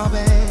smile,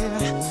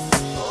 baby.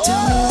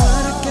 Tell me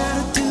what I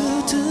gotta do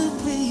to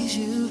please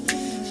you.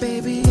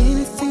 Baby,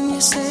 anything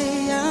you say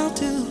I'll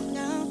do.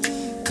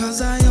 'Cause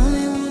I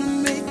only wanna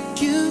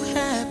make you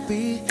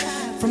happy.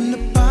 From the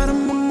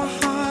bottom of my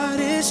heart,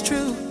 it's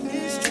true.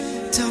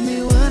 Tell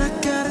me what I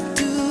gotta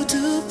do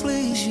to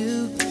please you.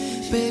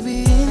 Baby,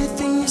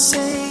 anything you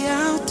say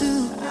I'll do.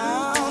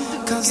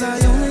 'Cause I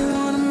only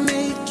wanna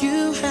make you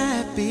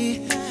happy.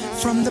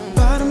 From the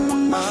bottom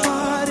of my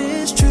heart,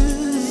 it's true.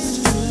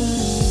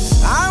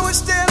 I wish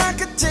that I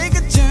could take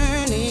a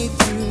journey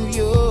through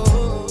your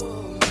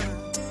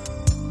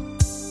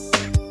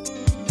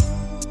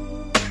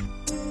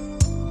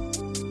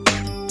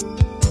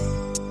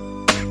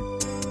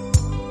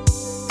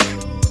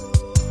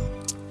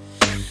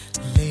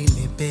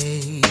lately,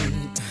 babe.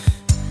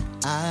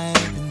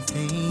 I've been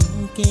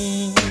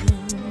thinking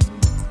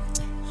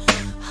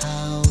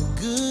how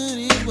good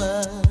it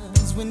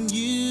was when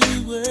you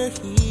were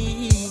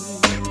here.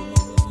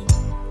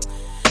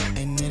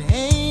 And it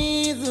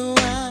ain't the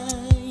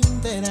wine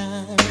that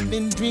I've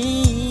been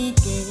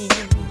drinking.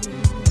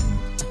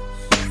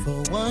 For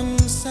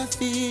once I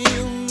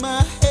feel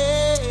my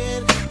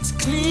head is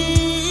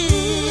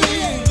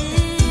clear.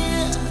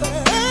 But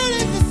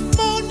early this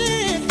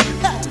morning,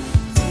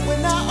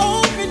 when I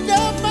opened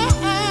up my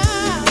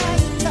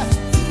eyes,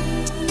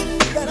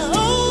 that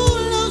whole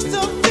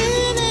lonesome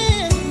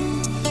feeling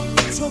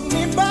took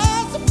me by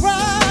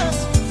surprise.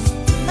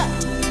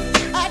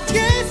 I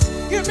guess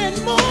you meant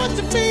more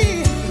to me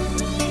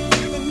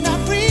than I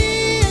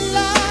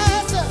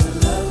realized. The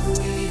love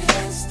we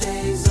had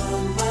stays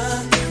on my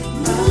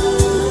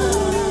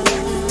mind.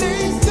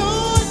 Stays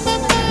on my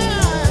mind.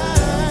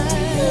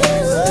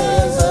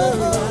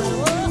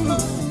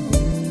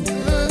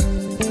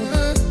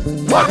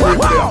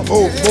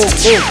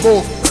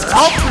 Move.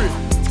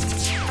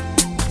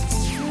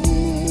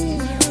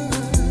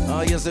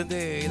 Oh, yes,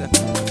 indeed.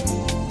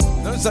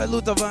 No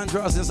salute of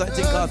Andros since I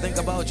think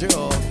about you.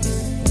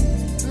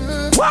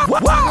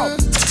 Wow.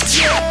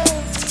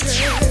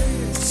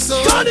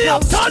 Turn it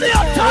up.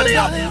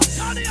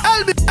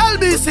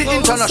 LBC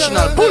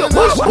International, pull up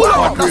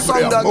that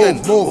sound again.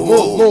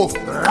 Move.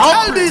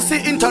 LBC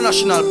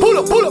International, pull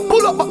up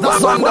that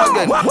sound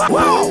again.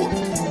 Wow.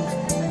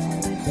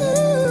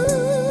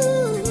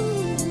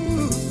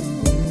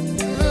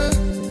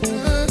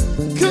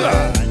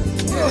 Good.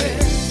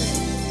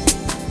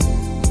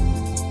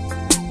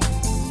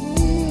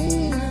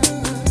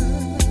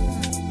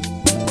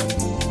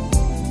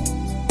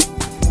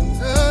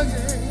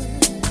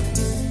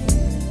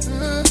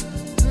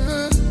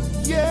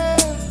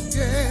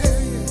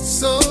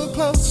 So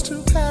close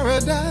to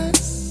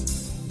paradise,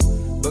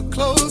 but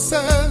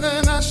closer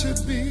than I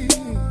should be.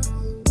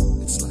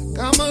 It's like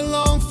I'm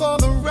along for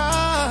the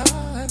ride.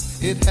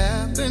 It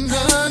happened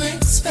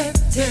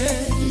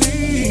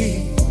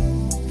unexpectedly.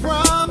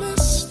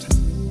 Promised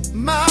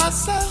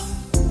myself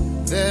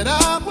that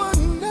I would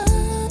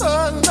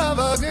never love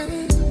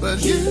again,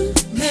 but you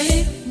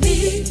made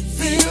me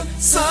feel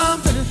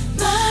something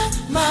my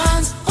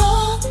mind's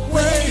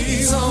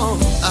always on.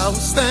 I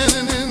was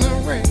standing in the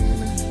rain,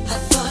 I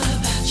thought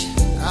about you.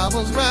 I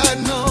was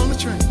riding on the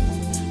train,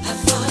 I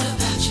thought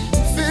about you.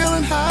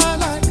 Feeling high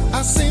like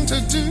I seem to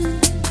do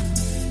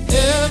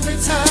every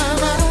time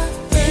I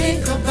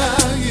think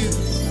about you.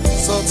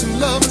 So to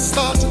love and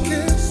start to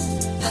kiss,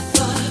 I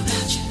thought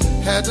about you.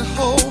 had to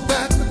hold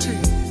back the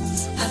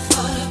tears. I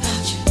thought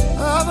about you.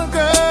 Other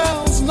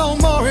girls no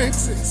more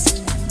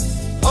exist,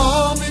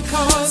 all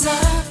because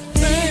I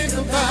think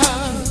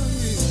about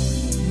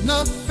you.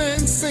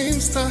 Nothing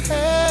seems to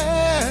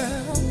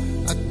help,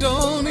 I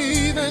don't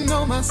even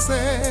know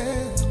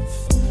myself.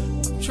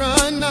 I'm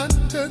trying not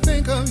to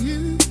think of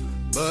you,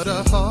 but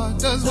a heart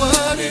does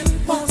what it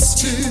wants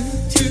to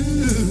do.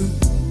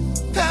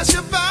 Pass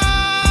you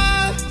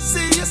by,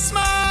 see you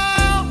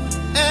smile,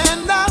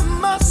 and I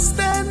must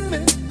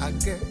admit I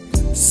get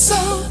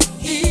so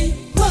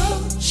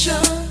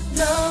emotional.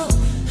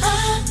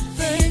 I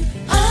think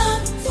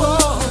I'm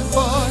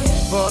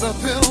for the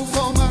pill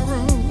for my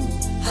room.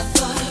 I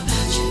thought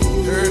about you.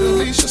 Heard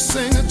Alicia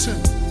sing a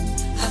tune.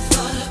 I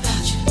thought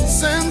about you.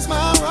 Sends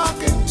my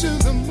rocket to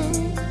the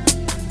moon.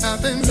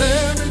 Happens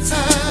every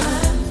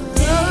time.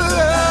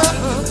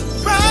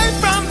 Right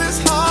from this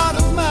heart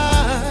of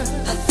mine.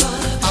 I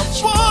thought about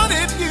you. I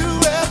wanted you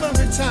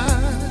every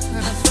time. I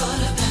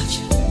thought about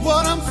you.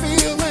 What I'm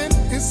feeling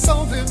is so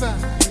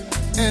divine,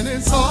 and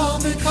it's all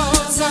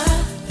because I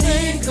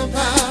think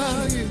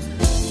about you.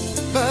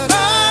 But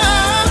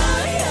I'm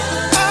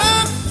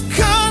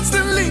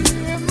constantly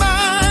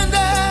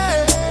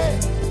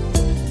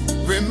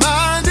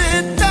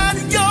reminded that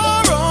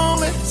you're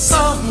only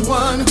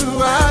someone who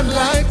I'd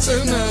like to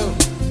know.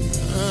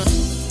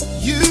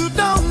 You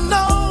don't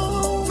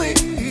know me.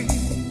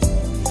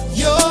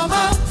 You're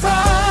my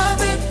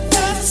private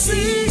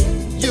fantasy.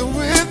 You're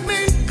with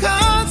me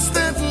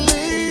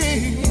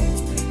constantly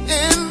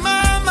in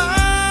my mind.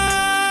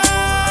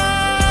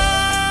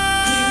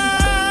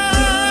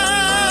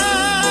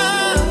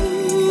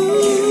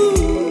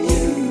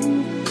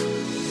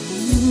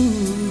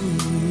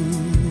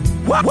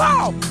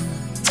 Wow!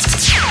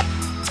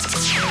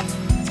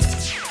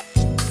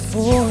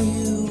 For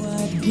you,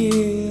 I'd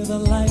give a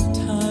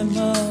lifetime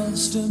of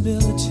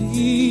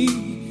stability.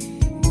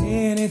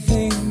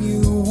 Anything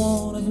you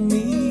want of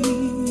me.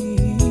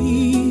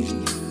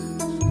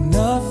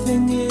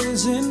 Nothing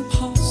is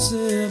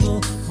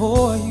impossible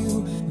for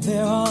you.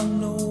 There are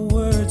no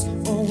words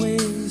or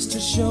ways to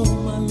show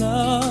my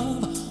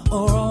love,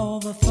 or all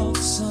the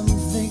thoughts I'm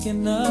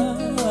thinking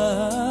of.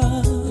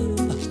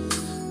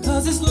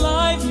 'Cause this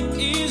life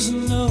is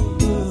no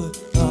good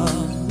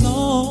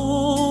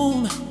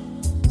alone.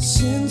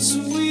 Since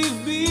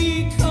we've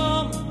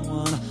become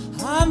one,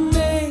 I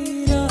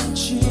made a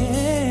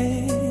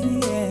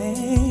change,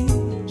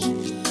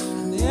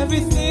 and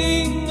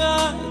everything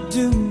I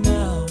do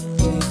now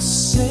makes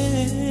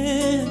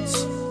sense.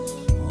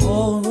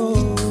 All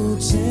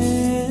roads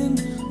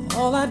end,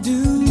 all I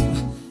do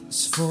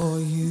is for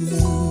you.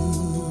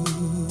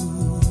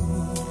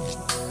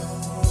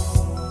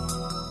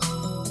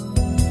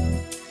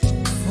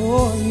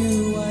 For you,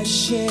 I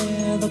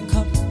share the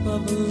cup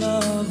of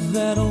love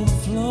that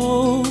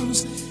overflows,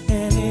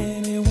 and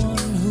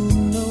anyone who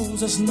knows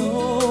us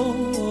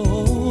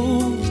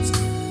knows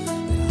that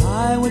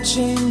I would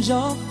change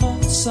all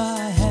thoughts I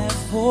have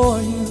for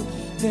you.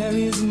 There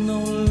is no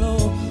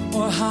low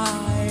or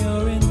high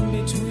or in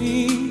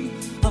between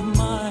of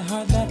my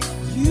heart that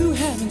you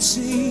haven't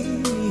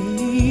seen.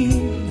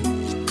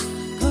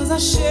 'Cause I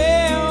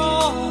share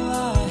all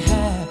I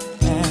have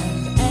and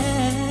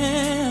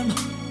am.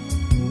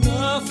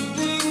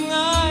 Nothing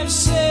I've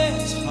said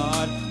is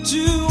hard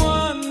to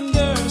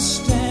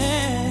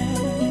understand.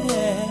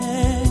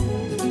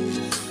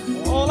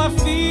 All I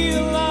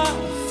feel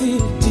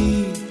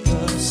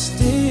deeper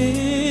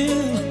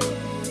still,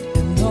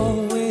 and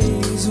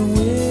always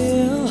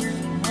will.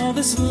 All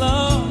this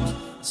love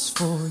is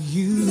for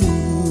you.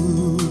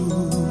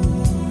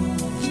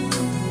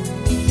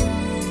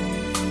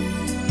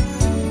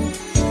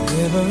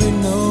 Every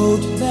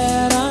note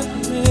that I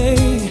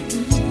play,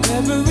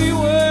 every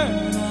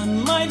word I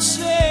might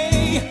say,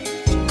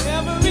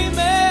 every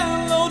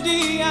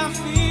melody I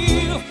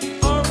feel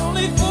are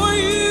only for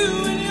you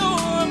and your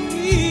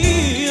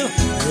appeal.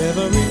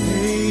 Every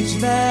page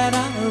that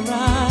I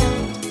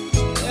write,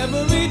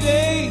 every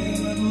day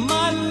of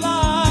my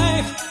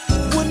life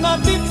would not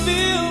be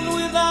filled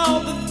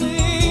without the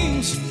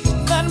things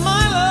that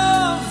my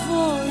love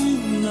for you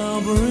now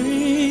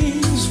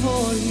brings.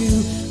 For you,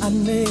 I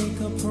make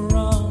a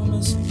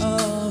promise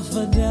of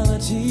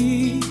fidelity,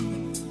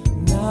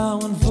 now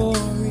and for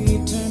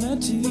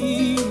eternity.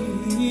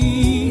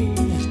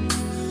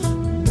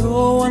 No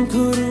one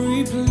could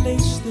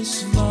replace this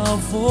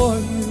love for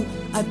you.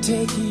 I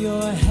take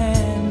your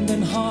hand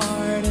and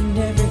heart and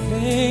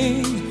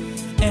everything,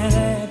 and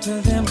add to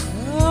them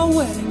a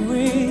wedding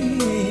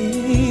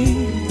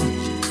ring.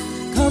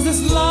 'Cause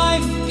this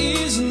life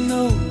is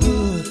no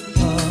good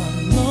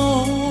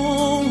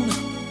alone.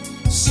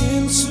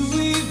 Since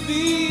we've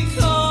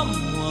become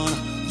one,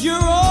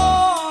 you're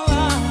all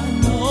I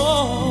know.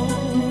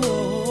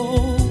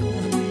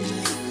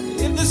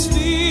 If this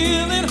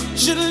feeling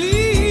should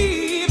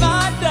leave,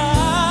 I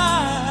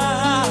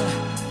die.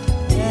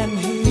 And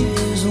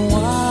here's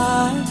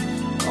why: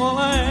 all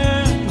I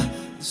am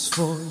is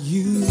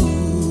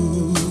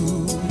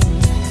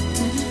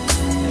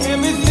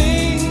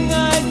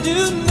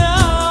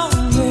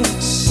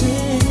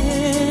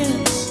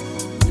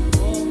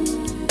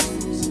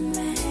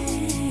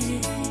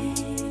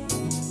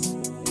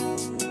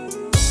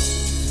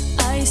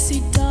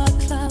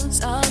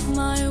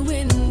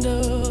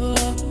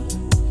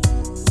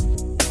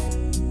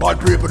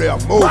people there.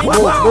 Move,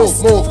 move,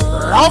 move, move.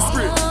 Rough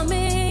it.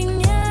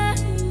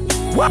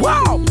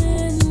 Wow.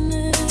 And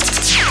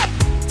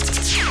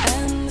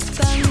the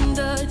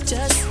thunder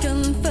just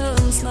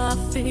confirms my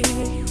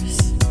fears.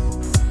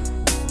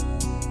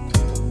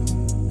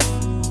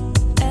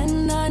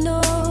 And I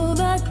know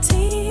that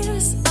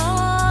tears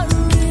are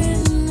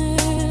in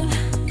it.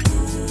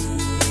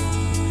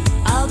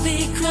 I'll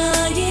be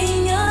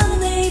crying,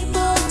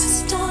 unable to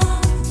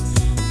stop.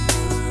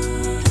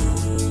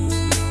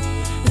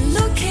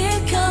 Look,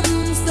 here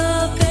comes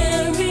the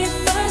very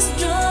first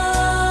drop.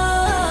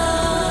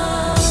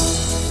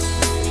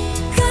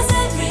 'Cause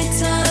every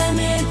time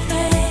it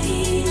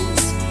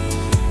rains,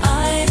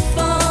 I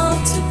fall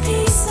to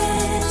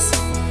pieces.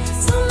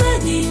 So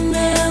many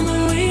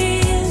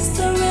memories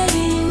the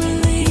rain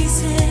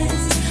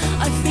releases.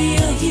 I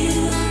feel you,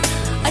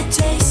 I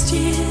taste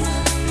you,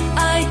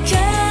 I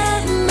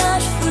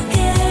cannot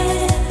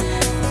forget.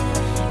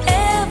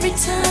 Every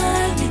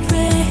time it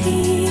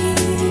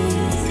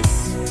rains,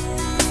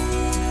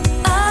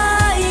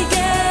 I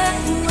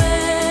get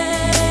wet.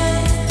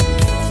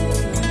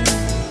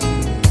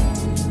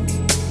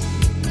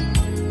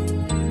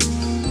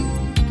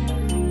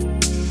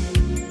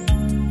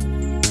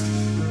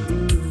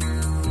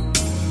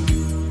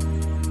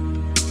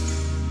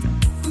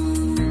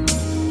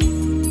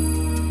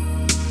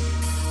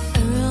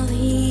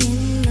 Early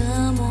in the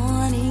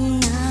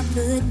morning, I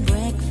put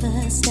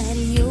breakfast at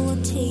your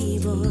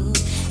table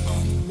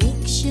and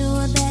make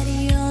sure that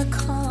your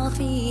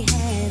coffee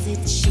has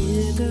its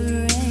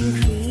sugar and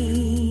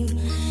cream.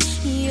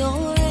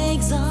 Your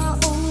eggs are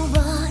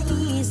over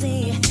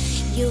easy,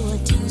 your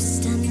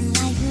toast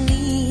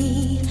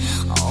unlikely.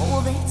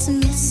 All that's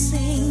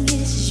missing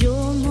is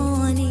your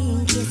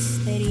morning kiss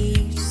that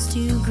used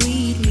to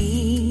greet me.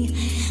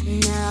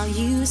 Now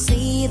you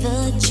see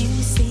the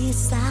juicy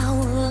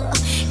sour.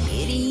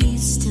 It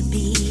used to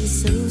be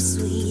so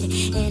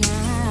sweet, and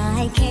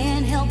I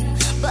can't help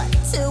but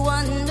to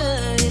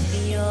wonder if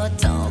you're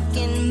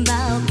talking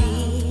about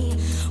me.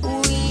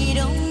 We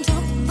don't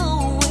talk the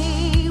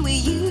way we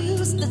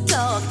used to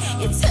talk.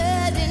 It's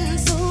hurting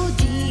so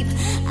deep.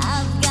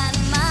 I've got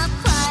my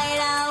pride,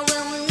 I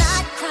will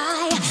not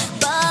cry,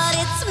 but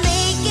it's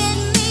making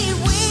me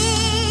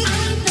weak.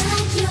 I'm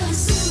not your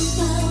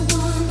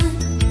superwoman.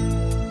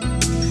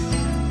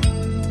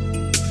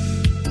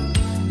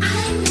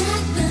 I'm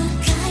not the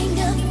kind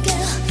of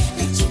girl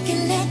that you can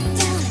let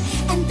down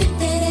and think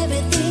that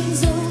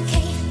everything's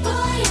okay.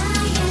 Boy,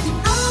 I am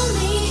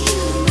only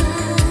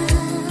human.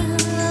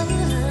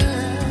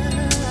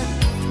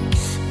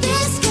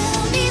 This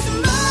girl needs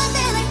more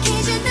than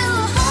occasional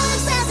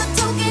hugs as a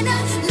token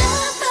of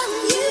love from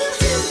you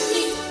to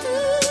me.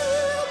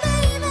 Ooh,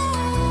 baby.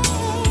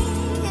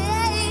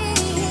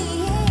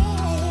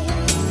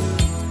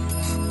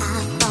 I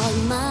fought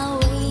my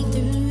way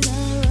through the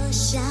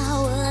rush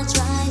hour,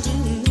 trying to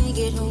make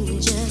it home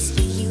just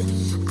for you.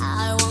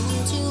 I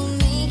want to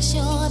make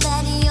sure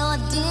that your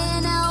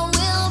dinner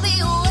will be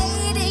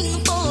waiting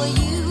for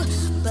you.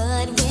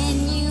 But when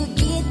you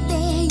get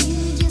there, you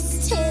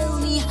just tell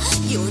me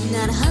you're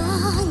not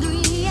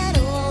hungry at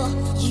all.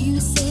 You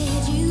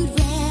said you'd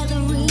rather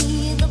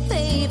read the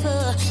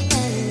paper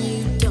and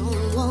you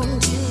don't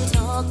want to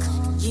talk.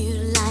 You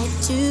like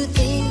to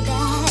think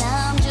that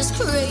I'm just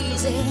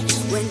crazy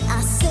when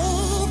I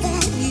say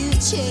that you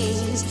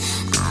changed.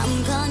 I'm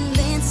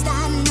convinced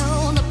I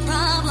know the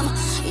problem.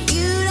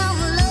 You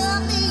don't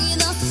love me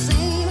the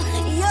same.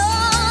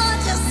 You're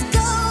just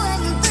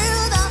going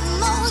through the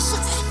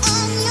motions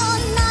and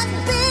you're not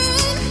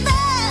being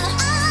fair.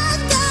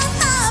 I've got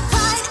my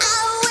pride, I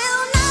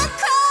will not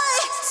cry.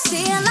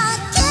 Still I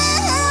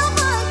can't help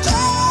but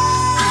care.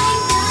 I'm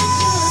not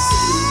your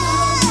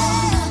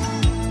superwoman.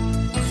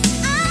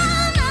 No,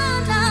 no,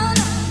 no.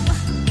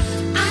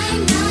 I'm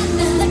not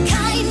the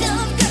kind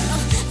of girl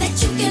that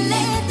you can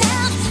let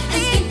down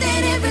and think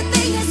that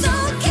everything is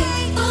okay.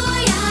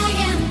 Boy, I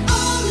am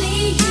only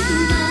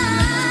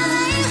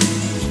human.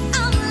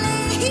 Only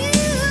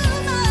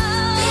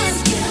human. This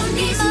girl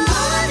needs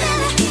more than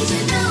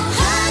occasional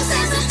hugs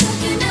as a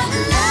token of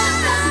love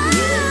from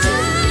you to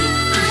me.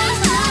 I'm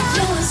not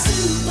your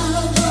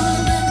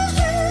superwoman.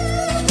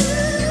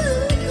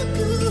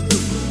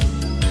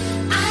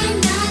 I'm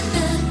not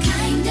the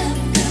kind of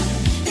girl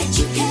that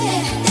you can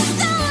let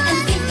down and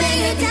think that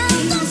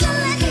everything's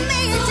okay.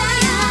 Boy,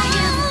 I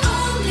am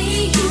only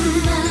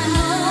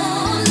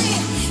human.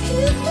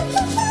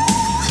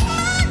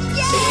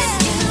 This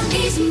girl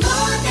needs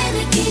more than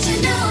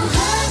occasional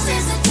hugs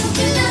as a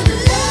token of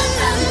love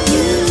from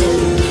you to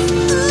me.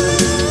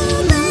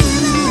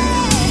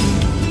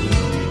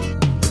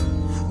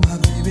 My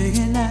baby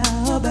and I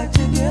are back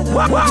together.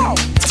 Wow.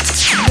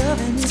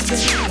 Loving is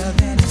better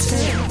than it's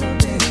ever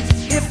been.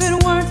 If it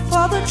weren't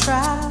for the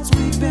trials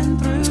we've been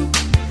through,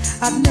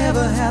 I'd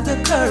never have the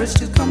courage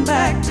to come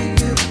back to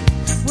you.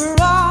 We're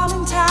all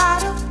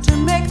entitled to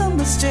make a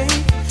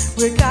mistake.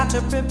 We got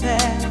to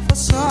prepare for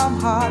some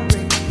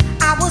heartbreak.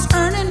 I was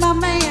earning my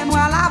man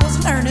while I was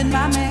learning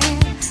my man.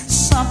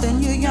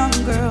 something you young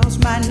girls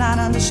might not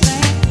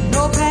understand.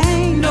 No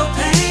pain, no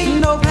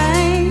pain, no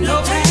pain,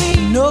 no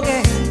pain, no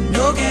gain,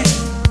 no gain,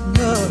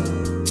 no.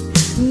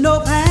 No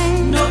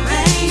pain, no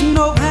pain,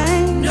 no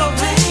pain, no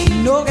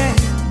pain, no gain,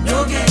 no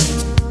gain.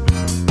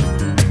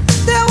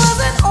 There was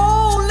an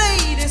old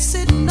lady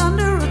sitting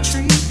under a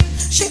tree.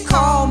 She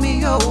called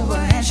me over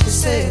and she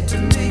said to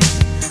me,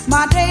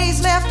 my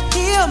days left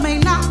here may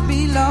not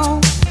be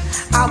long.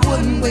 I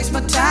wouldn't waste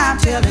my time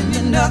telling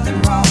you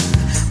nothing wrong.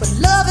 But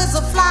love is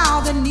a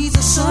flower that needs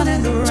the sun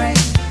and the rain.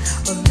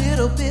 A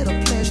little bit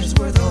of pleasure's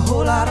worth a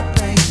whole lot of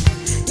pain.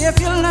 If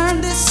you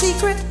learn this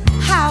secret,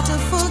 how to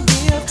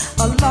forgive,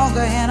 a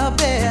longer and a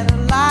better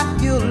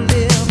life you'll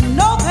live.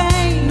 No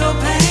pain, no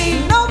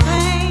pain, no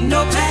pain,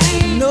 no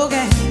pain, no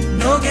gain,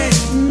 no gain.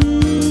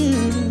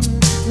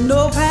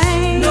 No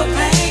pain, no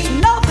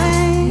pain, no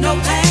pain, no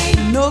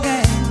pain, no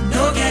gain,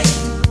 no gain.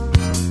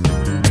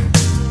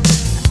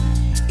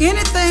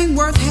 Anything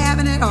worth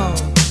having at all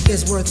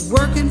is worth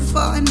working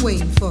for and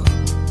waiting for.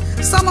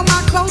 Some of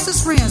my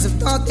closest friends have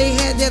thought they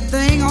had their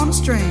thing on a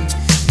string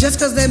just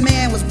because their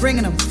man was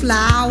bringing them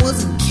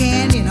flowers and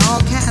candy and all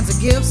kinds of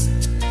gifts.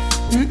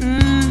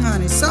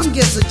 Honey, some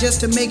gifts are just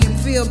to make him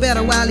feel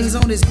better while he's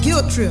on his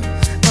guilt trip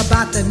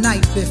about the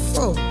night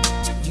before.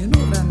 You know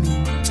what I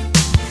mean?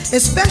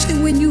 Especially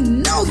when you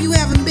know you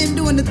haven't been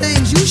doing the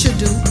things you should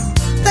do.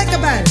 Think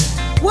about it.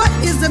 What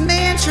is the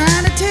man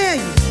trying to tell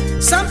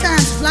you?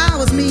 Sometimes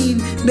flowers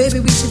mean maybe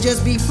we should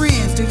just be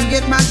friends. Do you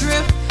get my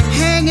drift?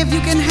 Hang if you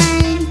can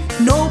hang.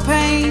 No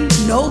pain,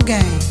 no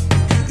gain.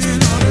 In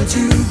order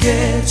to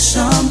get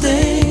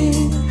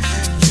something,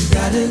 you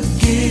gotta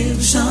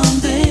give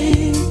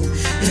something.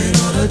 In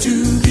order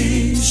to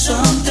be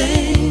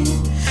something,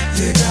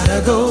 you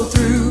gotta go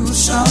through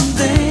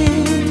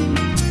something.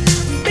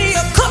 Be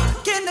a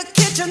cook in the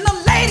kitchen, a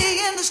lady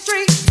in the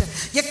street.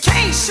 You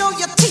can't show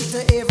your teeth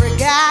to every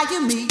guy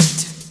you meet.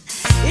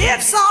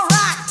 It's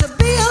alright to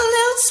be a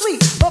little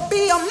sweet, but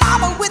be a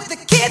mama with the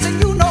kids and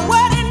you know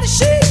what in the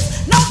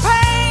sheets. No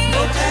pain,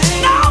 no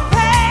pain, no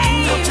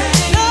pain, no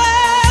pain, no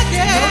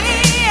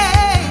gain.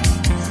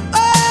 Oh,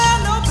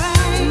 no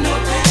pain, no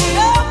pain,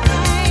 no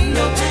pain,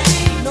 no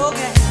pain, no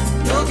gain,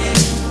 no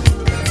gain.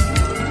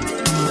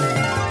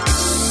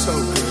 So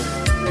good.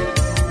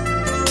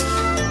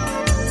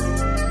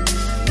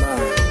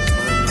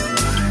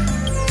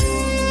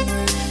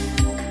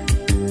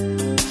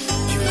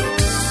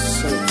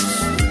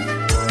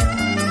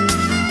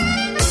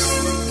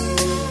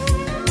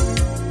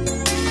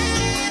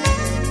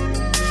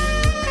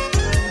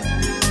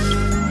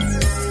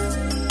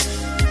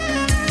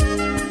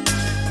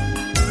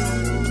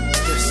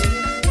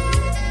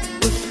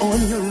 On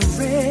your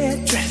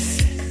red dress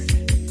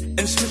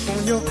and slip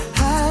on your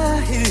high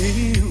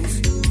heels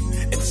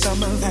and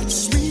some of that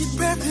sweet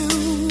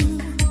perfume.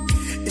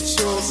 It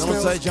sure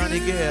smells say Johnny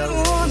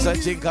Gill, say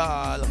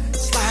Jingle.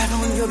 Slide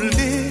on your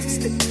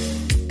lipstick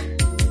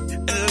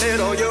and let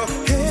all your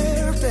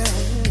hair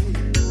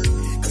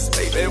down. 'Cause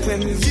baby,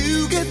 when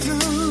you get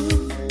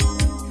through,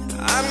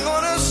 I'm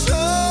gonna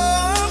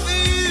show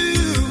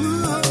you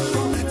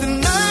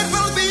tonight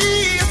will be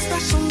a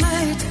special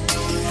night,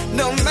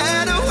 no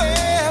matter where.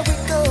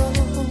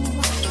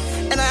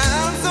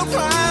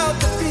 Proud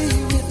to be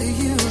with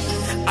you.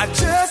 I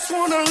just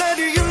wanna let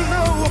you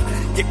know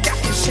you got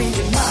to change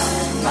your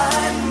mind,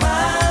 mind,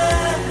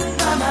 mind,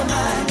 mind, mind,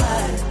 mind,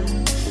 mind.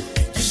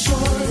 You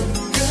sure look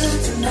good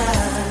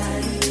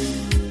tonight,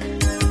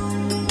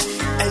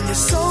 and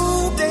you're so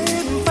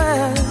damn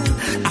fine.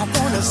 I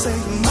wanna say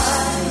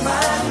mind,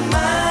 mind,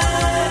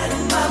 mind,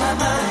 mind,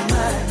 mind,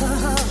 mind,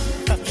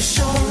 mind. You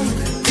sure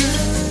look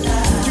good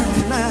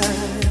tonight.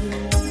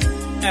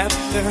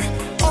 After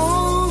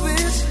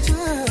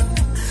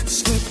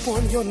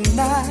on your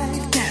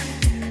nightgown,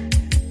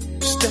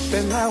 step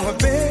in our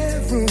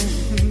bedroom.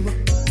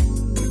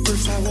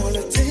 First I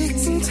wanna take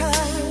some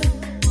time.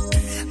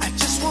 I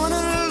just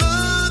wanna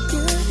look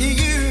at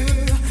you.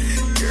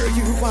 Girl,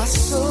 you are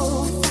so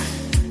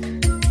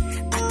fine.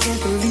 I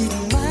can't believe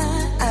my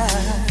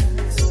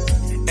eyes.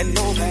 And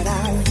all that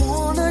I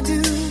wanna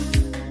do,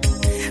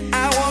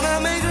 I wanna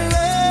make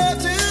love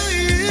to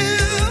you.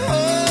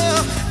 Oh,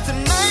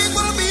 tonight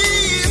will be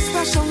a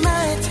special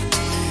night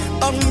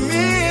of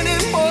many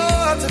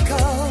more to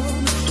come,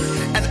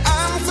 and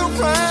I'm so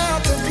proud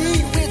to be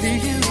with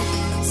you,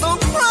 so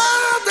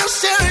proud to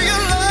share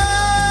your love.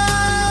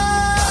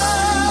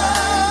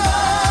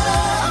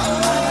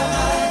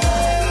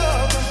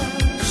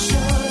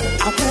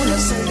 I wanna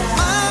say my,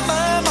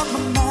 my, my,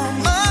 my,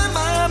 my,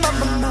 my, my,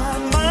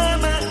 my,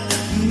 my,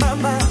 my,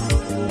 my.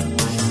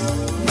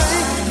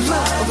 Make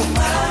love all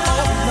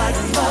night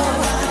long,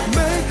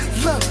 make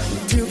love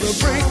till the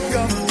break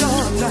of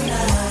dawn.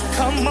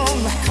 Come on,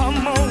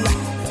 come on.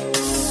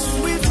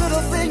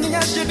 Thing I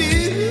should do.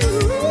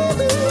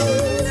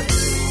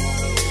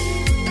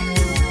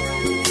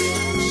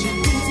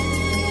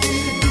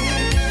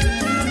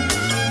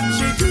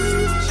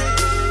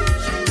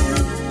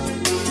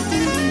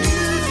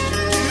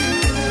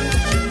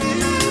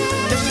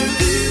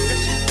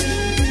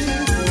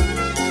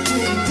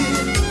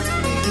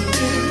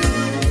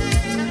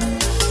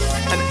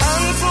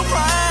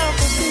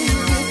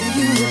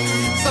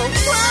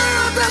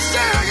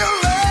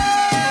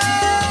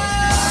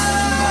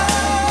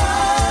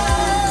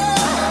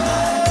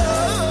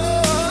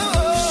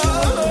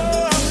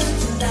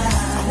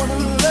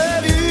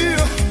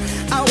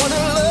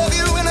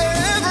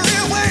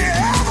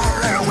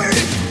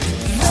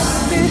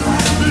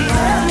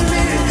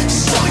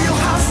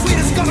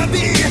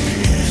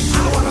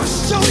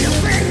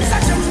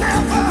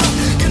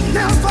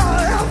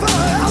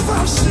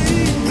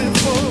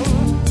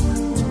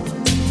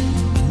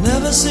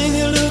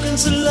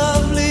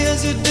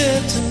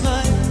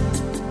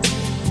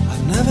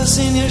 never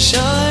seen you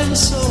shine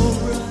so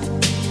bright.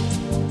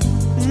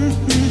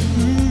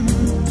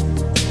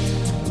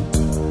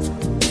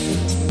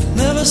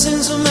 Never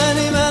seen so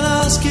many men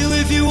ask you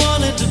if you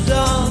wanted to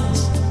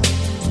dance.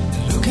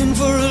 Looking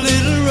for a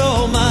little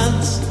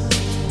romance,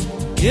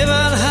 given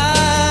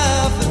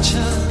half a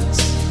chance.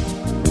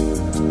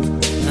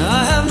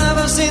 I have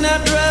never seen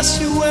that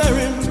dress you're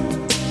wearing,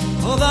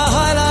 or the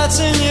highlights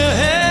in your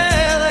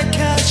hair that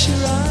catch your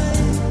eye.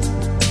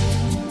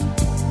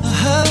 I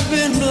have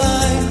been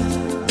blind,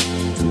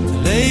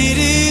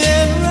 lady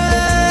in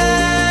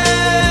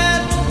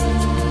red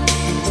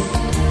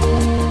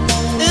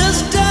is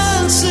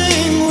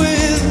dancing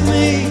with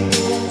me,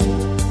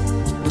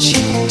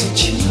 cheek to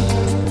cheek.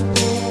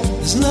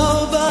 There's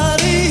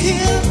nobody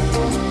here,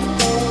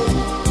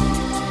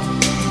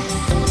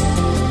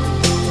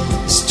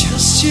 it's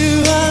just you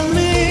and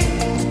me.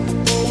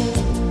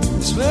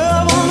 It's where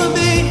I wanna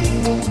be,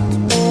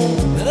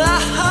 but I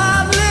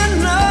hardly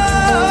know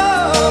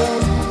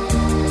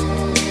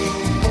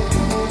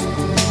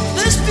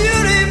this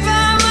beauty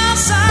by my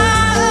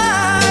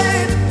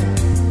side.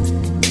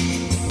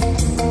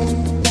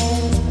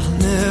 I'll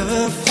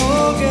never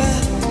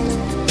forget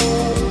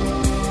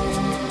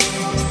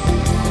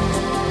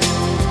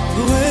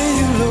the way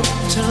you look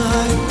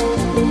tonight.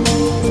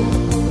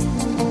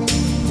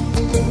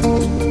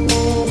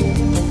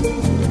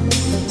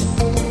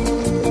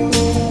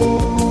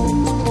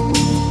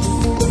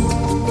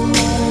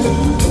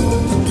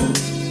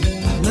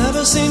 I've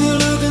never seen you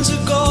looking so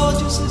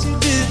gorgeous as you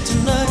did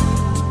tonight.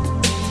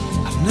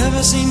 I've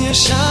never seen you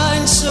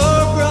shine so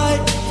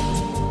bright.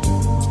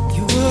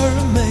 You were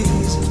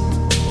amazing.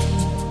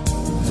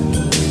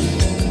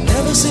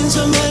 Never seen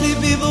so many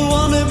people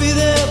wanna be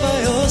there by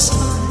your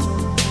side.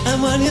 And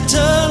when you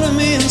turned to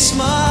me and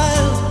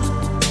smiled,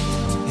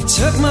 it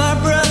took my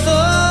breath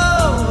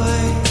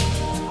away.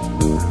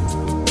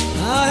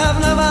 I have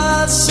never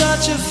had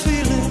such a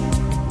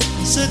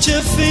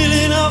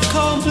feeling of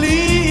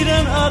complete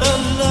and utter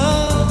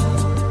love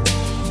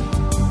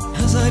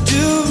as I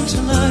do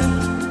tonight.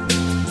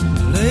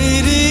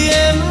 Lady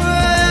in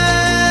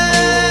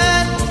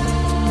red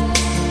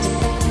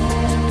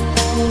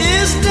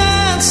is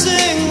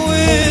dancing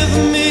with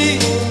me,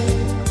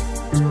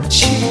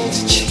 cheek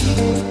to cheek.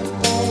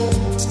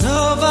 There's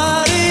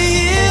nobody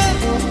here,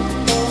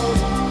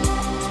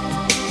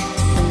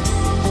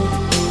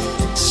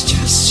 it's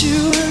just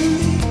you and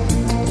me.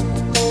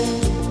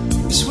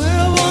 It's where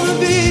I wanna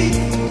be,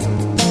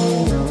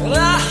 but I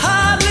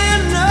hardly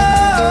know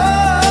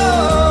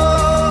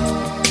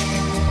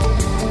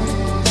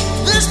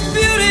this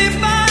beauty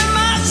by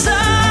my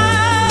side.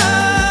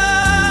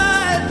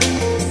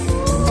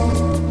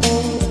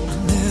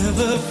 I'll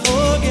never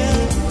forget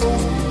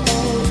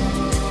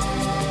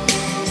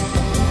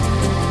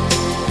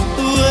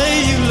the way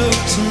you look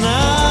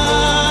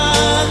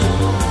tonight.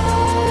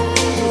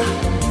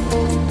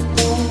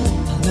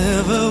 I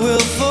never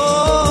will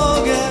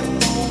forget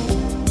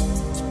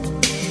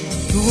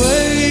the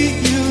way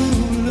you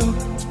look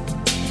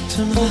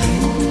tonight.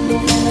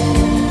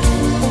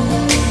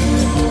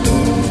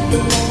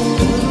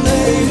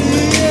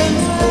 Lady in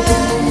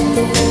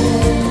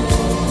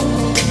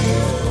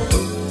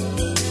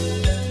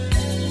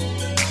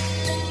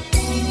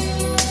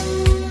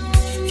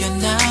You're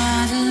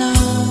not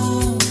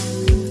alone.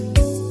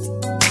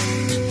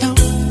 No.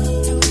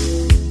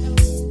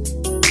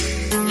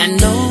 I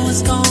know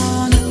it's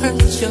gonna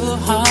hurt your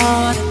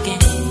heart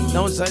again.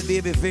 No side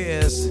baby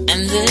face.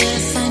 And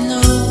this I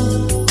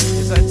know.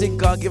 Yes, I think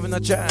God given a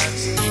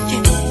chance.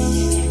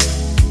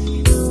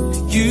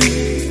 You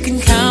can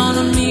count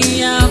on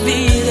me, I'll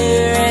be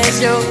there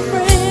as your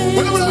friend.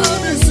 When will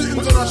LBC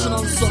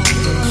International song?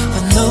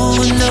 But no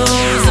one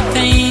knows the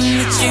pain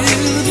that you've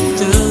been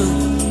through.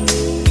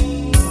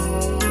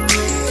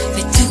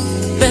 They took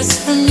the best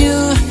from you,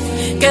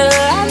 girl,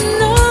 I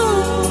know.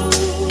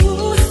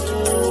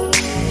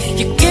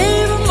 You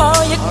gave them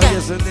all you got.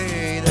 Yes,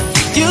 indeed.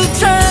 You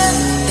tried,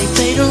 they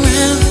played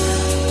around.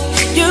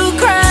 You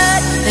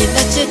cried, they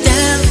let you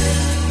down.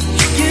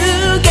 You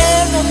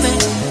gave them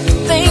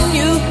everything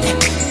you had.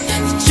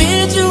 They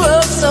treated you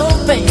up so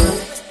bad.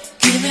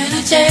 Give it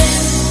a chance.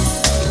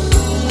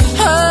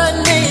 I'd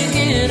make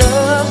it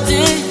up to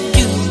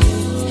you.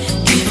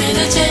 Give it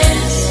a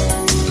chance.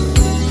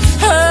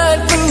 I'd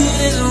prove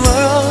this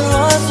world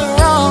was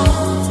wrong.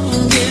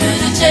 Give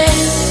it a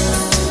chance.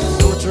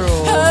 So true.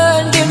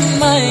 I'd give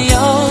my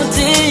all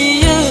to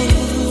you.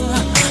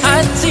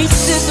 I'd teach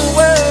this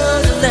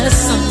world a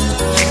lesson,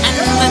 and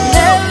I'd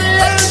never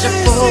let you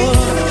fall.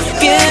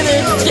 Give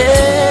it a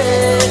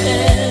chance.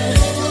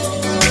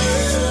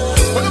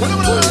 When will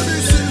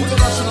LBC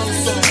International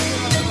song?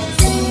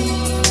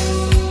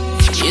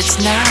 It's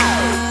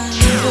not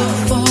your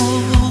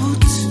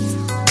fault,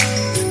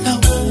 no,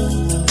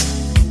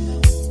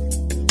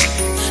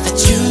 that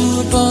you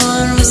were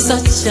born with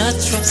such a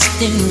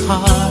trusting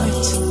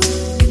heart.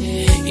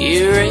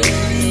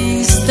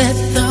 Erase that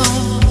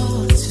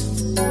thought.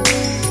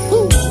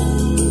 Ooh.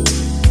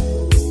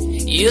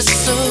 You're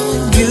so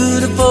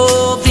beautiful,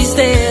 please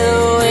stay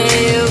away.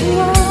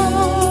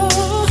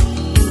 Whoa.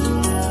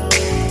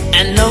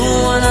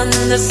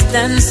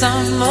 understand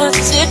how much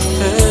it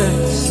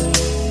hurts.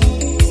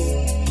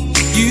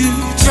 You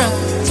try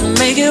to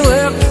make it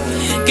work,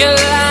 girl,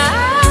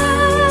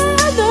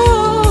 I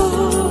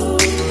know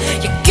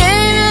you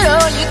gave it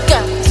all you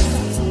got.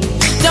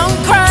 Don't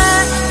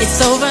cry,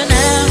 it's over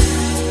now.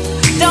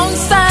 Don't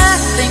sigh,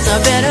 things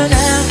are better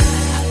now.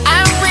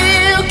 I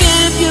will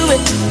give you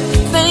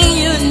everything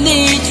you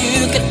need.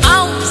 You can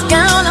always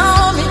count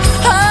on me.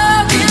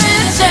 I'll give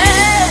it a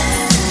chance.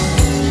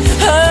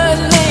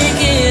 I'll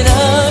make it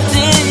up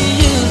to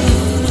you.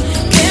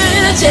 Give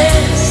it a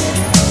chance.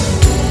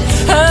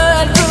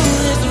 I'll prove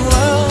this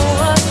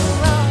world.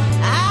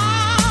 I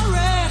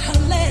read her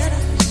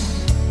letters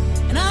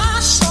and I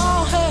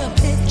saw her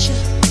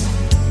picture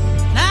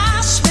and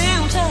I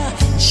smelled her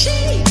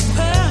cheap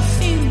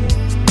perfume.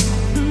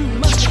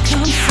 Must have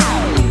come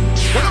from you.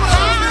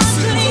 How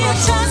could you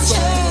touch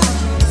her?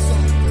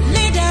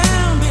 Lay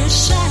down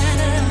beside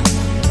her.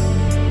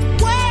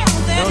 Well,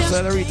 No,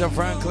 Senorita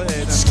Franklin.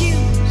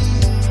 excuse.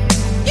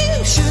 You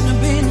shouldn't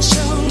have been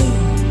so loose.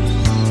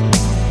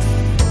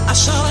 I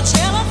saw a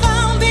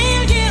telephone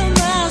bill. You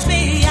must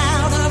be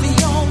out of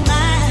your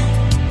mind.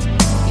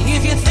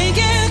 If you think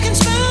you can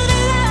smooth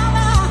it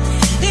over,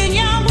 then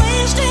you're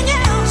wasting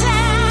your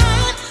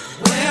time.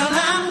 Well,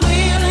 I'm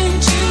willing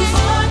to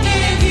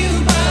forgive you,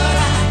 but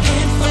I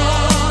can't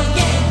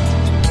forget.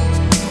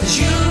 'Cause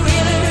you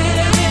really,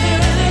 really, really,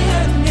 really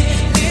hurt me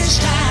this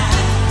time.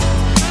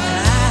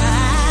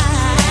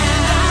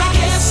 And I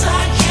guess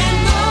I can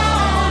go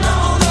on,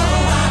 although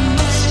I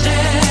must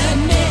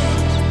admit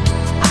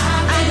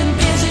I've been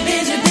busy,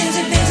 busy,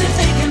 busy, busy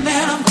thinking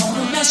that I'm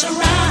gonna mess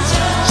around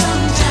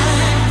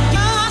sometime.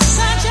 You're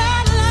such a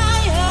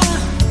liar.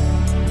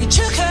 You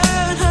took her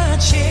and her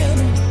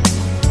children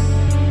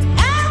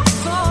out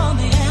for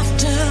the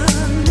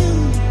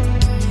afternoon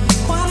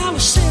while I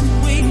was sitting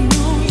waiting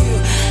on you.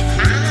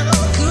 How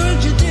could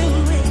you do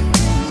it?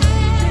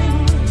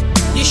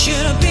 You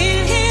should have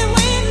been here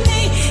with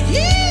me.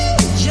 You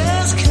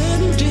just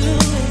couldn't do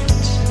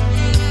it.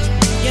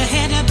 You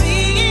had to be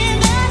in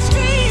the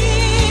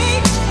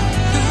street.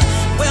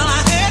 Well, I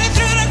heard it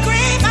through the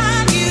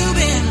grapevine. You've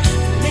been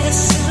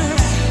messing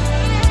around.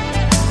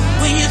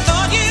 When you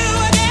thought you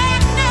were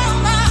dead,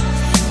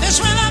 that's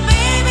when a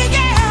baby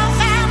girl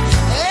found.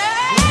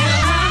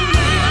 I'm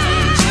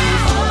willing to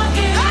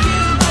forgive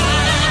you,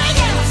 but I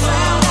can't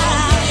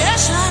forget.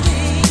 Yes, I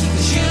did.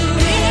 'Cause you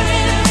really,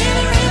 really,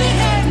 really, really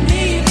hurt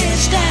me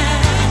this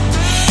time.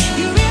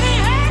 You really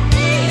hurt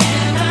me,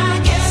 and I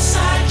guess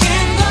I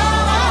can go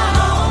on,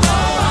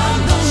 although I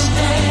must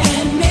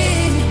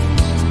admit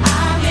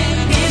I've been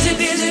busy,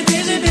 busy,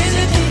 busy,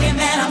 busy thinking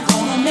that I'm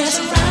gonna mess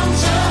around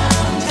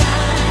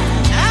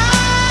sometime. I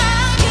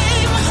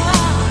gave my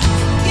heart,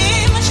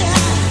 gave my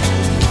time,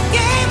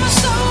 gave my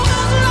soul,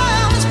 'cause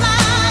love is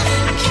blind.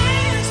 I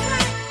can't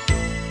explain.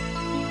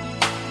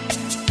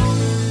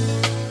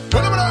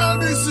 Whenever the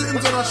LBC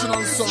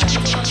International song.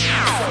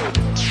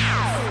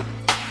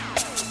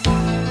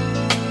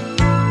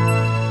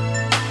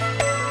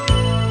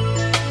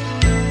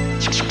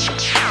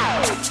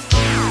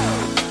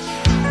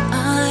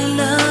 I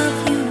love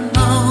you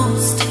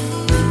most.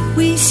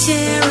 We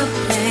share a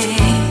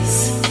place,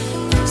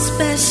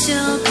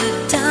 special good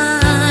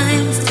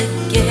times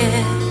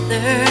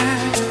together.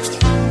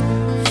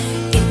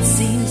 It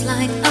seems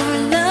like our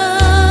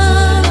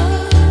love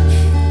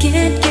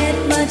can't get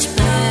much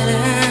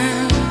better.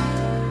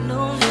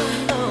 No, no,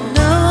 no,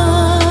 no.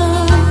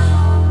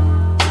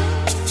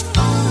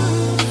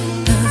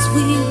 'Cause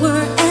we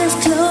were as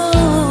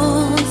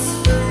close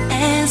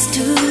as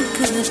two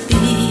could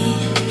be.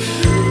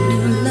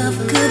 New love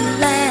could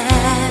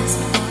last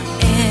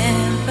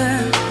forever.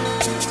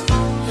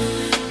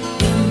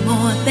 We're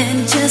more than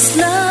just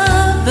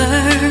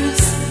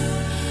lovers.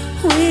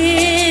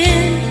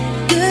 We're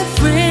good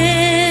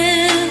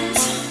friends.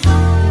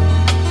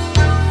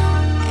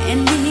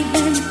 And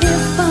even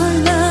if our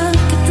love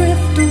could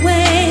drift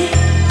away,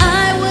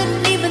 I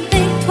wouldn't even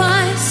think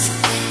twice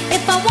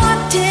if I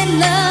wanted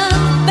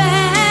love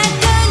back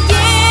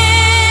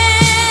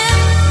again.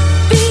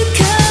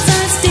 Because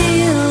I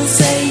still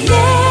say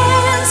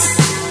yes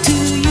to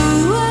you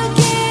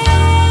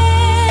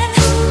again.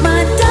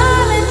 My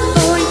darling,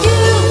 for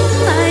you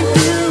I'd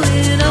do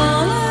it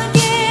all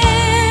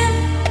again.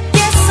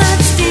 Yes,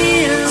 I'd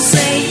still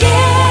say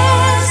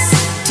yes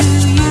to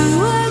you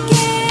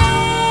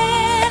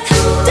again.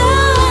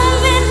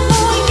 Darling,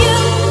 for you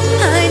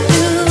I'd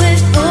do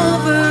it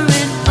over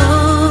and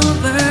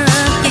over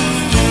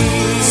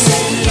again.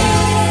 Say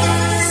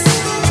yes.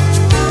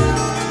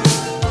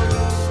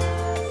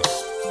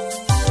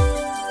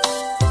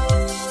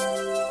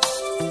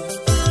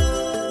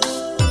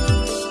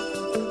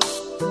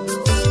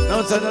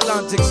 Outside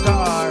Atlantic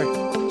Star.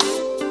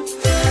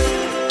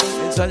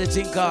 Inside the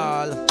thing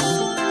called.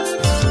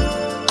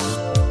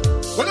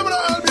 Whenever the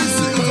LBC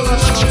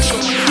International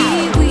song.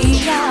 Here we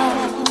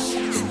are,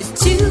 the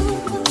two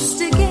of us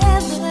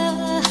together,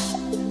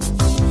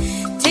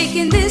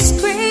 taking this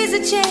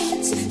crazy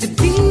chance to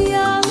be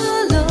all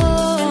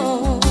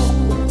alone.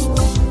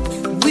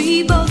 We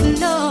both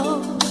know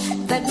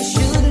that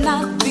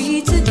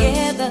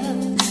together.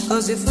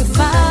 Cause if we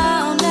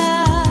found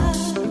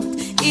out,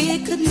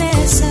 it could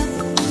mess up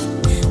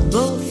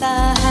both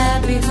our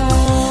happy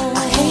homes.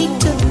 I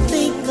hate to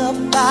think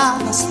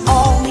about us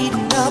all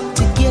meeting up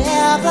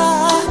together.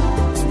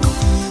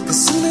 As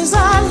soon as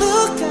I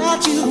look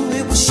at you,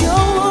 it will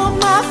show on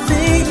my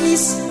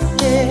face.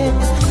 Yeah.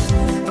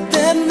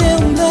 Then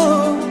they'll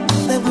know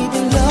that we've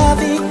been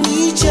loving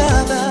each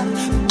other.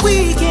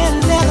 We can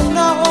never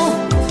know.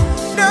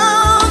 No,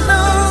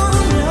 no,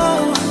 no.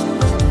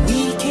 We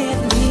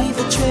can't leave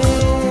a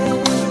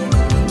trace.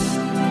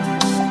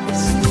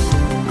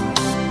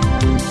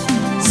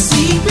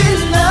 Secret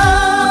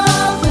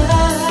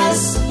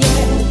lovers,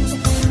 yeah,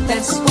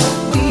 that's what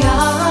we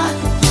are.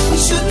 We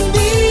shouldn't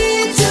be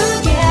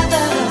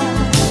together,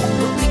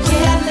 but we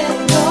can't let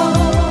go.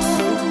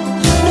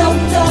 No,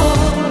 no,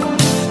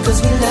 'cause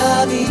we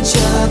love each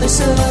other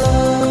so.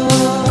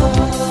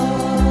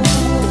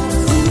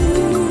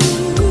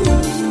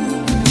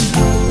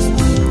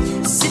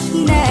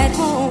 Sitting at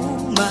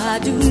home, I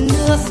do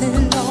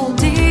nothing all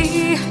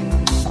day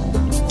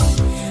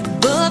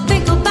but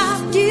think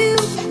about you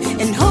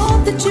and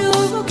hope that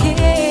you're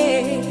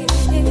okay.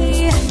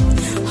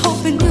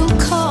 Hoping you'll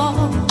call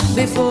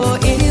before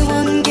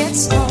anyone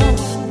gets home.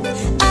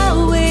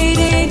 I'll wait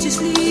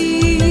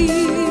anxiously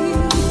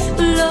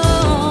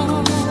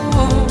alone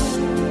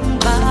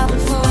by the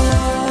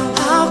phone.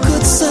 How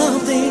could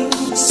something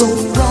so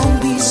wrong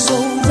be so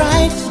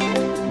right?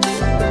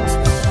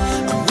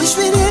 I wish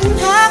we didn't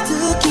have to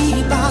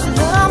keep our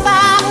love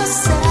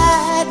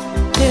outside.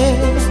 Yeah.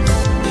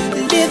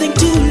 Living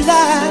two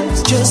lives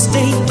just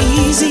ain't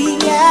easy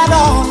at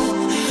all.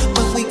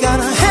 But we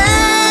gotta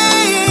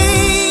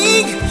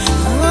hang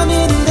on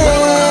in there.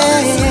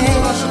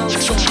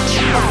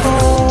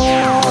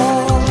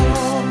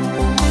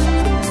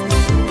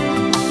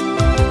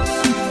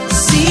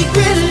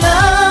 Secret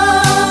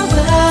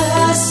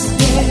lovers,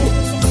 yeah,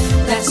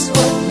 that's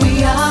what we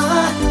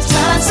are.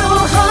 Trying so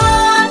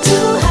hard to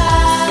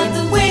hide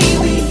the way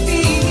we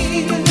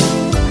feel.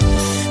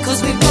 'Cause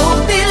we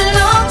both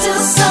belong to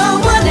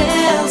someone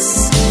else,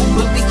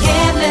 but we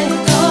can't let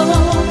go.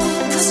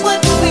 'Cause what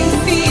we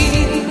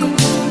feel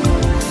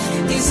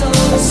is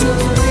all so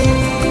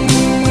real,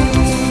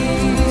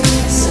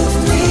 so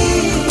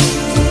real,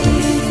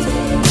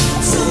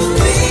 so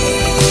real.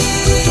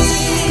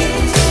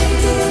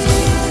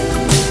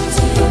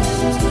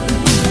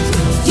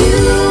 You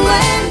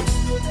and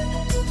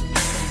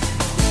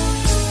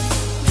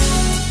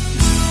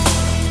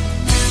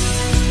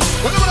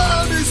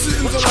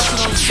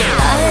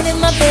lying in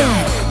my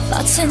bed,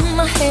 thoughts in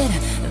my head,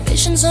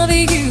 visions of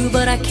you,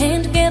 but I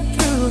can't get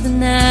through the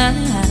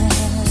night.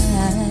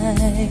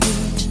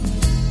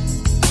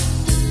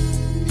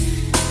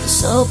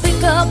 So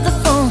pick up the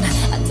phone,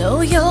 I know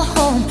you're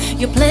home.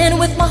 You're playing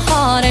with my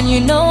heart and you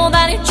know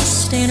that it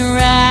just ain't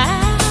right.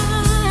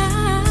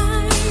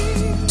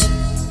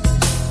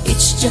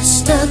 It's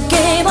just a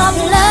game of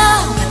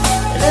love,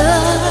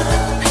 love,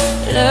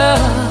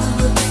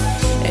 love.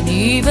 And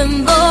even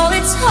though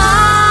it's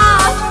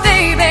hard,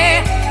 baby,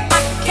 I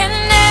can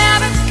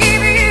never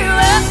give you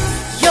up.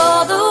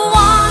 You're the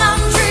one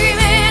I'm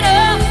dreaming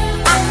of.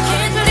 I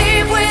can't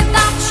live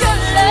without your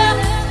love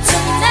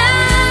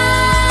tonight.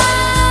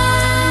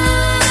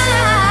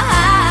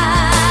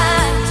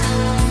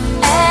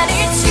 And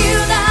it's you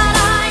that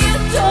I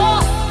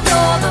adore.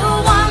 You're the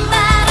one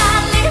that I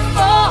live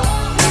for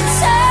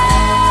inside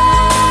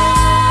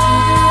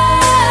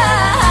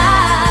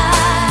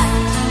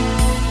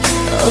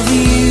of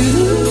you.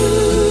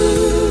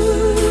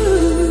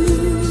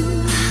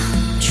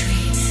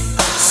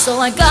 So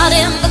I got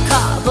in the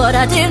car, but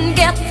I didn't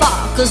get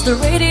far, 'cause the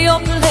radio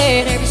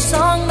played every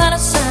song that I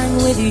sang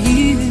with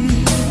you.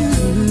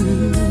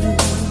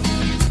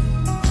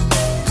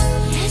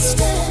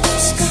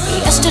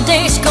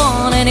 Yesterday's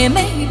gone and it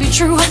may be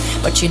true,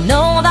 but you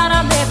know that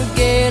I'll never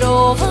get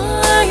over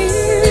you.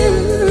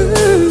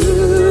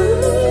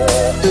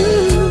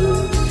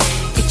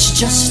 It's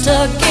just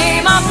a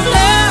game of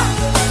love,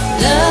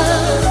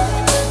 love,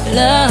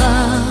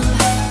 love.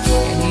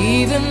 And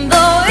even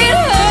though it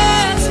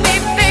hurts me,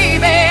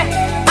 baby,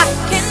 I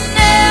can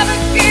never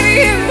give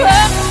you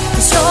up.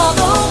 'Cause you're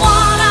the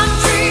one I'm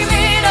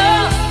dreaming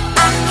of.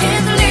 I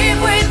can't live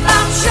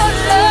without your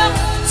love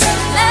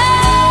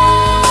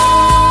tonight.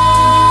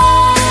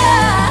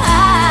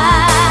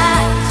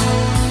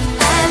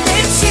 And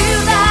it's you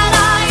that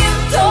I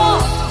adore.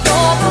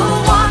 You're the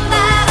one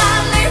that I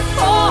live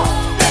for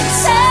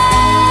inside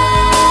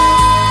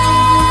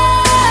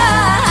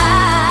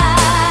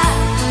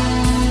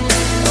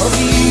of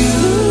you.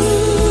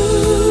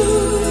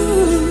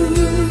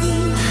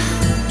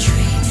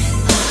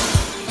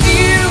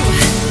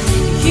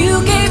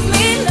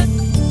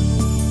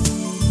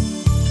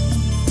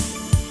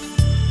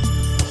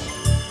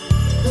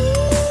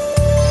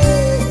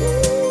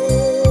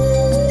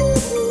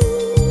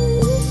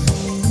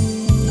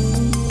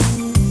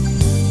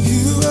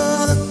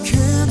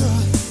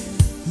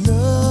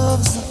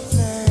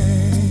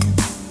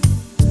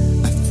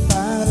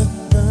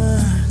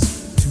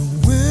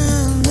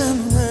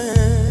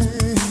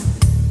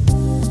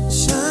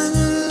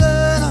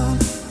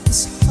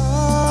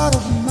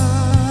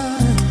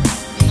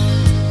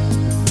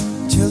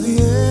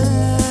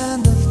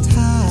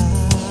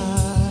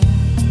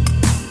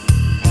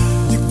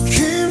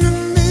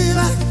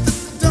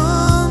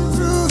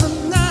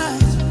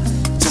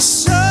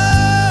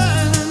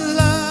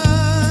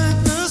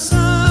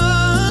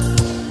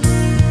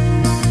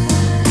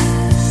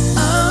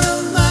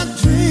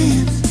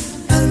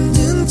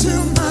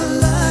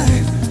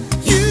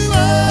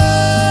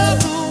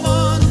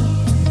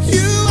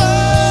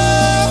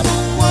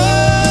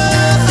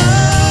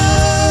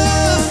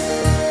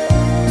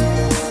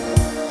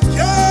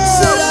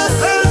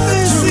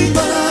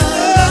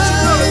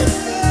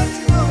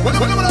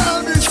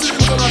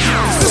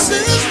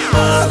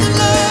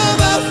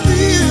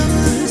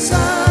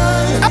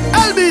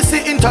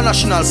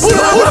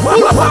 International.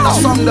 Pull up that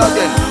song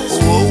again.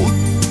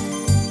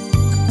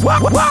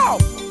 Wow.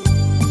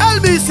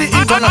 LBC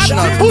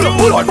International. Pull up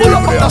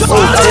that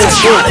song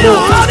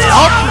again.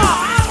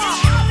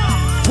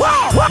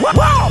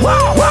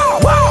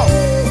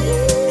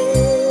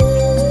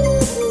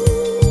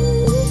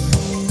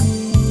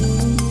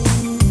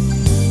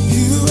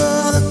 You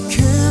are the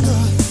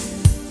candle,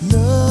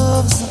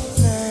 love's the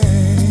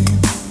flame.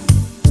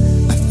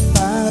 I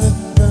fight it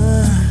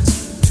burns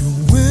to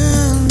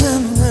wind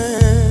and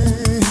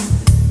rain.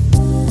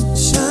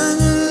 Shine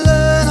your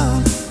light on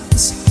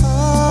this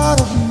heart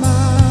of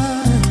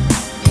mine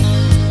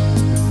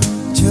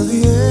till the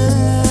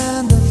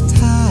end of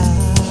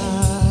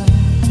time.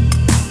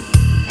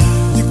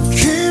 You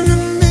came to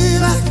me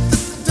like the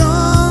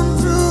dawn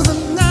through the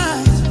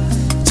night,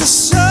 just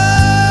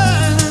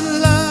shining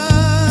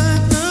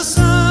like the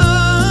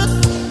sun.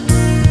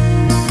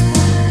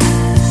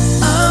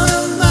 Out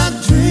of my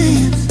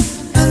dreams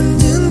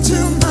and into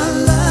my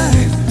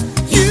life,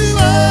 you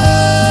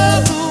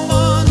are the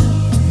one.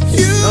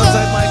 You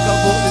Outside Michael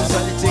Bolton's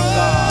and the thing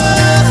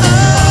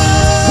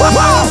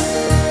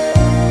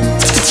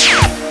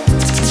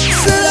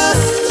said I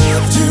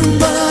loved you,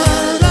 but I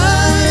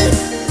lied.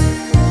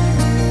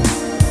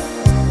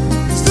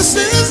 'Cause this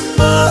is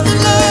more than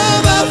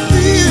love I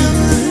feel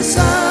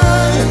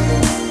inside.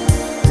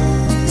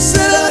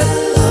 Said I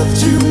loved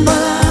you,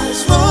 but I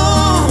was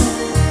wrong.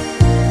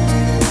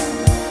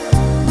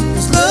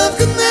 'Cause love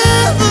could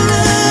never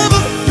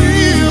ever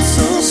feel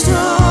so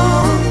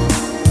strong.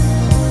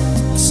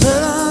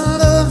 Said I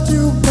loved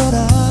you, but I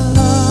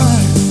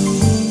lied.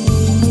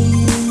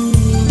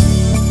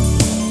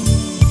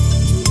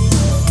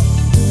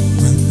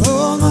 With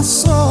all my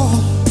soul,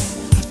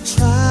 I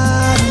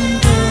tried and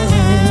broke.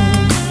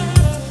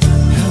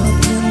 How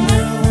can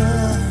their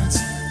words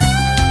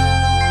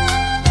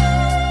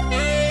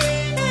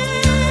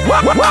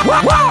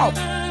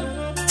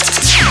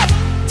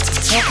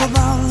talk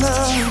about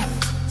love,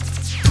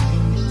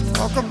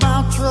 talk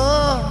about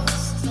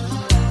trust,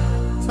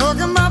 talk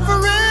about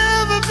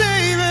forever,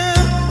 baby?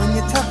 When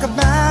you talk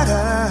about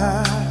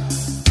us,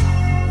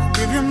 I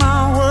give you my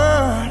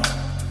word,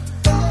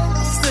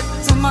 I stick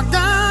to my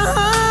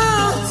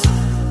guns.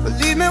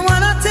 Believe me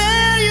when I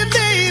tell you,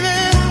 baby,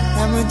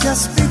 and we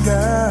just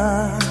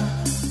begun.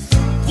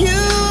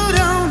 You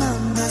don't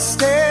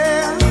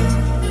understand,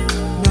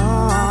 no,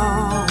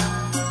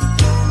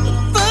 the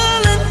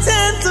full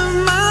intent of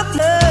my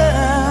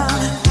plan.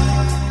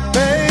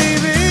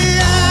 Baby,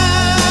 I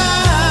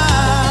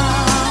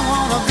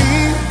wanna be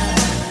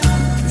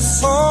your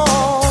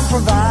sole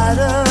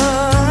provider.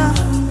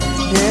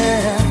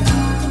 Yeah.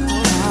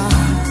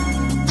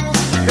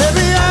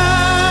 Baby, I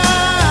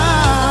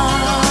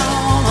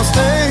wanna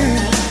stay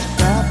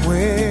that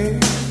way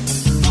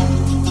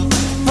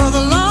for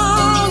the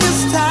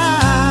longest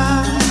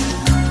time.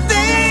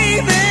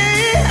 Baby,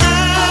 I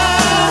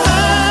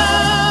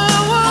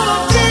wanna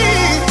be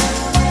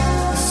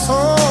your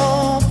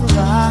sole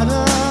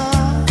provider.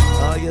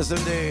 Oh, yes,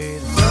 indeed.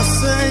 Just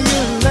say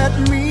you let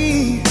me,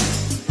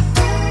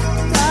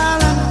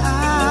 darling,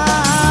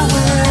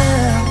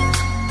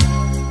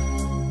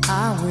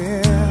 I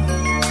will.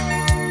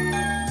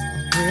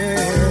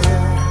 Yeah.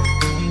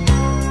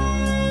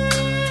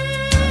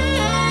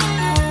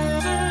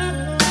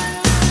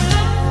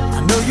 I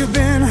know you've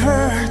been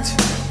hurt,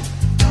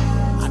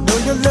 I know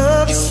your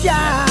love is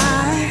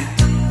shy.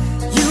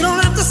 You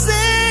don't have to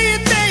say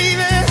it,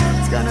 baby,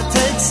 it's gonna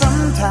take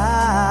some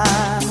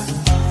time.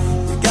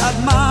 You got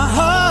my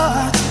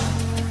heart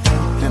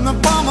in the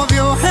palm of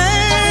your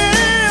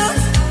hand.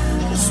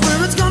 I swear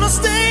it's gonna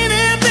stay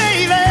there,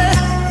 baby.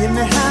 Give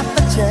me half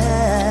a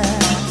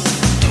chance.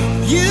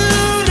 You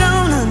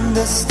don't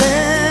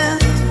understand,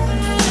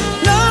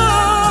 no,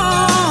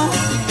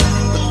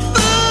 the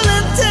full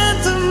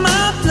intent of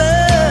my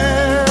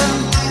plan.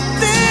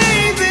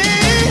 Baby,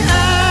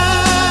 I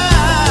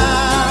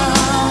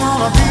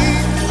wanna be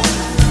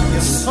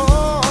your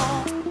soul.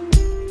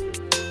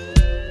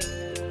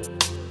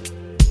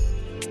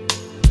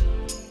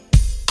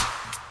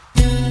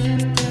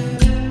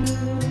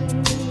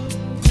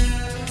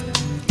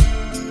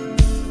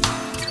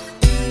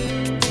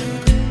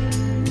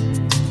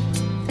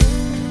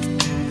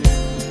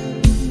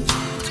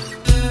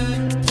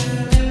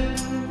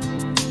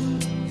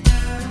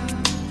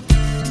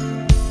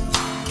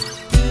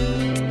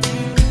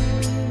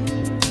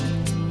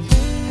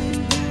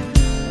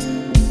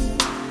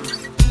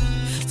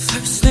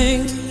 First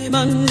thing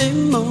Monday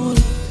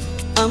morning,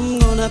 I'm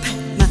gonna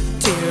pack my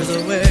tears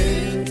away.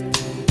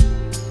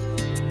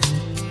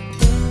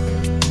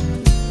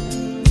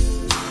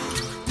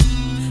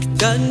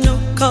 Got no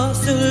cause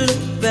to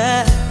look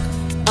back,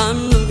 I'm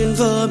looking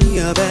for me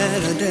a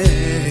better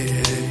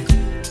day.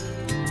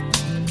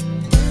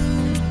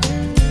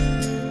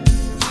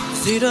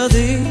 See, the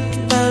thing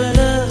about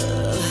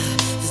love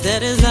is that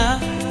it's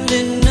not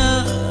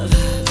enough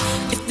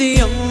if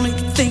the only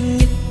thing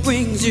it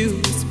brings you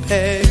is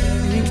pain.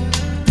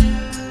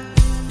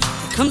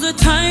 There comes a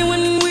time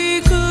when we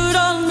could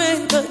all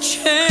make a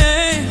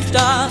change,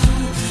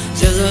 darling.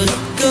 Just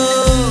let go.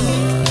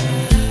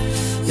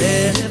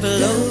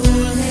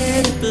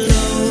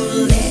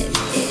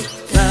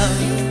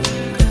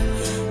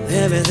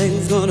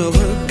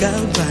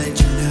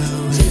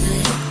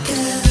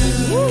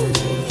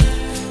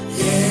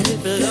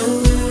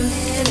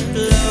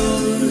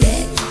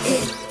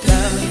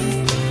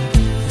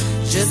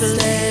 just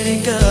let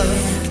it go,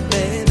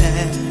 baby.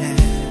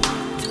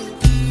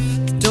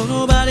 Don't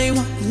nobody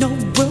want no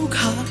broke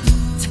heart.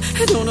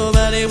 Don't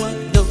nobody want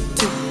no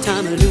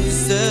two-time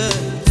losers.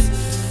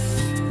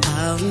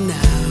 Oh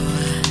no.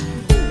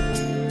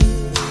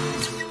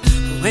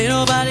 Ain't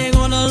nobody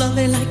gonna love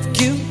me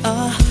like you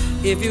are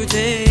if you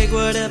take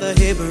whatever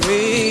he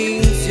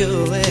brings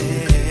your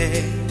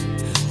way.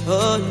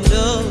 Oh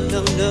no,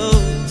 no, no.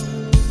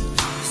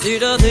 See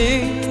the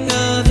thing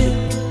of it,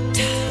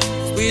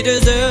 we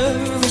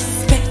deserve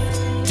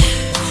respect,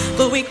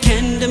 but we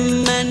can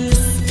demand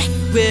respect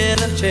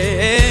with a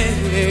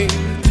change.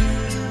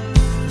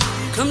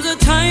 Comes a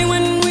time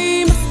when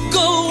we must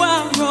go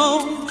our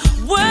own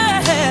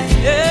way.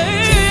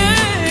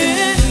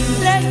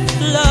 Let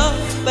love,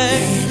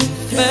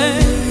 baby,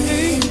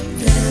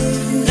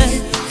 let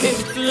it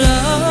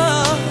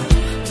flow.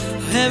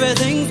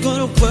 Everything's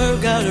gonna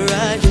work out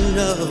right, you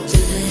know.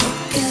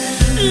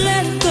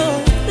 Let it go,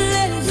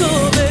 baby.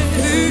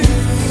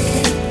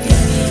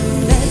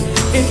 Let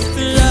it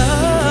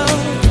flow.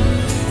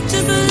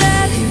 Just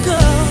let it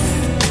go.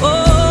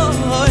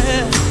 Oh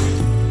yeah.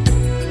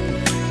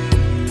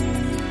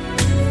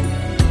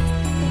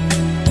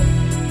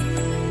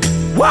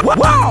 Wow!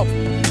 Wow!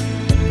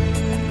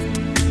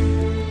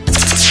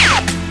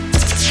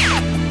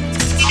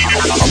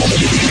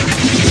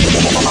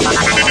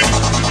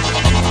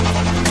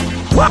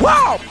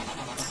 Wow!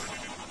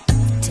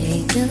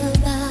 Take a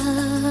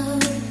bow,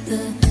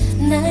 the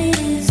night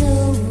is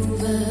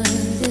over.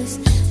 This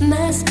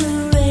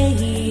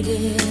masquerade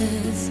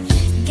is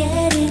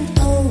getting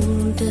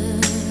older.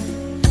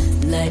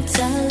 Lights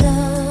are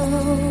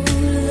low,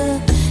 the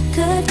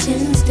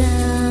curtains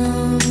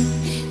down.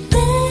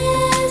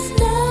 There's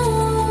no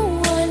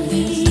one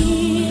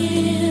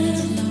here.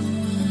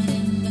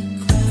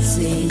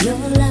 Say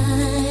your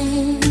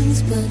lines,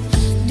 but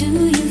do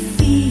you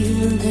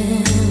feel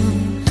them?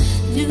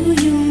 Do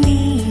you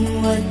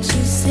mean what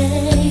you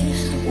say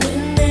when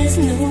there's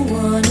no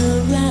one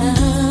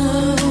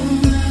around?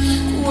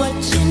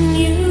 Watching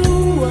you,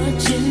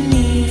 watching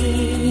me.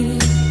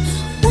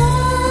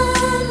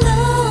 One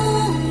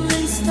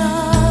lonely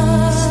star.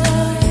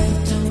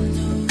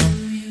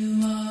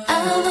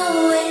 I've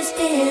always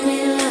been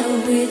in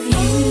love with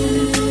you.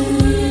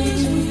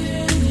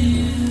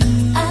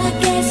 I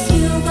guess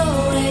you've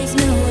always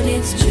known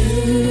it's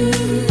true.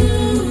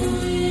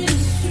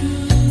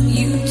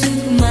 You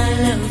took my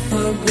love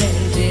for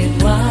granted.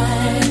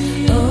 Why?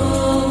 Oh,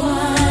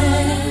 why?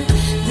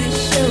 This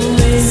show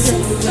is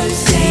over.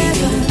 Say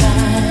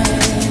goodbye.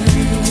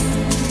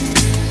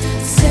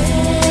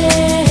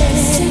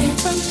 Say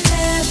from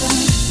heaven.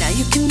 Now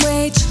you can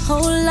wait your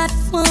whole life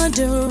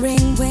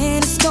wondering when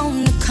it's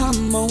gonna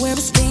come or where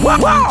it's been.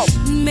 Wow!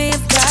 May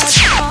have got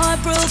your heart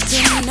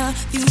broken a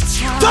few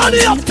times. Turn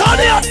it up, turn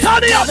it up,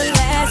 turn it up! Never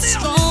as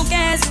strong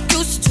as it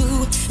used to.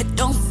 It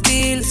don't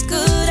feel as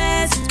good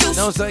as it used to.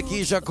 Sounds like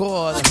Keisha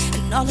Cole.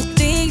 And all the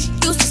things you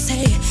used to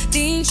say,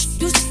 things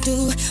you used to do,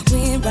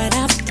 went right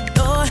out the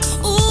door.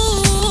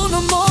 Ooh,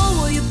 no more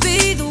will you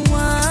be the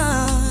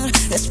one.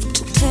 That's what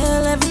you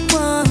tell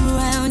everyone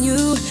around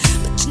you.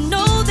 But you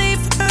know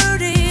they've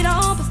heard it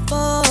all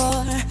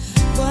before.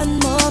 What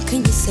more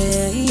can you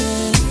say?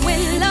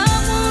 When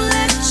love won't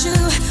let you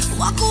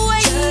walk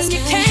away,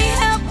 you can't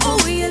help who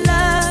you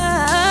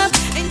love.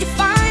 And you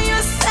find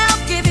yourself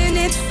giving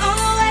it all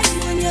away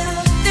when you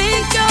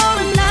think you're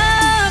in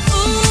love.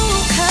 Ooh,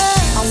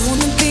 'cause I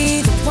wanna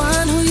be the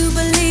one who you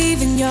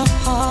believe in your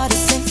heart is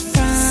sent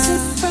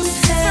from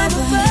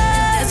heaven.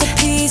 There's a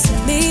piece of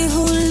me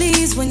who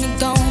leaves when you're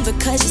gone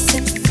because you're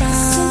sent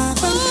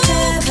from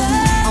heaven.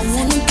 I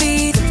wanna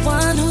be the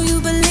one who you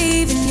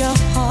believe in your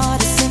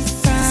heart is sent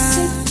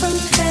from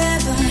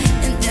heaven.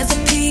 And there's a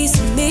piece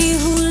of me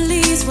who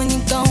leaves when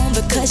you're gone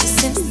because you're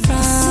sent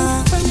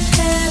from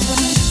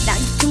heaven. Now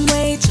you can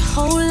wait your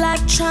whole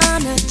life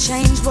trying to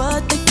change what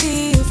they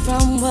feel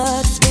from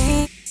what's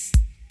been.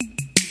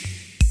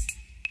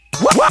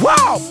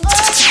 Wow!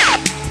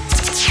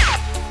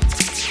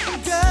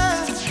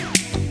 Girl,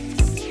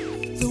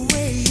 the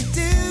way you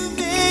do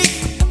me.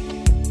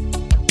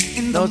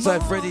 Sounds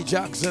like Freddie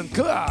Jackson.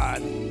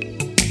 God.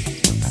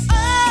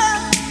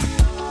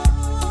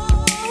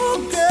 Oh,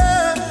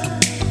 girl,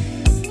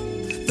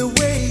 the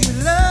way you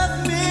love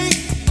me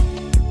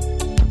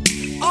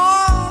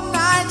all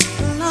night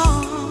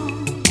long.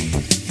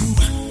 You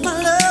wrap my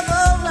love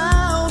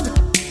around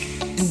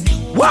and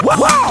Wow!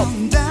 Wow!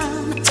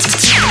 down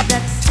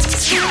that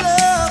tasty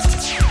love.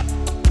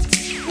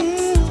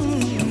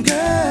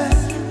 Girl,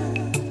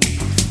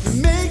 you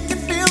make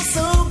it feel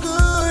so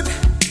good.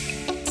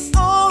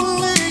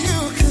 Only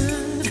you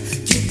could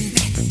give me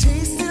that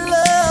tasty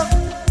love.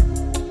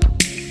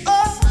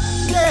 Oh,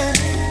 yeah.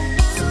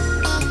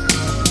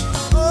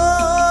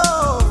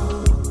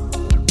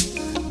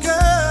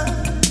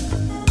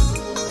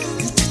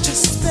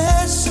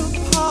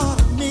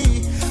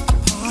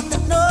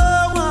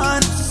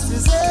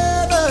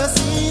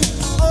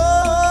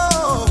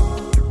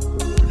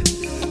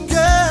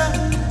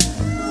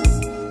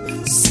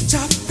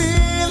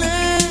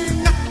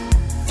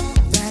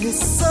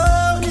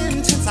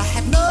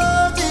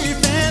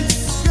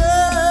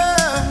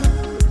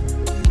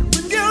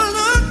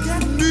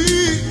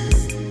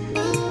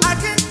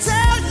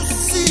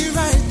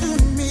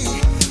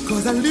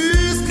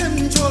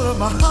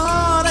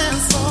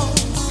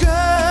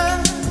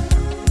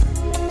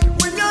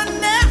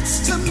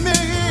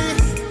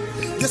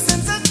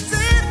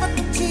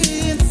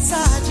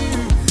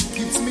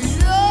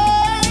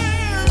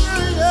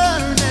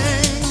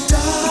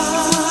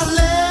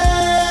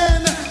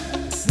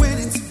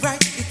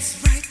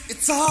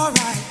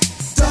 alright,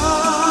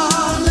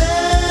 darling.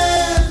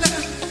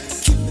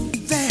 Keep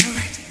it there,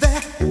 right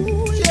there.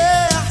 Ooh,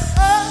 yeah.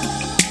 Oh,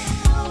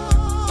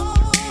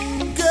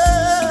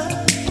 girl,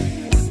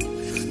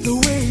 the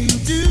way you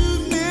do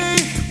me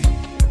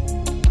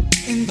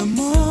in the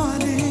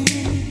morning.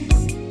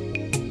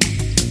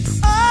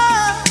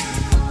 Oh,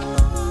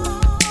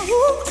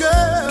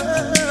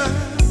 girl,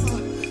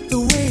 the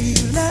way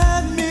you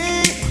love me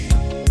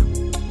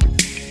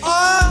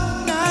all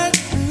night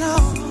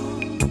long.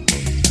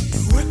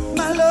 Work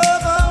my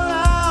love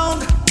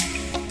around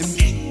and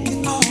make it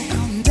all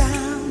come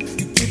down.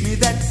 You give me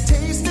that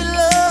tasty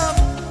love.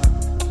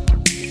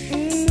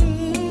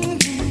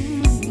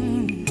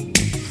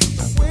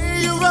 The way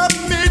you rub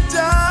me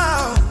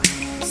down,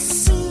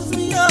 soothe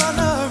me all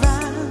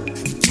around.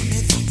 You give me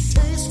that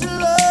tasty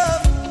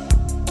love.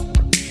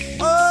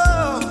 Oh,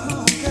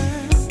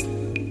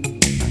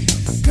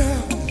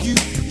 girl, you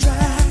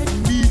drive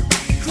me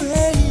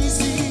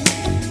crazy.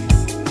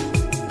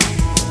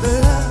 The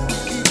love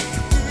you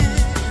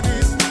give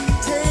is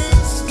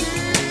tasty.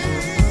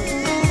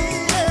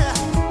 Yeah.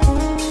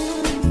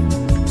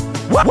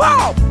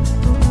 Wow!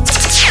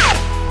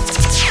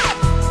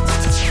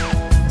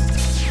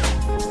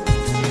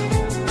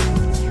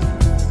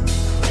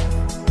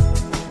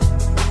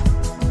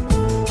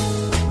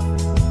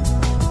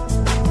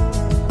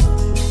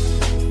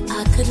 I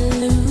could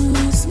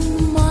lose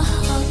my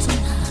heart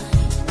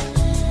tonight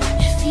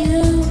if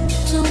you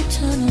don't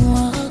turn and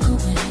walk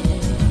away.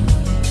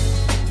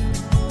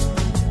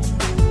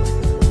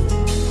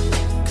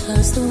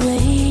 'Cause the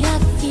way I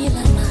feel,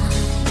 I might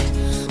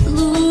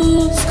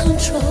lose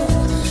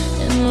control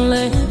and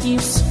let you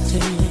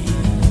stay.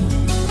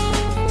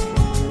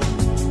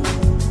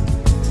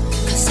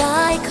 'Cause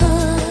I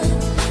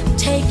could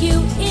take you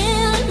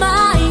in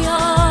my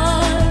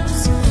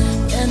arms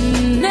and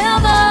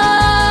never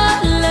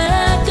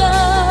let go.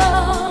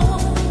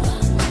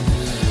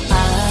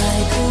 I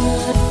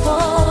could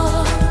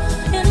fall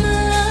in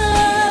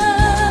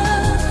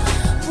love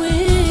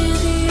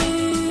with you.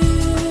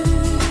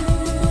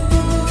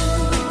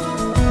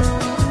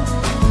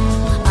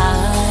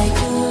 I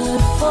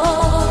could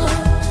fall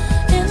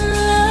in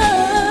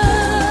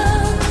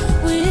love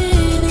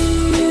with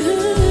you.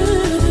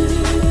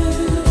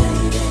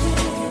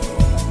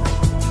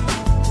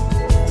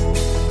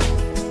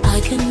 I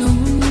can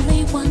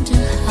only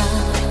wonder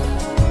how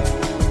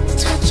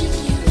touching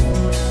you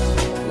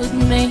would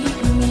make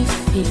me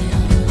feel.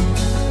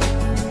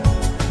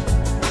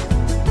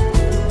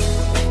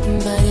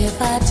 But if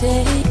I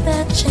take